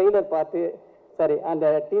 அந்த ட்ரெய்லர் பார்த்து, சரி அந்த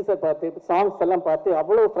டீசர் பார்த்து, சாங்ஸ் எல்லாம் பார்த்து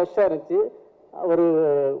அவ்வளோ ஃப்ரெஷ்ஷாக இருந்துச்சு. ஒரு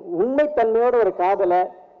உண்மைத்தன்மையோட ஒரு காதலை,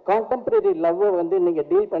 கான்டெம்பரரி லவ்வை வந்து நீங்கள்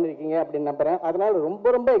டீல் பண்ணியிருக்கீங்க அப்படின்னு நம்புகிறேன். அதனால ரொம்ப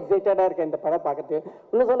ரொம்ப எக்ஸைட்டடாக இருக்கேன் இந்த படம் பார்க்கறதுக்கு.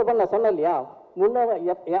 இன்னும் சொல்ல நான் சொன்னேன் இல்லையா,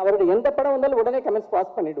 அவருடைய எந்த படம் வந்தாலும் உடனே கமெண்ட்ஸ்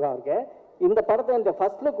பாஸ் பண்ணிவிடுவான் அவருக்கு. இந்த படத்தை இந்த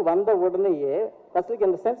ஃபர்ஸ்ட் லுக் வந்த உடனேயே, ஃபர்ஸ்ட் லுக்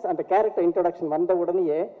இந்த சென்ஸ் அந்த கேரக்டர் இன்ட்ரோடக்ஷன் வந்த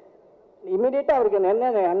உடனேயே இமீடியட்டாக அவருக்கு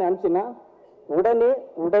என்ன அனுப்பிச்சுன்னா, உடனே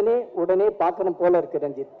உடனே உடனே பார்க்கணும் போல இருக்கு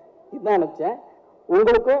ரஞ்சித், இதுதான் நினச்சேன்.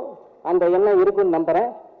 உங்களுக்கும் அந்த எண்ணம் இருக்குன்னு நம்புகிறேன்.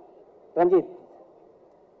 ரஞ்சித்,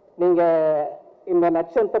 நீங்கள் இந்த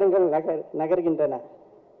நட்சத்திரங்கள் நகர்கின்றன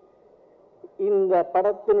இந்த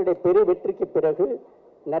படத்தினுடைய பெரிய வெற்றிக்கு பிறகு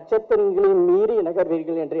நட்சத்திரங்களின் மீறி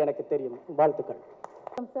நகர்வீர்கள் என்று எனக்கு தெரியும். வாழ்த்துக்கள்.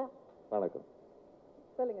 வணக்கம்.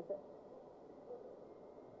 சொல்லுங்க சார்.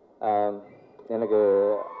 எனக்கு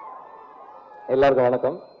எல்லாருக்கும்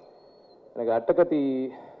வணக்கம். எனக்கு அட்டகத்தி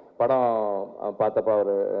படம் பார்த்தப்ப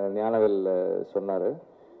அவர் ஞானவேல் சொன்னார்.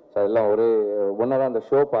 ஸோ அதெல்லாம் ஒன்றா தான் அந்த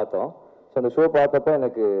ஷோ பார்த்தோம். ஸோ அந்த ஷோ பார்த்தப்போ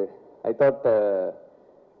எனக்கு I thought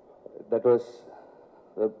that was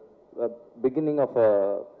beginning of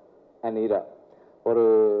an ஈரா. ஒரு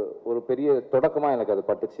ஒரு பெரிய தொடக்கமாக எனக்கு அது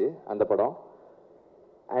பட்டுச்சு அந்த படம்.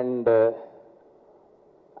 அண்ட்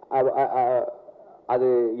அது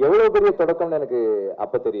எவ்வளோ பெரிய தொடக்கம்னு எனக்கு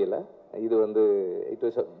அப்போ தெரியல. இது வந்து it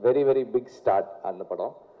was a very very big start அந்த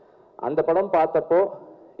படம். அந்த படம் பார்த்தப்போ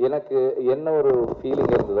எனக்கு என்ன ஒரு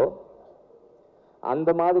ஃபீலிங் இருந்ததோ அந்த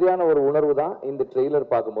மாதிரியான ஒரு உணர்வு தான் இந்த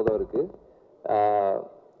ட்ரெய்லர் பார்க்கும்போதும் இருக்குது.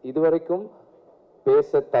 இதுவரைக்கும்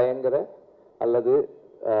பேச தயங்குற அல்லது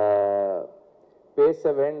பேச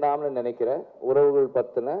வேண்டாம்னு நினைக்கிற உறவுகள்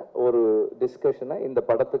பற்றின ஒரு டிஸ்கஷனை இந்த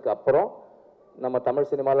படத்துக்கு அப்புறம் நம்ம தமிழ்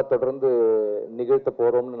சினிமாவில் தொடர்ந்து நிகழ்த்த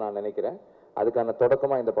போகிறோம்னு நான் நினைக்கிறேன். அதுக்கான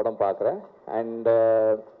தொடக்கமாக இந்த படம் பார்க்குறேன். அண்ட்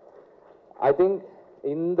ஐ திங்க்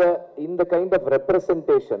இந்த kind of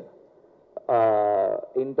representation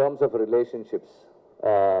in terms of relationships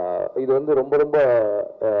இது வந்து ரொம்ப ரொம்ப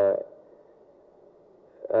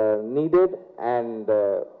நீடட் அண்ட்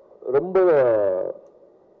ரொம்ப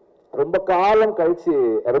ரொம்ப காலம் கழிச்சு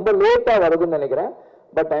ரொம்ப லேட்டாக வருதுன்னு நினைக்கிறேன்.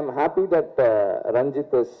 But I am happy that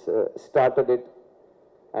Ranjith has started it.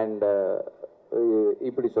 And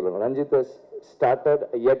இப்படி சொல்லணும், Ranjith has started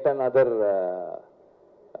yet another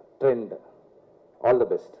trend. All the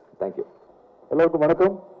best. Thank you. எல்லாருக்கும்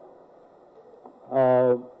வணக்கம்.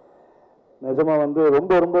 நிஜமா வந்து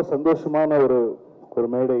ரொம்ப ரொம்ப சந்தோஷமான ஒரு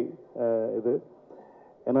மேடை இது.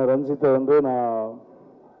 ஏன்னா ரஞ்சித்தை வந்து நான்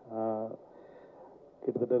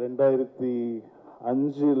கிட்டத்தட்ட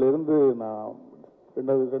 2005 நான்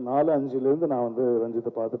 2004-05 நான் வந்து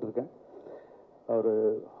ரஞ்சித்தை பார்த்துட்டு இருக்கேன். அவர்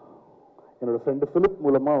என்னோட ஃப்ரெண்டு ஃபிலிப்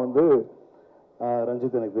மூலமாக வந்து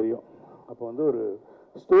ரஞ்சித் எனக்கு தெரியும். அப்போ வந்து ஒரு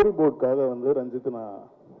ஸ்டோரி போர்டுக்காக வந்து ரஞ்சித்தை நான்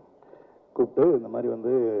கூப்பிட்டு இந்த மாதிரி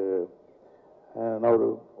வந்து நான்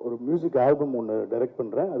ஒரு மியூசிக் ஆல்பம் ஒன்று டைரக்ட்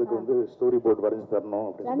பண்ணுறேன், அதுக்கு வந்து ஸ்டோரி போர்டு வரைஞ்சி தரணும்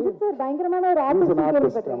அப்படின்னு.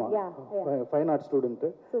 Fine art student.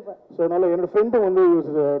 ஸோ அதனால என்னோட ஃப்ரெண்டும் வந்து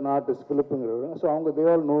ஆர்டிஸ்ட் ஃபிலிப்புங்கிறவர். ஸோ அவங்க they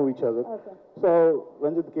all know each other. So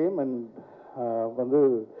Ranjith game and வந்து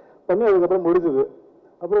பண்ணி அதுக்கப்புறம் முடிஞ்சது.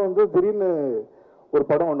 அப்புறம் வந்து திடீர்னு ஒரு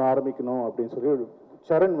படம் ஒன்று ஆரம்பிக்கணும் அப்படின்னு சொல்லி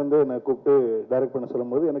சரண் வந்து என்னை கூப்பிட்டு டைரக்ட் பண்ண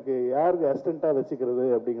சொல்லும்போது எனக்கு யாருக்கு அசிஸ்டண்ட்டாக வச்சுக்கிறது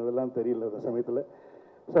அப்படிங்கிறதெல்லாம் தெரியல அந்த சமயத்தில்.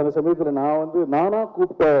 ஸோ அந்த சமயத்தில் நான் வந்து நானாக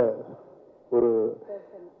கூப்பிட்ட ஒரு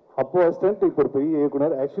அப்போ அசிஸ்டன்ட், இப்போ ஒரு பெரிய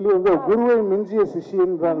இயக்குனர். ஆக்சுவலி வந்து குருவை மிஞ்சிய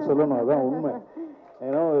சிஷியன் தான் சொல்லணும், அதான் உண்மை.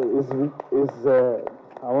 ஏன்னா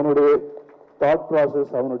அவனுடைய தாட்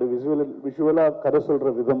ப்ராசஸ், அவனுடைய விஷுவலாக கதை சொல்கிற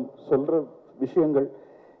விதம், சொல்கிற விஷயங்கள்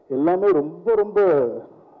எல்லாமே ரொம்ப ரொம்ப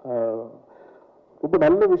ரொம்ப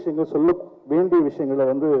நல்ல விஷயங்கள், சொல்ல வேண்டிய விஷயங்களை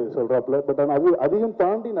வந்து சொல்கிறாப்புல. பட் ஆனால் அதையும்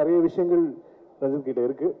தாண்டி நிறைய விஷயங்கள் ரஞ்சித் கிட்ட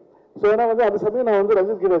இருக்குது. ஸோ ஏன்னா வந்து அந்த சமயம் நான் வந்து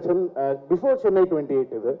ரஞ்சித் கிட்ட பிஃபோர் சென்னை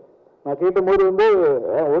 28 இது நான் கேட்டபோது வந்து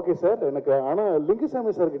ஓகே சார் எனக்கு, ஆனால்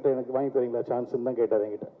லிங்குசாமி சார் கிட்ட எனக்கு வாங்கி தரீங்களா சான்ஸ்ன்னு தான் கேட்டார்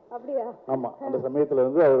என்கிட்ட. ஆமாம், அந்த சமயத்தில்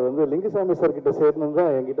வந்து அவர் வந்து லிங்குசாமி சார் கிட்ட சேர்ந்து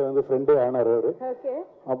தான் என்கிட்ட வந்து ஃப்ரெண்டே ஆனார் அவர்.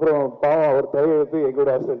 அப்புறம் பாவம் அவர் தலையெழுத்து எங்கூட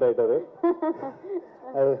ஆக்சிடென்ட் ஆகிட்டாரு.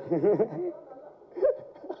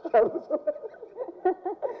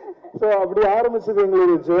 ஸோ அப்படி ஆரம்பிச்சது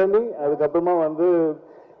எங்களுடைய ஜேர்னி. அதுக்கப்புறமா வந்து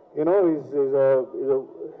யூனோ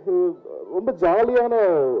ரொம்ப ஜாலியான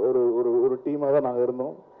ஒரு டீமாக தான் நாங்கள்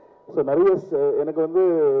இருந்தோம். ஸோ நிறைய எனக்கு வந்து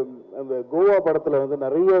அந்த கோவா படத்தில் வந்து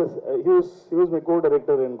நிறைய Hughes my co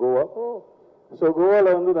director in Goa. So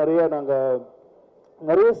கோவாவில் வந்து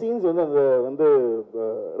நிறைய சீன்ஸ் வந்து அந்த வந்து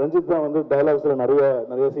ரஞ்சித் தான் வந்து டைலாக்ஸில் நிறைய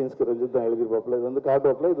சீன்ஸ்க்கு ரஞ்சித் தான் எழுதிருப்பாப்புல. இது வந்து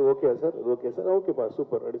காட்டுவாப்பில், இது ஓகே சார், இது ஓகே சார், ஓகேப்பா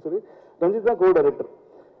சூப்பர் அப்படி சொல்லி ரஞ்சித் தான் கோ டைரக்டர்.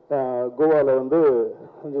 கோவாவில் வந்து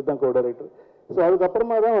ரஞ்சித் தான் கோ டைரக்டர். ஸோ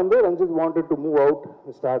அதுக்கப்புறமா தான் வந்து Ranjith wanted to move out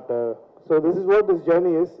start. So this is what this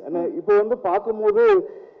journey is. இப்போ வந்து பார்க்கும்போது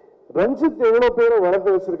ரஞ்சித் எவ்வளோ பேரை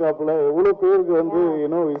வளர்த்து வச்சிருக்காப்புல, எவ்வளோ பேருக்கு வந்து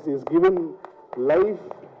யூனோ இஸ் கிவன் லைஃப்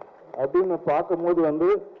அப்படின்னு பார்க்கும்போது வந்து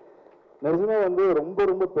நிஜமே வந்து ரொம்ப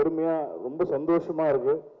ரொம்ப பெருமையாக ரொம்ப சந்தோஷமாக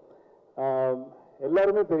இருக்கு.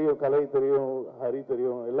 எல்லாருமே தெரியும், கலை தெரியும், ஹரி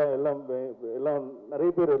தெரியும், எல்லாம் நிறைய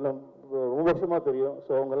பேர் எல்லாம் ரொம்ப வருஷமாக தெரியும்.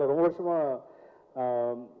 ஸோ அவங்கெல்லாம் ரொம்ப வருஷமாக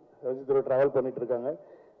ரஞ்சித்தோட ட்ராவல் பண்ணிட்டு இருக்காங்க.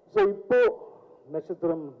 ஸோ இப்போ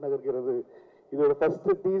நட்சத்திரம் நகர்கிறது இதோட ஃபர்ஸ்ட்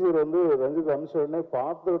டீசர் வந்து ரஞ்சித் அனுப்பிச்ச உடனே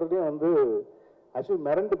பார்த்த உடனே வந்து ஆக்சுவலி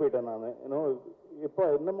மிரண்டு போயிட்டேன் நான். ஏன்னா எப்போ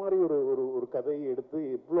என்ன மாதிரி ஒரு கதையை எடுத்து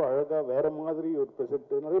இவ்வளோ அழகாக வேற மாதிரி ஒரு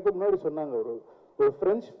ப்ரெசென்ட். நிறைய பேர் முன்னாடி சொன்னாங்க ஒரு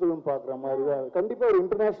ஃப்ரெஞ்ச் ஃபிலிம் பார்க்குற மாதிரி தான், கண்டிப்பாக ஒரு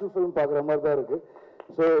இன்டர்நேஷ்னல் ஃபிலிம் பார்க்குற மாதிரி தான் இருக்குது.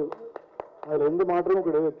 ஸோ அதில் எந்த மாற்றமும்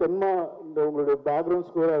கிடையாது. தென்மா இந்த உங்களுடைய பேக்ரவுண்ட்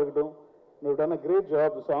ஸ்கோராக இருக்கட்டும், டான great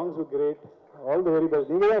job, songs great, all the very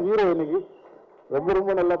best. நீங்கள் தான் ஹீரோ இன்னைக்கு, ரொம்ப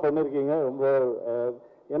ரொம்ப நல்லா பண்ணியிருக்கீங்க. ரொம்ப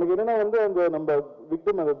எனக்கு என்னன்னா வந்து அந்த நம்ம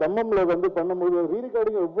விக்டிம் அந்த தம்மம்ல வந்து பண்ணும்போது ரீ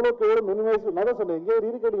ரெக்கார்டிங் எவ்வளோக்கு எவ்வளோ மினிமைஸ் நான் தான் சொன்னேன் எங்கேயோ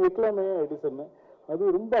ரீ ரெக்கார்டிங் வைக்கலாமே அப்படின்னு சொன்னேன். அது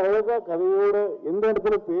ரொம்ப அழகா கதையோட எந்த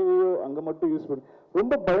இடத்துல தேவையோ அங்க மட்டும் யூஸ் பண்ணி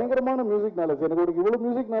ரொம்ப பயங்கரமான மியூசிக் நாலேஜ். எனக்கு ஒரு இவ்வளவு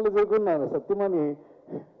மியூசிக் நாலேஜ் இருக்குன்னு நான் சத்தியமா நீ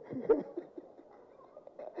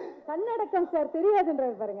கண்ணடக்கம் சார்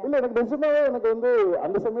தெரியாதுன்றது பாருங்க. இல்ல எனக்கு நிஜமாவே எனக்கு வந்து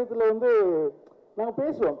அந்த சமயத்துல வந்து நாங்கள்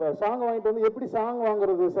பேசுவோம். இப்போ சாங் வாங்கிட்டு வந்து எப்படி சாங்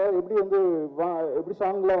வாங்குறது சார், எப்படி வந்து எப்படி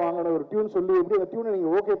சாங்லாம் வாங்கணும், ஒரு டியூன் சொல்லி எப்படி அந்த டியூனை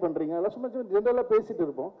நீங்கள் ஓகே பண்ணுறீங்க, அதெல்லாம் சும்மா ஜென்ரலாக பேசிட்டு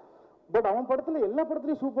இருப்போம். பட் அவன் படத்தில் எல்லா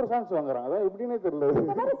படத்துலையும் சூப்பர் சாங்ஸ் வாங்குறான். அதான் எப்படின்னே தெரியல.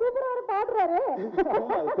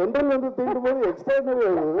 தென்றல் வந்து தீண்டும் போது எக்ஸ்ட்ராடனரி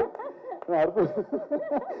ஆகுது.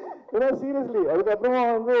 ஏன்னா சீரியஸ்லி அதுக்கப்புறமா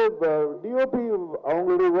வந்து டிஓபி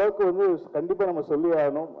அவங்களுடைய ஒர்க் வந்து கண்டிப்பாக நம்ம சொல்லி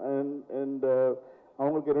ஆகணும். அண்ட்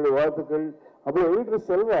அவங்களுக்கு என்னுடைய வாழ்த்துக்கள். அப்புறம் எடிட்டர்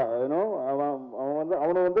செல்வா ஏன்னோ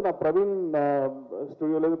அவனை வந்து நான் பிரவீன்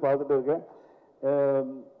ஸ்டுடியோலேருந்து பார்த்துட்டு இருக்கேன்.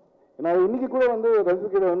 நான் இன்னைக்கு கூட வந்து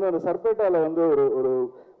ரஞ்சித் கிட்ட வந்து அந்த சர்பேட்டாவில் வந்து ஒரு ஒரு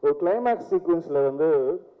ஒரு கிளைமேக்ஸ் சீக்வன்ஸில் வந்து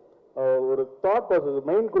ஒரு தாட் ப்ராசஸ்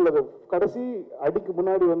மைண்ட்குள்ள கடைசி அடிக்கு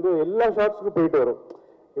முன்னாடி வந்து எல்லா ஷார்ட்ஸுக்கும் போயிட்டு வரும்.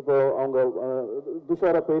 இப்போ அவங்க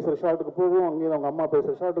துஷாரா பேசுகிற ஷார்ட்டுக்கு போகும், அங்கேயும் அவங்க அம்மா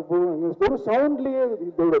பேசுகிற ஷார்ட்டுக்கு போகும், இங்கே ஒரு சவுண்ட்லேயே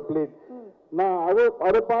இதோட பிளேட். நான்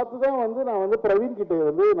அதை பார்த்து தான் வந்து நான் வந்து பிரவீன் கிட்ட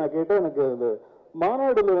வந்து நான் கேட்டேன், எனக்கு அந்த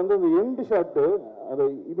மாநாடுல வந்து அந்த எண்டு ஷாட்டு அது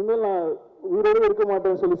இனிமேல் நான் உயிரோடு இருக்க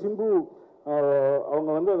மாட்டேன்னு சொல்லி சிம்பு அவங்க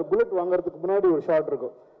வந்து அந்த புல்லட் வாங்குறதுக்கு முன்னாடி ஒரு ஷாட்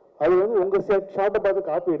இருக்கும். அது வந்து உங்க ஷாட்டை பார்த்து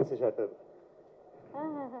காப்பி அடிச்ச ஷாட் அது.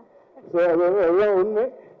 ஸோ அது வந்து அதுதான் உண்மை.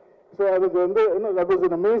 ஸோ அதுக்கு வந்து இன்னும் that was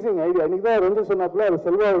an amazing idea. அன்னைக்கு தான் ரஞ்சித் சொன்னாப்புல அது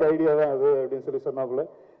செல்வாவோட ஐடியா தான் அது அப்படின்னு சொல்லி சொன்னாப்புல.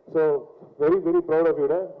 So very very proud of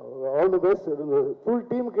யூட. All the best. Full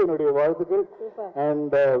டீமுக்கு என்னுடைய வாழ்த்துக்கள்.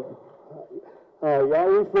 அண்ட்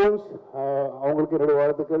யாழி ஃபிலிம்ஸ் அவங்களுக்கு என்னுடைய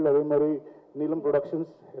வாழ்த்துக்கள். அதே மாதிரி நீலம்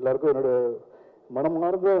ப்ரொடக்ஷன்ஸ் எல்லாருக்கும் என்னோட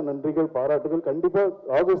மனமார்ந்த நன்றிகள், பாராட்டுகள். கண்டிப்பா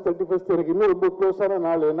ஆகஸ்ட் 31 எனக்கு இன்னும் ரொம்ப க்ளோஸான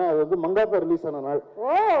நாள். ஏன்னா அது வந்து மங்காத்தா ரிலீஸ் ஆன நாள்.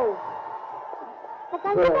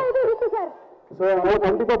 ஸோ அதனால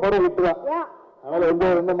கண்டிப்பா படம் விட்டுதான். அதனால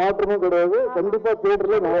எந்த மாற்றமும் கிடையாது. கண்டிப்பா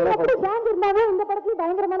தியேட்டர்ல கேங் இருந்தாலும் இந்த படத்துல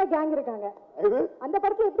பயங்கரமான கேங் இருக்காங்க. அந்த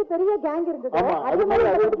படத்துல எப்படி பெரிய கேங் இருந்தது, ஆமா அது மாதிரி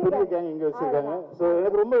அதோட பெரிய கேங் இங்க வச்சிருக்காங்க. ஸோ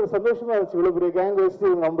எனக்கு ரொம்ப சந்தோஷமா இருந்துச்சு. இவ்வளவு பெரிய கேங் வச்சு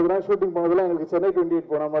 50 நாள் ஷூட்டிங் போனதெல்லாம் எங்களுக்கு சென்னை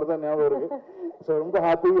 28 போன மாதிரி தான் ஞாபகம் இருக்கு. ஸோ ரொம்ப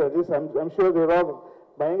happy. I'm sure there are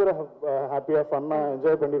பயங்கர ஹாப்பியா ஃபன்னா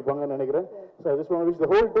என்ஜாய் பண்ணிருப்பாங்கன்னு நினைக்கிறேன். So I just want to wish the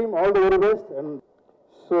whole team all the very best. And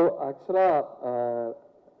so ஆக்சுவலா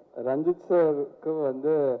ரஞ்சித் சாருக்கு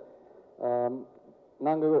வந்து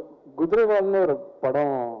நாங்கள் குதிரைவால்னு ஒரு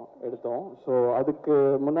படம் எடுத்தோம். ஸோ அதுக்கு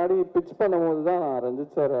முன்னாடி பிச் பண்ணும்போது தான்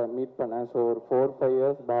ரஞ்சித் சாரை மீட் பண்ணேன். ஸோ ஒரு 4-5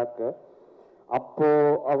 இயர்ஸ் பேக்கு.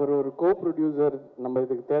 அப்போது அவர் ஒரு கோ ப்ரொடியூசர் நம்ம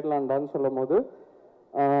இதுக்கு தேடலான்டான்னு சொல்லும் போது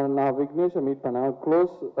நான் விக்னேஷை மீட் பண்ணேன்.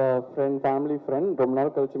 Close friend, family friend. ரொம்ப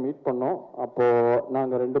நாள் கழிச்சு மீட் பண்ணோம். அப்போது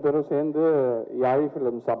நாங்கள் 2 பேரும் சேர்ந்து யாழி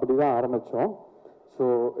ஃபிலிம்ஸ் அப்படி தான் ஆரம்பித்தோம். So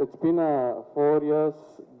it's been a 4 years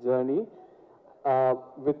journey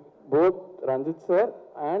with both Ranjith sir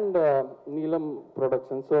and நீலம்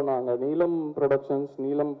ப்ரொடக்ஷன்ஸ். ஸோ நாங்கள் நீலம் ப்ரொடக்ஷன்ஸ்,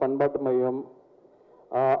 நீலம் பண்பாட்டு மையம்,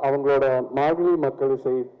 அவங்களோட மார்கழி மக்கள்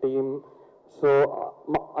இசை டீம், ஸோ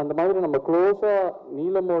அந்த மாதிரி நம்ம க்ளோஸாக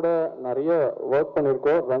நீலமோட நிறைய ஒர்க்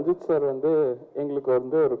பண்ணியிருக்கோம். ரஞ்சித் சார் வந்து எங்களுக்கு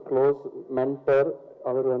வந்து ஒரு க்ளோஸ் மென்டர்.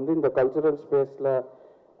 அவர் வந்து இந்த கல்ச்சுரல் ஸ்பேஸில்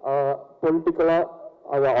பொலிட்டிக்கலாக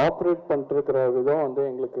அதை ஆப்ரேட் பண்ணிருக்கிற விதம் வந்து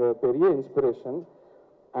எங்களுக்கு பெரிய இன்ஸ்பிரேஷன்.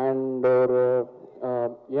 அண்ட்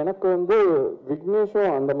எனக்கு வந்து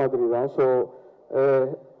விக்னேஷும் அந்த மாதிரி தான். ஸோ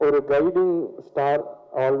ஒரு கைடிங் ஸ்டார்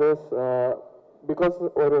ஆல்வேஸ். பிகாஸ்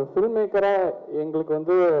ஒரு ஃபில்ம் மேக்கராக எங்களுக்கு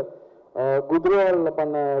வந்து குஜராத்தில்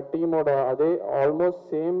பண்ண டீமோட அதே ஆல்மோஸ்ட்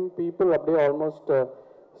சேம் பீப்புள் அப்படியே ஆல்மோஸ்ட்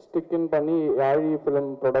ஸ்டிக் பண்ணி யாழி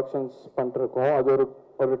ஃபிலிம் ப்ரொடக்ஷன்ஸ் பண்ணிருக்கோம். அது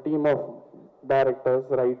ஒரு team of directors,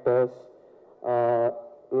 writers,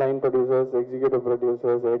 line producers, executive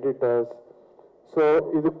producers, editors, so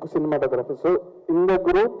இதுக்கு சினிமாட்டோகிராஃபர். ஸோ இந்த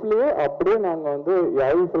குரூப்லேயே அப்படியே நாங்கள் வந்து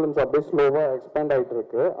யாழி ஃபிலிம்ஸ் அப்படியே ஸ்லோவாக எக்ஸ்பேண்ட் ஆகிட்டு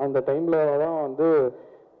இருக்கு. அந்த டைமில் தான் வந்து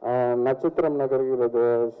நட்சத்திரம் நகர்கிறது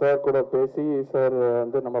சார் கூட பேசி சார்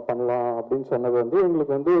வந்து நம்ம பண்ணலாம் அப்படின்னு சொன்னது வந்து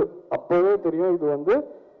எங்களுக்கு வந்து அப்போவே தெரியும். இது வந்து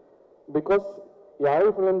பிகாஸ் யாழி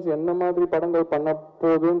ஃபிலிம்ஸ் என்ன மாதிரி படங்கள் பண்ண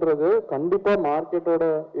போகுதுன்றது கண்டிப்பாக மார்க்கெட்டோட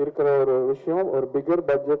இருக்கிற ஒரு விஷயம். ஒரு பிகர்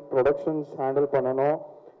பட்ஜெட் ப்ரொடக்ஷன்ஸ் ஹேண்டில் பண்ணணும்.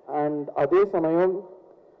 அண்ட் அதே சமயம்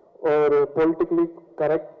ஒரு பொலிட்டிக்கலி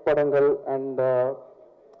கரெக்ட் படங்கள் அண்ட்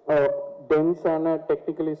டென்ஸான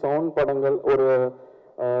டெக்னிக்கலி சவுண்ட் படங்கள்,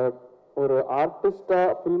 ஒரு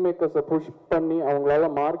ஆர்டிஸ்டாக ஃபில்ம் மேக்கர்ஸை புஷ் பண்ணி அவங்களால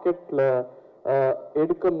மார்க்கெட்டில்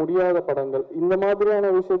எடுக்க முடியாத படங்கள், இந்த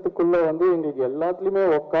மாதிரியான விஷயத்துக்குள்ள வந்து எங்களுக்கு எல்லாத்துலேயுமே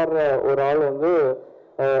உட்கார்ற ஒரு ஆள் வந்து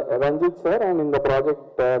ரஞ்சித் சார். அண்ட் இந்த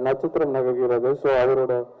ப்ராஜெக்ட் நட்சத்திரம் நகர்கிறது. ஸோ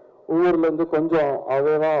அவரோட ஊர்லேருந்து கொஞ்சம்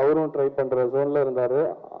அவேவா அவரும் ட்ரை பண்ணுற ஜோனில் இருந்தார்.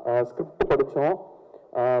 ஸ்கிரிப்ட் படித்தோம்,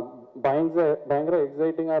 பயங்கர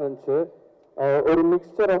எக்ஸைட்டிங்காக இருந்துச்சு. ஒரு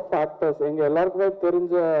மிக்சர் ஆஃப் ஃபேக்டர்ஸ். எங்கள் எல்லாருக்குமே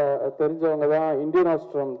தெரிஞ்சவங்க தான் இந்தியன்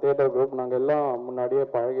ஆஸ்ட்ரம் தியேட்டர் குரூப். நாங்கள் எல்லாம் முன்னாடியே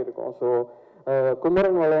பழகியிருக்கோம். ஸோ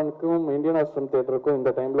குமரன் வளனுக்கும் இந்தியன் ஆஸ்ட்ரம் தியேட்டருக்கும்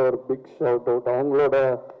இந்த டைமில் ஒரு பிக் ஷவுட் அவுட். அவங்களோட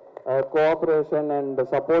கோஆப்ரேஷன் அண்ட்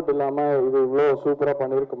சப்போர்ட் இல்லாமல் இது இவ்வளோ சூப்பராக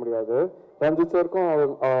பண்ணியிருக்க முடியாது. ரஞ்சித்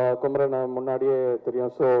சாருக்கும் குமரனை முன்னாடியே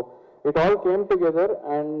தெரியும். So it all came together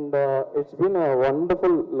and it's been a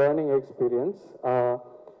wonderful learning experience.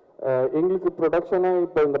 எங்களுக்கு ப்ரொடக்ஷனாக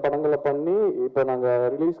இப்போ இந்த படங்களை பண்ணி இப்போ நாங்கள்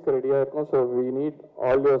ரிலீஸ்க்கு ரெடியாக இருக்கோம். So we need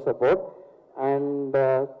all your support. And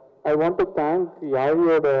I want to thank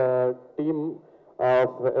யாழியோட team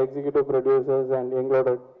of executive producers and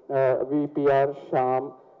எங்களோட விபிஆர் ஷாம்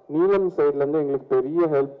நீலம் சைட்லேருந்து எங்களுக்கு பெரிய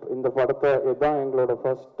ஹெல்ப். இந்த படத்தை இதுதான் எங்களோட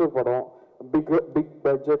ஃபஸ்ட்டு படம், பிக்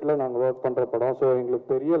பட்ஜெட்டில் நாங்கள் ஒர்க் பண்ணுற படம். ஸோ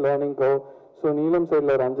எங்களுக்கு பெரிய லேர்னிங் கர்வ். ஸோ நீலம்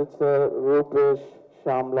சைடில் ரஞ்சித் சார், ரூபேஷ்,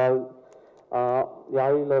 ஷாம்லால்,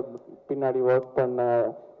 யாழியில் பின்னாடி ஒர்க் பண்ண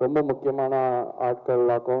ரொம்ப முக்கியமான ஆட்கள்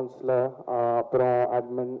அக்கௌண்ட்ஸில், அப்புறம்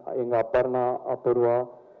அட்மின் எங்கள் அப்பர்ணா, அபூர்வா,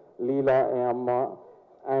 லீலா, என் அம்மா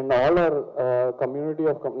and all R community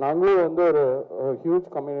of நாங்களும் வந்து ஒரு ஹியூஜ்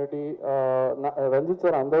கம்யூனிட்டி. ரஞ்சித்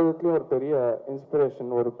சார் அந்த விதத்துலேயும் ஒரு பெரிய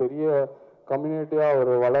இன்ஸ்பிரேஷன், ஒரு பெரிய கம்யூனிட்டியாக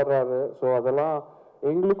அவர் வளர்றாரு. ஸோ அதெல்லாம்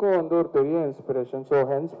எங்களுக்கும் வந்து ஒரு பெரிய இன்ஸ்பிரேஷன். ஸோ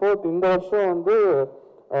ஹென்ஸ்ஃபோர்த் இந்த வருஷம் வந்து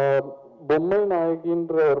பொம்மை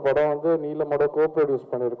நாயகின்ற ஒரு படம் வந்து நீலமோட கோ ப்ரொடியூஸ்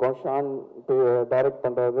பண்ணியிருக்கோம். ஷான் டைரக்ட்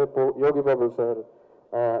பண்ணுறாரு, யோகி பாபு சார்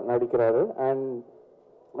நடிக்கிறாரு. And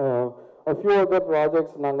a few other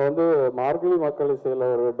projects. நாங்கள் வந்து மார்கழி மக்கள் இசையில்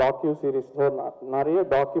ஒரு டாக்யூ சீரீஸ், ஸோ நிறைய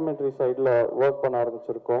டாக்குமெண்ட்ரி சைடில் ஒர்க் பண்ண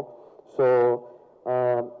ஆரம்பிச்சிருக்கோம். ஸோ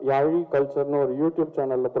யாழி கல்ச்சர்னு ஒரு யூடியூப்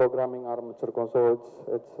சேனலில் ப்ரோக்ராமிங் ஆரம்பிச்சிருக்கோம். So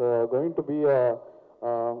it's going to be a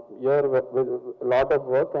year with a lot of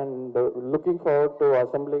work and looking forward to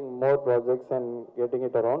assembling more projects and getting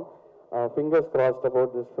it around. Fingers crossed about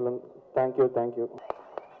this film. Thank you.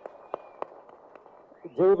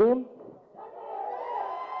 Jai Bhim.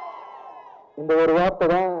 இந்த ஒரு வார்த்தை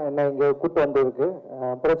தான் என்னை இங்கே கூட்டு வந்திருக்கு.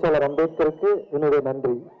 புரட்சியாளர் அம்பேத்கருக்கு என்னுடைய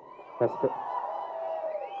நன்றி. ஃபஸ்ட்டு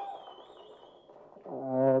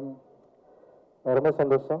ரொம்ப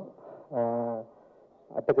சந்தோஷம்.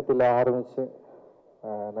 அட்டகத்தில் ஆரம்பித்து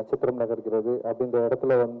நட்சத்திரம் நகர்கிறது அப்படின்ற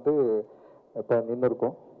இடத்துல வந்து இப்போ நின்று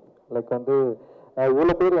இருக்கோம். லைக் வந்து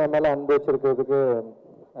இவ்வளோ பேர் என் மேலே அன்பு வச்சிருக்கிறதுக்கு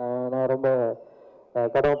நான் ரொம்ப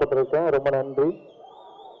கடமைப்பட்டிருக்கேன். ரொம்ப நன்றி.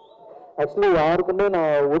 ஆக்சுவலி யாருக்குமே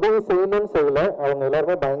நான் உதவி செய்யணும்னு செய்யலை. அவங்க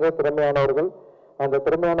எல்லாருமே பயங்கர திறமையானவர்கள். அந்த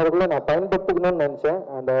திறமையானவர்களை நான் பயன்படுத்திக்கணும்னு நினச்சேன்.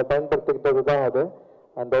 அந்த பயன்படுத்திக்கிட்டது தான் அது.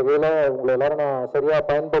 அந்த வகையில் உங்களை எல்லாரும் நான் சரியாக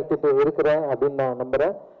பயன்படுத்திட்டு இருக்கிறேன் அப்படின்னு நான்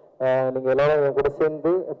நம்புகிறேன். நீங்கள் எல்லாரும் என் கூட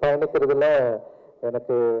சேர்ந்து பயணிக்கிறதுல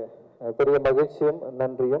எனக்கு பெரிய மகிழ்ச்சியும்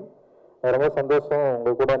நன்றியும். ரொம்ப சந்தோஷம்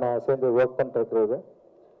உங்கள் கூட நான் சேர்ந்து ஒர்க் பண்ணிருக்கிறது.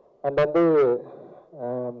 அண்ட் வந்து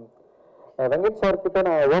வெங்கட் சார்கிட்ட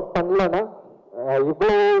நான் ஒர்க் பண்ணலன்னா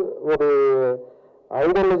இவ்வளோ ஒரு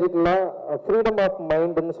ஐடியாலஜிக்கலாக ஃப்ரீடம் ஆஃப்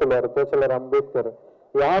மைண்டுன்னு சொல்லுவார் புரட்சியாளர் அம்பேத்கர்.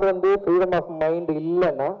 யார் வந்து ஃப்ரீடம் ஆஃப் மைண்டு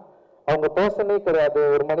இல்லைன்னா அவங்க பர்சனே கிடையாது,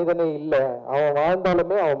 ஒரு மனிதனே இல்லை. அவன்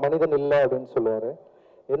வாழ்ந்தாலுமே அவன் மனிதன் இல்லை அப்படின்னு சொல்லுவார்.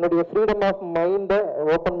 என்னுடைய ஃப்ரீடம் ஆஃப் மைண்டை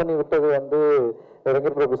ஓப்பன் பண்ணி விட்டது வந்து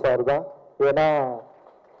வெங்கட் பிரபு சார் தான். ஏன்னா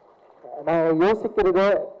நான் யோசிக்கிறத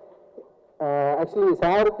ஆக்சுவலி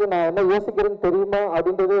சாருக்கு நான் என்ன யோசிக்கிறேன்னு தெரியுமா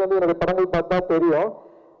அப்படின்றது வந்து என்னோட படங்கள் பார்த்தா தெரியும்.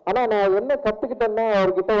 ஆனால் நான் என்ன கற்றுக்கிட்டேன்னா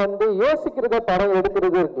அவர்கிட்ட வந்து யோசிக்கிறத படம்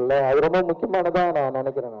எடுக்கிறது இருக்குல்ல, அது ரொம்ப முக்கியமானதாக நான்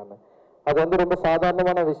நினைக்கிறேன். நான் அது வந்து ரொம்ப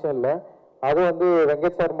சாதாரணமான விஷயம் இல்லை. அது வந்து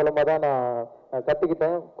வெங்கட் சார் மூலமாக தான் நான்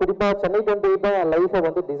கற்றுக்கிட்டேன். குறிப்பாக சென்னை 28 தான் என் லைஃப்பை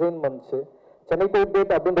வந்து டிசைன் பண்ணிச்சு. சென்னை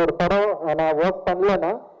 28 அப்படின்ற ஒரு படம் நான் ஒர்க்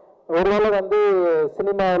பண்ணலன்னா ஒருவேளை வந்து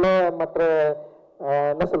சினிமாவில் மற்ற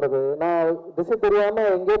என்ன சொல்கிறது, நான் திசை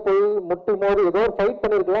தெரியாமல் எங்கேயோ போய் முட்டி மோதி ஏதோ ஒரு ஃபைட்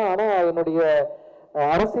பண்ணியிருக்கலாம். ஆனால் என்னுடைய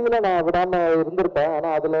அரசியலை நான் விடாமல் இருந்திருப்பேன்.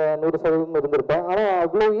 ஆனால் அதில் 100% இருந்திருப்பேன். ஆனால்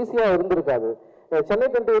அவ்வளோ ஈஸியாக இருந்திருக்காது. சென்னை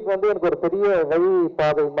 28 வந்து எனக்கு ஒரு பெரிய வழி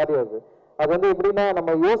பாதை மாதிரி அது வந்து எப்படின்னா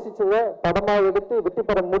நம்ம யோசிச்சதை படமாக எடுத்து வெற்றி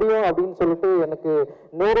பெற முடியும் அப்படின்னு சொல்லிட்டு எனக்கு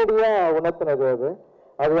நேரடியாக உணர்த்தினது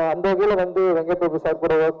அது அந்த வகையில் வந்து வெங்கட் பிரபு சார்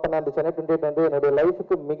கூட ஒர்க் பண்ண அந்த சென்னை 28 வந்து என்னுடைய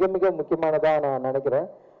லைஃபுக்கு மிக மிக முக்கியமானதாக நான் நினைக்கிறேன்.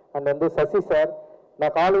 அண்ட் வந்து சசி சார்,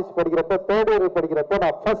 நான் காலேஜ் படிக்கிறப்போ 3rd இயர் படிக்கிறப்போ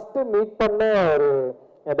நான் ஃபஸ்ட்டு மீட் பண்ண ஒரு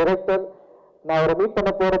டைரக்டர். நான் அவரை மீட் பண்ண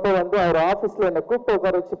போகிறப்போ வந்து அவர் ஆஃபீஸில் என்னை கூப்பிட்டு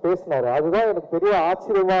உட்கார வச்சு பேசினார். அதுதான் எனக்கு பெரிய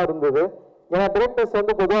ஆச்சரியமாக இருந்தது. ஏன்னா டிரெக்டர்ஸ்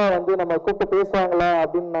வந்து பொதுவாக வந்து நம்ம கூப்பிட்டு பேசுவாங்களா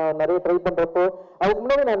அப்படின்னு நான் நிறைய ட்ரை பண்ணுறப்போ, அதுக்கு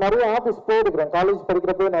முன்னாடி நான் நிறைய ஆஃபீஸ் போயிருக்கிறேன். காலேஜ்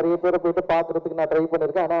படிக்கிறப்போ நிறைய பேரை போயிட்டு பார்க்குறதுக்கு நான் ட்ரை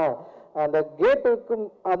பண்ணியிருக்கேன். ஆனால் அந்த கேட்டுக்கு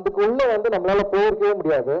அதுக்குள்ள வந்து நம்மளால போயிருக்கவே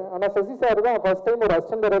முடியாது. ஆனா சசி சார் தான் ஃபர்ஸ்ட் டைம் ஒரு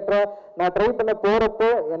அசிஸ்டன்ட் டைரக்டரா நான் ட்ரை பண்ண போறப்போ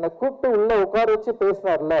என்னை கூப்பிட்டு உள்ள உட்கார வச்சு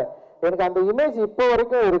பேசினார்ல, எனக்கு அந்த இமேஜ் இப்போ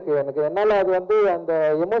வரைக்கும் இருக்கு. எனக்கு என்னால அது வந்து அந்த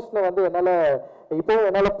எமோஷனை வந்து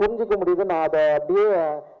என்னால புரிஞ்சுக்க முடியுது. நான் அதை அப்படியே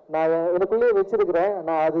நான் எனக்குள்ளேயே வச்சிருக்கிறேன்.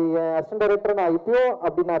 நான் அது என் அசிஸ்டன்ட் டைரக்டர் நான் இப்பயும்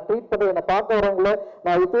அப்படி நான் ட்ரீட் பண்ணி என்னை பார்க்க வரவங்கள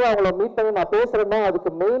நான் இப்பயும் அவங்கள மீட் பண்ணி நான் பேசுறேன்னா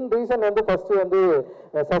அதுக்கு மெயின் ரீசன் வந்து ஃபர்ஸ்ட் வந்து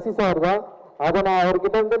சசி சார் தான். அதை நான்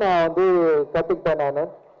அவர்கிட்ட இருந்து நான் வந்து கற்றுக்கிட்டேன்.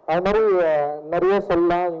 நான் அது மாதிரி நிறைய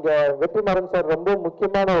சொல்லலாம். இங்கே வெற்றிமாறன் சார் ரொம்ப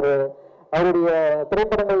முக்கியமான ஒரு அவருடைய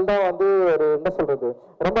திரைப்படங்கள் தான் வந்து ஒரு என்ன சொல்றது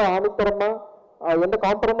ரொம்ப ஆணித்தரமா எந்த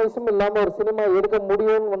காம்ப்ரமைஸும் இல்லாம ஒரு சினிமா எடுக்க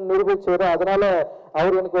முடியும்னு நிரூபிச்சாரு. அதனால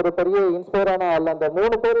அவர் எனக்கு ஒரு பெரிய இன்ஸ்பயரான ஆள். அந்த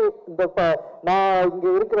 3 பேர் நான் இங்க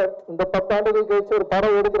இருக்கிற இந்த 10 ஆண்டுகள் கழிச்சு ஒரு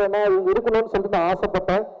படம் எடுக்கிறேன்னா இவங்க இருக்கணும்னு சொல்லிட்டு நான்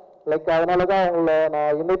ஆசைப்பட்டேன். லைக் அதனாலதான் அவங்கள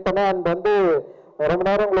நான் இன்வைட் பண்ணேன். அண்ட் வந்து ரொம்ப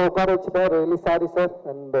நேரம் உங்களை உட்கார வச்சுட்டேன். Really sorry sir.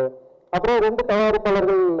 அண்ட் அப்புறம் 2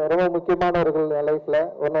 தயாரிப்பாளர்கள் ரொம்ப முக்கியமானவர்கள் என் லைஃப்ல.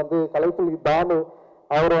 ஒன்று வந்து கலைப்புலி தானு,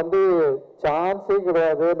 அவர் வந்து சான்ஸே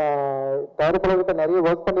கிடையாது. நான் தயாரிப்பாளர்கிட்ட நிறைய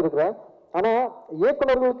ஒர்க் பண்ணியிருக்கிறேன். ஆனா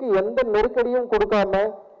இயக்குநர்களுக்கு எந்த நெருக்கடியும் கொடுக்காம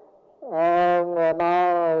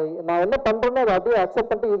நான் என்ன பண்றேன்னு அதை அப்படியே அக்செப்ட்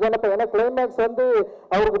பண்ணிட்டு இதுதானப்பா. ஏன்னா கிளைமேக்ஸ் வந்து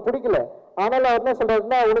அவருக்கு பிடிக்கல. ஆனாலும் அவர் என்ன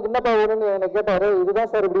சொல்றாருன்னா உனக்கு என்னப்பா வேணும்னு என்னை கேட்டாரு.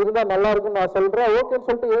 இதுதான் சார் இப்படி இருந்தா நல்லா இருக்குன்னு நான் சொல்றேன் ஓகேன்னு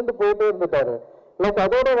சொல்லிட்டு எழுந்து போயிட்டே இருந்துட்டாரு. லைக்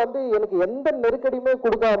அதோட வந்து எனக்கு எந்த நெருக்கடியுமே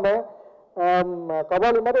கொடுக்காம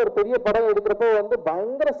கபாலி மாதிரி ஒரு பெரிய படம் எடுக்கிறப்போ வந்து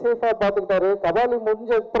பயங்கர சேஃபா பார்த்துக்கிட்டாரு. கபாலி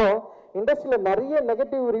முடிஞ்ச அப்புறம் இண்டஸ்ட்ரியில நிறைய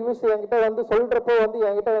நெகட்டிவ் ரிவ்யூஸ் என்கிட்ட வந்து சொல்றப்போ வந்து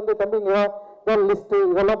என்கிட்ட வந்து தம்பிங்க லிஸ்ட்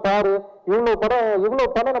இதெல்லாம் பாரு, இவ்வளவு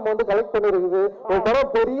படம் நம்ம வந்து கலெக்ட் பண்ணிருக்குது, ஒரு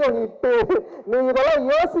படம் பெரிய ஹிட்டு, நீ இதெல்லாம்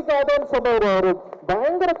யோசிக்காதேன்னு சொன்ன ஒரு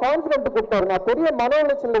பயங்கர கான்பிடன்ட் கொடுத்தாரு. நான் பெரிய மன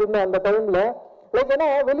உளைச்சல் இருந்தேன் அந்த டைம்ல. லைக் ஏன்னா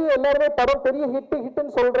வெளியே எல்லாருமே படம் பெரிய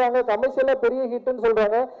ஹிட்டுன்னு சொல்றாங்க, கமர்ஷியலா பெரிய ஹிட்டுன்னு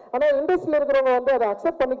சொல்றாங்க. ஆனா இண்டஸ்ட்ரியில இருக்கிறவங்க வந்து அதை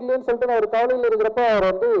அக்செப்ட் பண்ணிக்கலன்னு சொல்லிட்டு நான் ஒரு கவலையில் இருக்கிறப்ப அவர்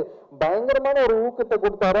வந்து பயங்கரமான ஒரு ஊக்கத்தை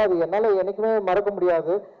கொடுத்தாரு. அது என்னால என்னைக்குமே மறக்க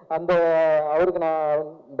முடியாது. அந்த அவருக்கு நான்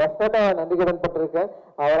டெஃபினட்டா நன்றி கடன் பட்டிருக்கேன்.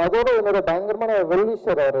 அவர் அதோட என்னோட பயங்கரமான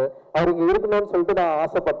வெல்விஷர். அவர் இங்க இருக்கணும்னு சொல்லிட்டு நான்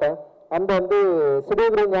ஆசைப்பட்டேன். அந்த வந்து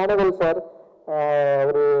சுடேகுரு ஞானவேல் சார்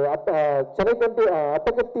ஒரு சென்னை 20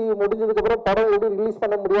 அட்டகத்தி முடிஞ்சதுக்கு அப்புறம் படம் எப்படி ரிலீஸ்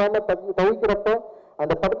பண்ண முடியாம தவிக்கிறப்போ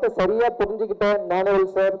அந்த படத்தை சரியா புரிஞ்சுக்கிட்ட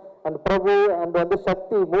ஞானவேல் சார் அந்த பிரபு அந்த வந்து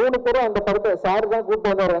சக்தி 3 பேரும் அந்த படத்தை சார் தான்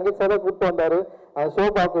கூப்பிட்டு வந்தாரு, ரஞ்சித் சார் தான் கூப்பிட்டு வந்தாரு ஷோ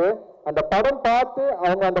பார்க்கவே. அந்த படம் பார்த்து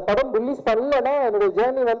அவங்க அந்த படம் ரிலீஸ் பண்ணலன்னா என்னுடைய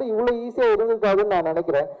ஜேர்னி வந்து இவ்வளவு ஈஸியா இருந்திருக்காதுன்னு நான்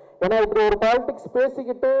நினைக்கிறேன். ஏன்னா இப்படி ஒரு பாலிடிக்ஸ்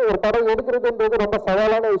பேசிக்கிட்டு ஒரு படம் எடுக்கிறதுன்றது ரொம்ப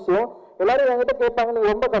சவாலான விஷயம். எல்லாரும் என்கிட்ட கேட்பாங்க நீங்க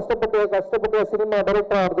ரொம்ப கஷ்டப்பட்டு சினிமா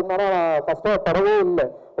டைரக்டர் ஆகுதுன்னா நான் கஷ்டப்படவே இல்லை.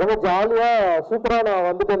 ரொம்ப ஜாலியா சூப்பரா நான்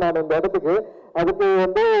வந்துட்டேன் நான் இந்த இடத்துக்கு. அதுக்கு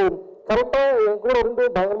வந்து கரெக்டா என் கூட இருந்து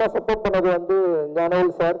பயங்கரமா சப்போர்ட் பண்ணது வந்து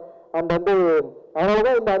ஞானவேல் சார். அண்ட் வந்து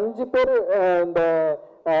அதனாலதான் இந்த 5 பேர்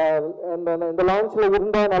இந்த லான்ச்ல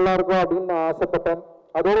இருந்தா நல்லா இருக்கும் அப்படின்னு நான் ஆசைப்பட்டேன்.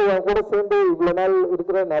 அதோட என் கூட சேர்ந்து இவ்வளவு நாள்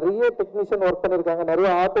இருக்கிற நிறைய டெக்னீஷியன் ஒர்க் பண்ணிருக்காங்க, நிறைய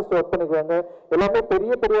ஆர்டிஸ்ட் ஒர்க் பண்ணிருக்காங்க. எல்லாமே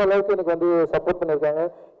பெரிய அளவுக்கு எனக்கு வந்து சப்போர்ட் பண்ணிருக்காங்க.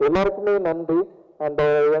 எல்லாருக்குமே நன்றி. அண்ட்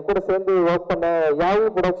என் கூட சேர்ந்து ஒர்க் பண்ண யாவி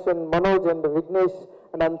production Manoj and Vignesh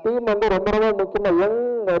and அந்த டீம் வந்து ரொம்ப முக்கியமா யங்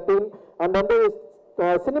டீம். அண்ட் வந்து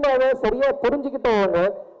சினிமாவை சரியா புரிஞ்சுக்கிட்டவங்க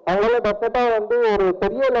அவங்களால டெஃபினட்டா வந்து ஒரு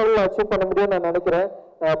பெரிய லெவலில் அச்சீவ் பண்ண முடியும்னு நான் நினைக்கிறேன்.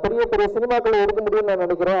 பெரிய சினிமாக்களை எடுக்க முடியும்னு நான்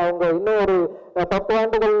நினைக்கிறேன். அவங்க இன்னும் ஒரு 10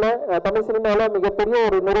 ஆண்டுகள்ல தமிழ் சினிமாவில மிகப்பெரிய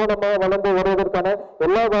ஒரு நிறுவனமா வளர்ந்து வருவதற்கான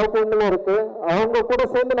எல்லா வாய்ப்புகளும் இருக்கு. அவங்க கூட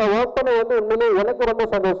சேர்ந்து நான் ஒர்க் பண்ண வந்து உண்மையிலேயே எனக்கு ரொம்ப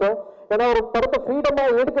சந்தோஷம். ஏன்னா ஒரு படத்தை ஃப்ரீடமா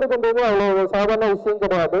எடுக்கிறதுன்றது அவ்வளோ சாதாரண விஷயம்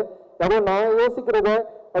கிடையாது. அதுவும் நான் யோசிக்கிறத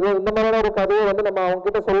அது இந்த மாதிரியான ஒரு கதையை வந்து நம்ம அவங்க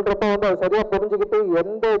கிட்ட சொல்றப்ப வந்து அதை சரியா புரிஞ்சுக்கிட்டு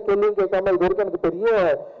எந்த கேள்வியும் கேட்காம இது வரைக்கும் எனக்கு பெரிய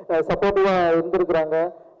சப்போர்ட்டிவா இருந்திருக்கிறாங்க.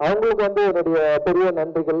 அவங்களுக்கு வந்து என்னுடைய பெரிய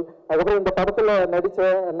நன்றிகள். அதுக்கப்புறம் இந்த படத்துல நடிச்ச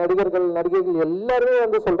நடிகைகள் எல்லாருமே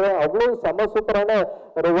வந்து சொல்றேன் அவ்வளவு செம சூப்பரான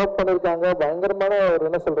ஒரு ஒர்க் பண்ணிருக்காங்க. பயங்கரமான ஒரு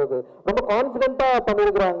என்ன சொல்றது ரொம்ப கான்பிடென்ட்டா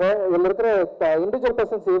பண்ணிருக்கிறாங்க. இதுல இருக்கிற இண்டிவிஜுவல்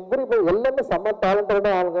பர்சன்ஸ் எல்லாமே செம்ம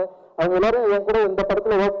டேலண்டடான ஆளுங்க. அவங்க எல்லாரும் என் கூட இந்த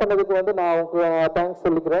படத்துல ஒர்க் பண்ணதுக்கு வந்து நான் அவங்களுக்கு தேங்க்ஸ்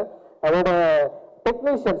சொல்லிக்கிறேன். அதோட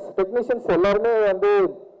டெக்னீஷியன்ஸ் எல்லாருமே வந்து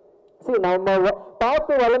நம்ம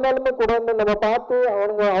பார்த்து வளர்ந்தாலுமே கூட நம்ம பார்த்து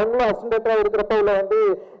அவங்களும் அசிஸ்டண்டா இருக்கிறப்ப இல்லை வந்து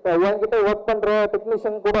என்கிட்ட ஒர்க் பண்ற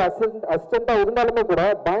டெக்னீஷியன் கூட அசிஸ்டண்டா இருந்தாலுமே கூட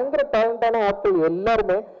பயங்கர டேலண்டான ஆட்கள்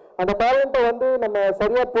எல்லாருமே. அந்த டேலண்ட்டை வந்து நம்ம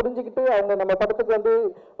சரியா புரிஞ்சுக்கிட்டு அவங்க நம்ம படத்துக்கு வந்து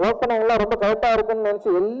ஒர்க் பண்ணாங்களா ரொம்ப கரெக்டா இருக்குன்னு நினைச்சு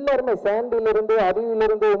எல்லாருமே சாண்டில இருந்து அறிவில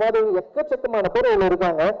இருந்து மாதிரி எக்கச்சக்கமான பேர் இவ்வளவு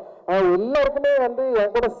இருக்காங்க. எல்லாருக்குமே வந்து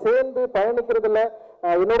என் கூட சேர்ந்து பயணிக்கிறதுல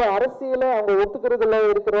என்னோட அரசியலை அவங்க ஒத்துக்கிறதுல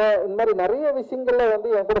இருக்கிற இந்த மாதிரி நிறைய விஷயங்கள்ல வந்து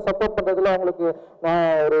என் கூட சப்போர்ட் பண்றதுல அவங்களுக்கு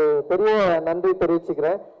நான் ஒரு பெரிய நன்றி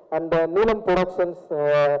தெரிவிச்சுக்கிறேன். அண்ட் நீலம் ப்ரொடக்ஷன்ஸ்,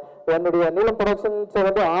 என்னுடைய நீலம் ப்ரொடக்ஷன்ஸை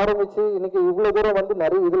வந்து ஆரம்பிச்சு இன்னைக்கு இவ்வளவு தூரம் வந்து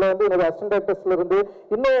நிறைய இதுல வந்து என்னோட அசிஸ்டன்ட் டைரக்டர்ஸ்ல இருந்து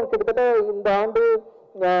இன்னும் கிட்டத்தட்ட இந்த ஆண்டு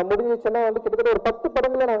முடிஞ்சிச்சுன்னா வந்து கிட்டத்தட்ட ஒரு 10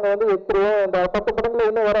 படங்களை நாங்கள் வந்து எடுத்துருவோம். அந்த 10 படங்களை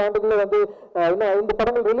இன்னும் வர ஆண்டுகளை வந்து இன்னும் 5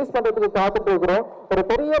 படங்கள் ரிலீஸ் பண்றதுக்கு காத்துட்டு இருக்கிறோம். ஒரு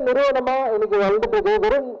பெரிய நிறுவனமா இன்னைக்கு வந்துட்டு இருக்கு.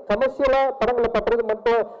 வெறும் கமர்ஷியலா படங்களை பண்றது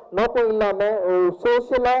மட்டும் நோக்கம் இல்லாம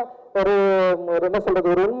சோசியலா ஒரு என்ன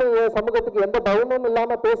சொல்றது, ஒரு உண்மையை சமூகத்துக்கு எந்த பயமும்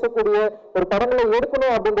இல்லாம பேசக்கூடிய ஒரு படங்களை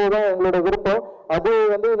எடுக்கணும் அப்படின்றதுதான் எங்களோட விருப்பம். அது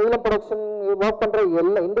வந்து நீலம் ப்ரொடக்ஷன் ஒர்க் பண்ற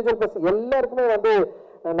எல்லா இண்டிவிஜுவல் பர்சன் எல்லாருக்குமே வந்து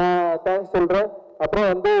நான் தேங்க்ஸ் சொல்றேன். அப்புறம்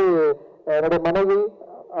வந்து என்னுடைய மனைவி,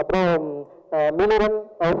 அப்புறம் மிலிரன்,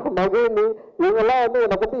 மகிழ்னி, இவங்கெல்லாம் வந்து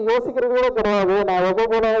என்னை பத்தி யோசிக்கிறது கூட கிடையாது. நான் எப்போ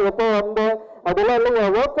போனேன், எப்போ வந்தேன், அதெல்லாம் இல்லை.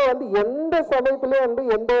 என் ஒர்க்கை வந்து எந்த சமயத்துலயும் வந்து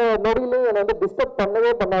எந்த நொடியிலையும் என்னை வந்து டிஸ்டர்ப்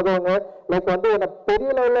பண்ணவே பண்ணாதவங்க, லைக் வந்து என்னை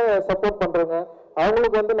பெரிய லெவலில் சப்போர்ட் பண்றவங்க,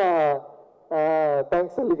 அவங்களுக்கு வந்து நான்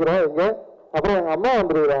தேங்க்ஸ் சொல்லிக்கிறேன் இங்க. அப்புறம் எங்க அம்மா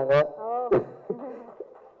வந்துருக்குறாங்க.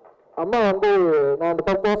 அம்மா வந்து நான் அந்த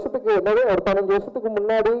 10 வருஷத்துக்கு என்னது ஒரு 15 வருஷத்துக்கு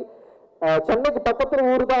முன்னாடி சென்னைக்கு பக்கத்துல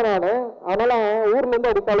ஊர் தான் நான். அதனால ஊர்ல இருந்து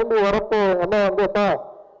அப்படி கிளம்பி வரப்போ அம்மா வந்து அப்பா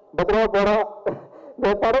பத்திரமா போறா,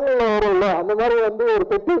 இந்த படங்கள்ல வரும் இல்லை அந்த மாதிரி வந்து ஒரு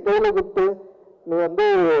பெட்டி கையில கொடுத்து நீ வந்து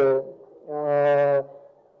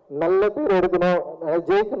நல்ல பேர் எடுக்கணும்,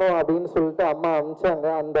 ஜெயிக்கணும் அப்படின்னு சொல்லிட்டு அம்மா அனுப்பிச்சாங்க.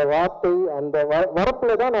 அந்த வார்த்தை அந்த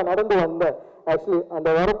வரப்புல தான் நான் நடந்து வந்தேன். ஆக்சுவலி அந்த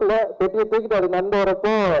வரப்புல பெட்டியை தூக்கிட்டு அது நடந்து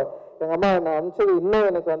வரப்போ எங்க அம்மா என்னை அனுப்பிச்சது இன்னும்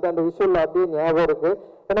எனக்கு வந்து அந்த விஷயம் அப்படியே ஞாபகம் இருக்கு.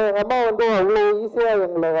 ஏன்னா எங்க அம்மா வந்து அவ்வளோ ஈஸியா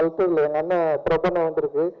எங்களை வளர்த்ததில்லை. எங்க அண்ணன் பிரபண்ண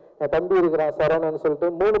வந்திருக்கு, என் தம்பி இருக்கிறான் சரவணன்னு சொல்லிட்டு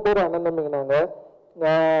 3 பேர் அண்ணன் தம்பிங்க நாங்க.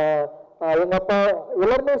 எங்க அப்பா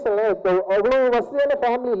எல்லாருமே சொல்ல அவ்வளோ வசதியான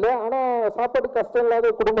ஃபேமிலி இல்லை, ஆனா சாப்பாடு கஷ்டம்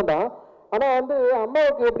இல்லாத குடும்பம் தான். ஆனா வந்து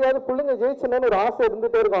அம்மாவுக்கு எப்படியாவது பிள்ளைங்க ஜெயிச்சணும்னு ஒரு ஆசை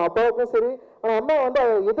இருந்துட்டே இருக்கும் அப்பாவுக்கும் சரி. ஆனா அம்மா வந்து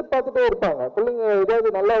எதிர்பார்த்துட்டே இருப்பாங்க, பிள்ளைங்க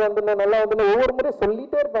ஏதாவது நல்லா வந்துடணும் நல்லா வந்துடணும் ஒவ்வொரு முறையும்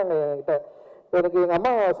சொல்லிட்டே இருப்பாங்க என்கிட்ட. எனக்கு எங்க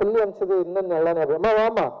அம்மா சொல்லி அனுப்பிச்சது இன்னும் நல்லா ஞாபகம். அம்மா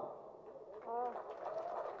வாமா,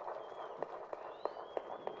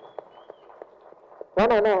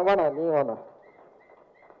 வேணா வேணா நீ வேணா.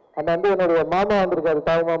 அந்த வந்து என்னுடைய மாமா வந்திருக்காரு,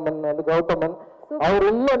 தாய்மாமன் வந்து கௌதமன். அவர்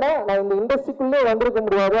இல்லைன்னா நான் இந்த இண்டஸ்ட்ரிக்குள்ளே வந்திருக்க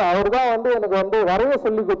முடியாது. அவர் தான் வந்து எனக்கு வந்து வரைய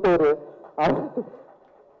சொல்லி கொடுத்தவரு.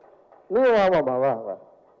 நீ வாமாமா வா வா.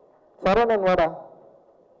 சரவணன் வாடா.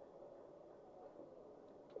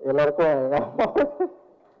 எல்லாருக்கும் எங்க அம்மா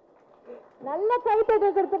நல்ல கைத்தட்டு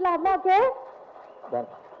கொடுத்துடலாம் அம்மாவுக்கு.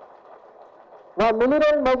 வா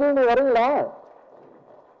மிலிரன் மகிழ்னி வரீங்களா?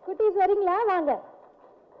 குட்டீஸ் வரீங்களா? வாங்க.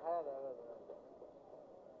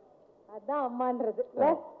 அதான் அம்மான்றது.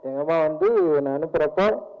 எங்க அம்மா வந்து நான் அனுப்புறப்போ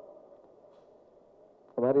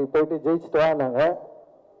இந்த மாதிரி போயிட்டு ஜெயிச்சுட்டு வாங்க,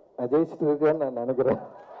 நான் ஜெயிச்சுட்டு இருக்கேன்னு நான் நினைக்கிறேன்.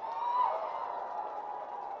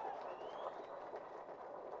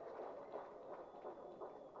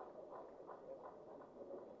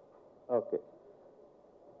 ஓகே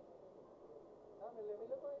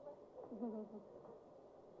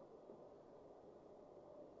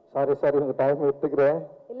சாரி உங்க டைம் எடுத்துக்கிறேன்.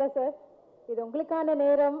 இல்ல சார், இது உங்களுக்கான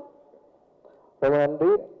நேரம். ரொம்ப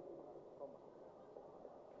நன்றி.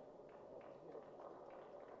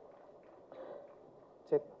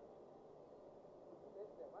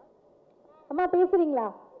 அம்மா பேசுறீங்களா?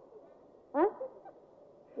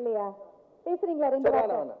 இல்லையா? பேசுறீங்களா? 2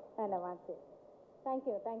 வேணாம்.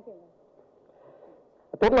 தேங்க்யூ.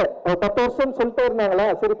 தெரியல, 10 வருஷம் சொல்லிட்டே இருந்தாங்களா,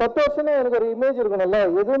 சரி 10 வருஷம் எனக்கு ஒரு இமேஜ் இருக்கணும்ல,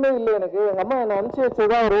 எதுவுமே இல்லை எனக்கு. எங்க அம்மா என்னை அனுப்பிச்சு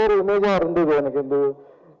வச்சதுதான் ஒரு இமேஜா இருந்தது எனக்கு. இந்த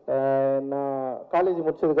நான் காலேஜ்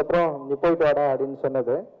முடிச்சதுக்கு அப்புறம் நீ போயிட்டு வாடா அப்படின்னு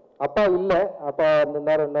சொன்னது. அப்பா இல்லை, அப்பா இந்த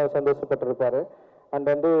நேரம் இன்னும் சந்தோஷப்பட்டிருப்பாரு.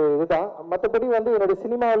 அண்ட் வந்து இதுதான். மற்றபடி வந்து என்னுடைய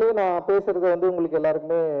சினிமாவிலேயே நான் பேசுறது வந்து உங்களுக்கு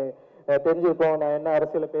எல்லாருக்குமே தெரிஞ்சிருக்கோம். நான் என்ன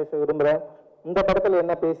அரசியல பேச விரும்புறேன், இந்த படத்துல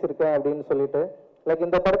என்ன பேசியிருக்கேன் அப்படின்னு சொல்லிட்டு. லைக்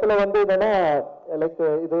இந்த படத்துல வந்து என்னன்னா லைக்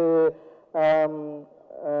இது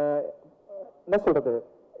என்ன சொல்றது,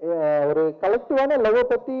 ஒரு கலெக்டிவான லவ்வை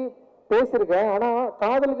பத்தி பேசியிருக்கேன். ஆனா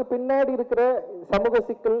காதலுக்கு பின்னாடி இருக்கிற சமூக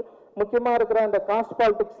சிக்கல், முக்கியமா இருக்கிற அந்த காஸ்ட்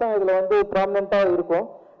பாலிடிக்ஸ் தான் இதுல வந்து ப்ராமினெண்டா இருக்கும்.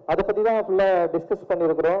 அதை பத்தி தான் ஃபுல்லா டிஸ்கஸ்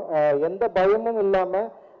பண்ணியிருக்கிறோம். எந்த பயமும் இல்லாம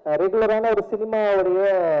ரெகுலரான ஒரு சினிமாவுடைய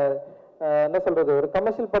என்ன சொல்றது, ஒரு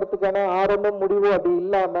கமர்ஷியல் படத்துக்கான ஆரம்பம் முடிவு அப்படி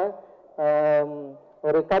இல்லாம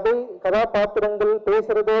ஒரு கதாபாத்திரங்கள்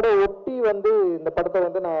பேசுறதோட ஒட்டி வந்து இந்த படத்தை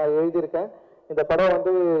வந்து நான் எழுதியிருக்கேன். இந்த படம்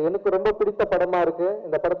வந்து எனக்கு ரொம்ப பிடித்த படமா இருக்கு.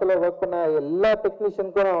 இந்த படத்துல ஒர்க் பண்ண எல்லா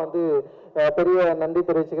டெக்னீஷியனுக்கும் நான் வந்து பெரிய நன்றி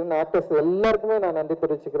தெரிவிச்சுக்கிறேன். ஆக்டர்ஸ் எல்லாருக்குமே நான் நன்றி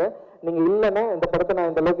தெரிவிச்சுக்கிறேன். நீங்க இல்லைன்னா இந்த படத்தை நான்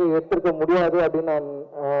இந்த அளவுக்கு எடுத்திருக்க முடியாது அப்படின்னு நான்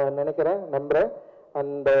நினைக்கிறேன், நம்புறேன்.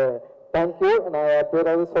 And thank you. நான்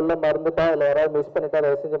பேராவது சொல்ல மறந்துட்டா இல்லை யாராவது மிஸ் பண்ணிட்டா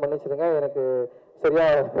அதை செஞ்சு மன்னிச்சிருங்க, எனக்கு சரியா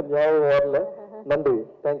ஞாபகம் வரல. நன்றி.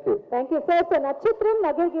 தேங்க்யூ. Thank you sir. சார் நட்சத்திரம்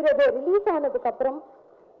நகர்கிறது ரிலீஸ் ஆனதுக்கு அப்புறம்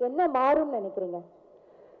என்ன மாறும்னு நினைக்கிறீங்க?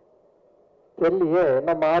 தெரியலையே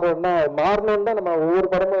என்ன மாறணும்னு தான் நம்ம ஒவ்வொரு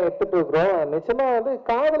படமும் எடுத்துட்டு இருக்கிறோம். நிச்சயமா வந்து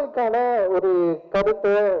காதலுக்கான ஒரு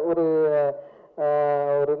கருத்தை ஒரு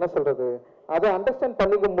என்ன சொல்றது அதை அண்டர்ஸ்டாண்ட்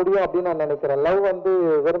பண்ணிக்க முடியும் அப்படின்னு நான் நினைக்கிறேன். லவ் வந்து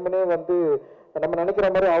வெறுமனே வந்து நம்ம நினைக்கிற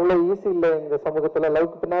மாதிரி அவ்வளோ ஈஸி இல்லை இந்த சமூகத்தில்.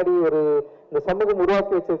 லவ்க்கு பின்னாடி இந்த சமூகம்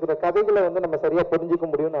உருவாக்கி வச்சிருக்கிற கதைகளை வந்து நம்ம சரியா புரிஞ்சுக்க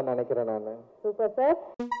முடியும்னு நான் நினைக்கிறேன். நான் சூப்பர் சார்.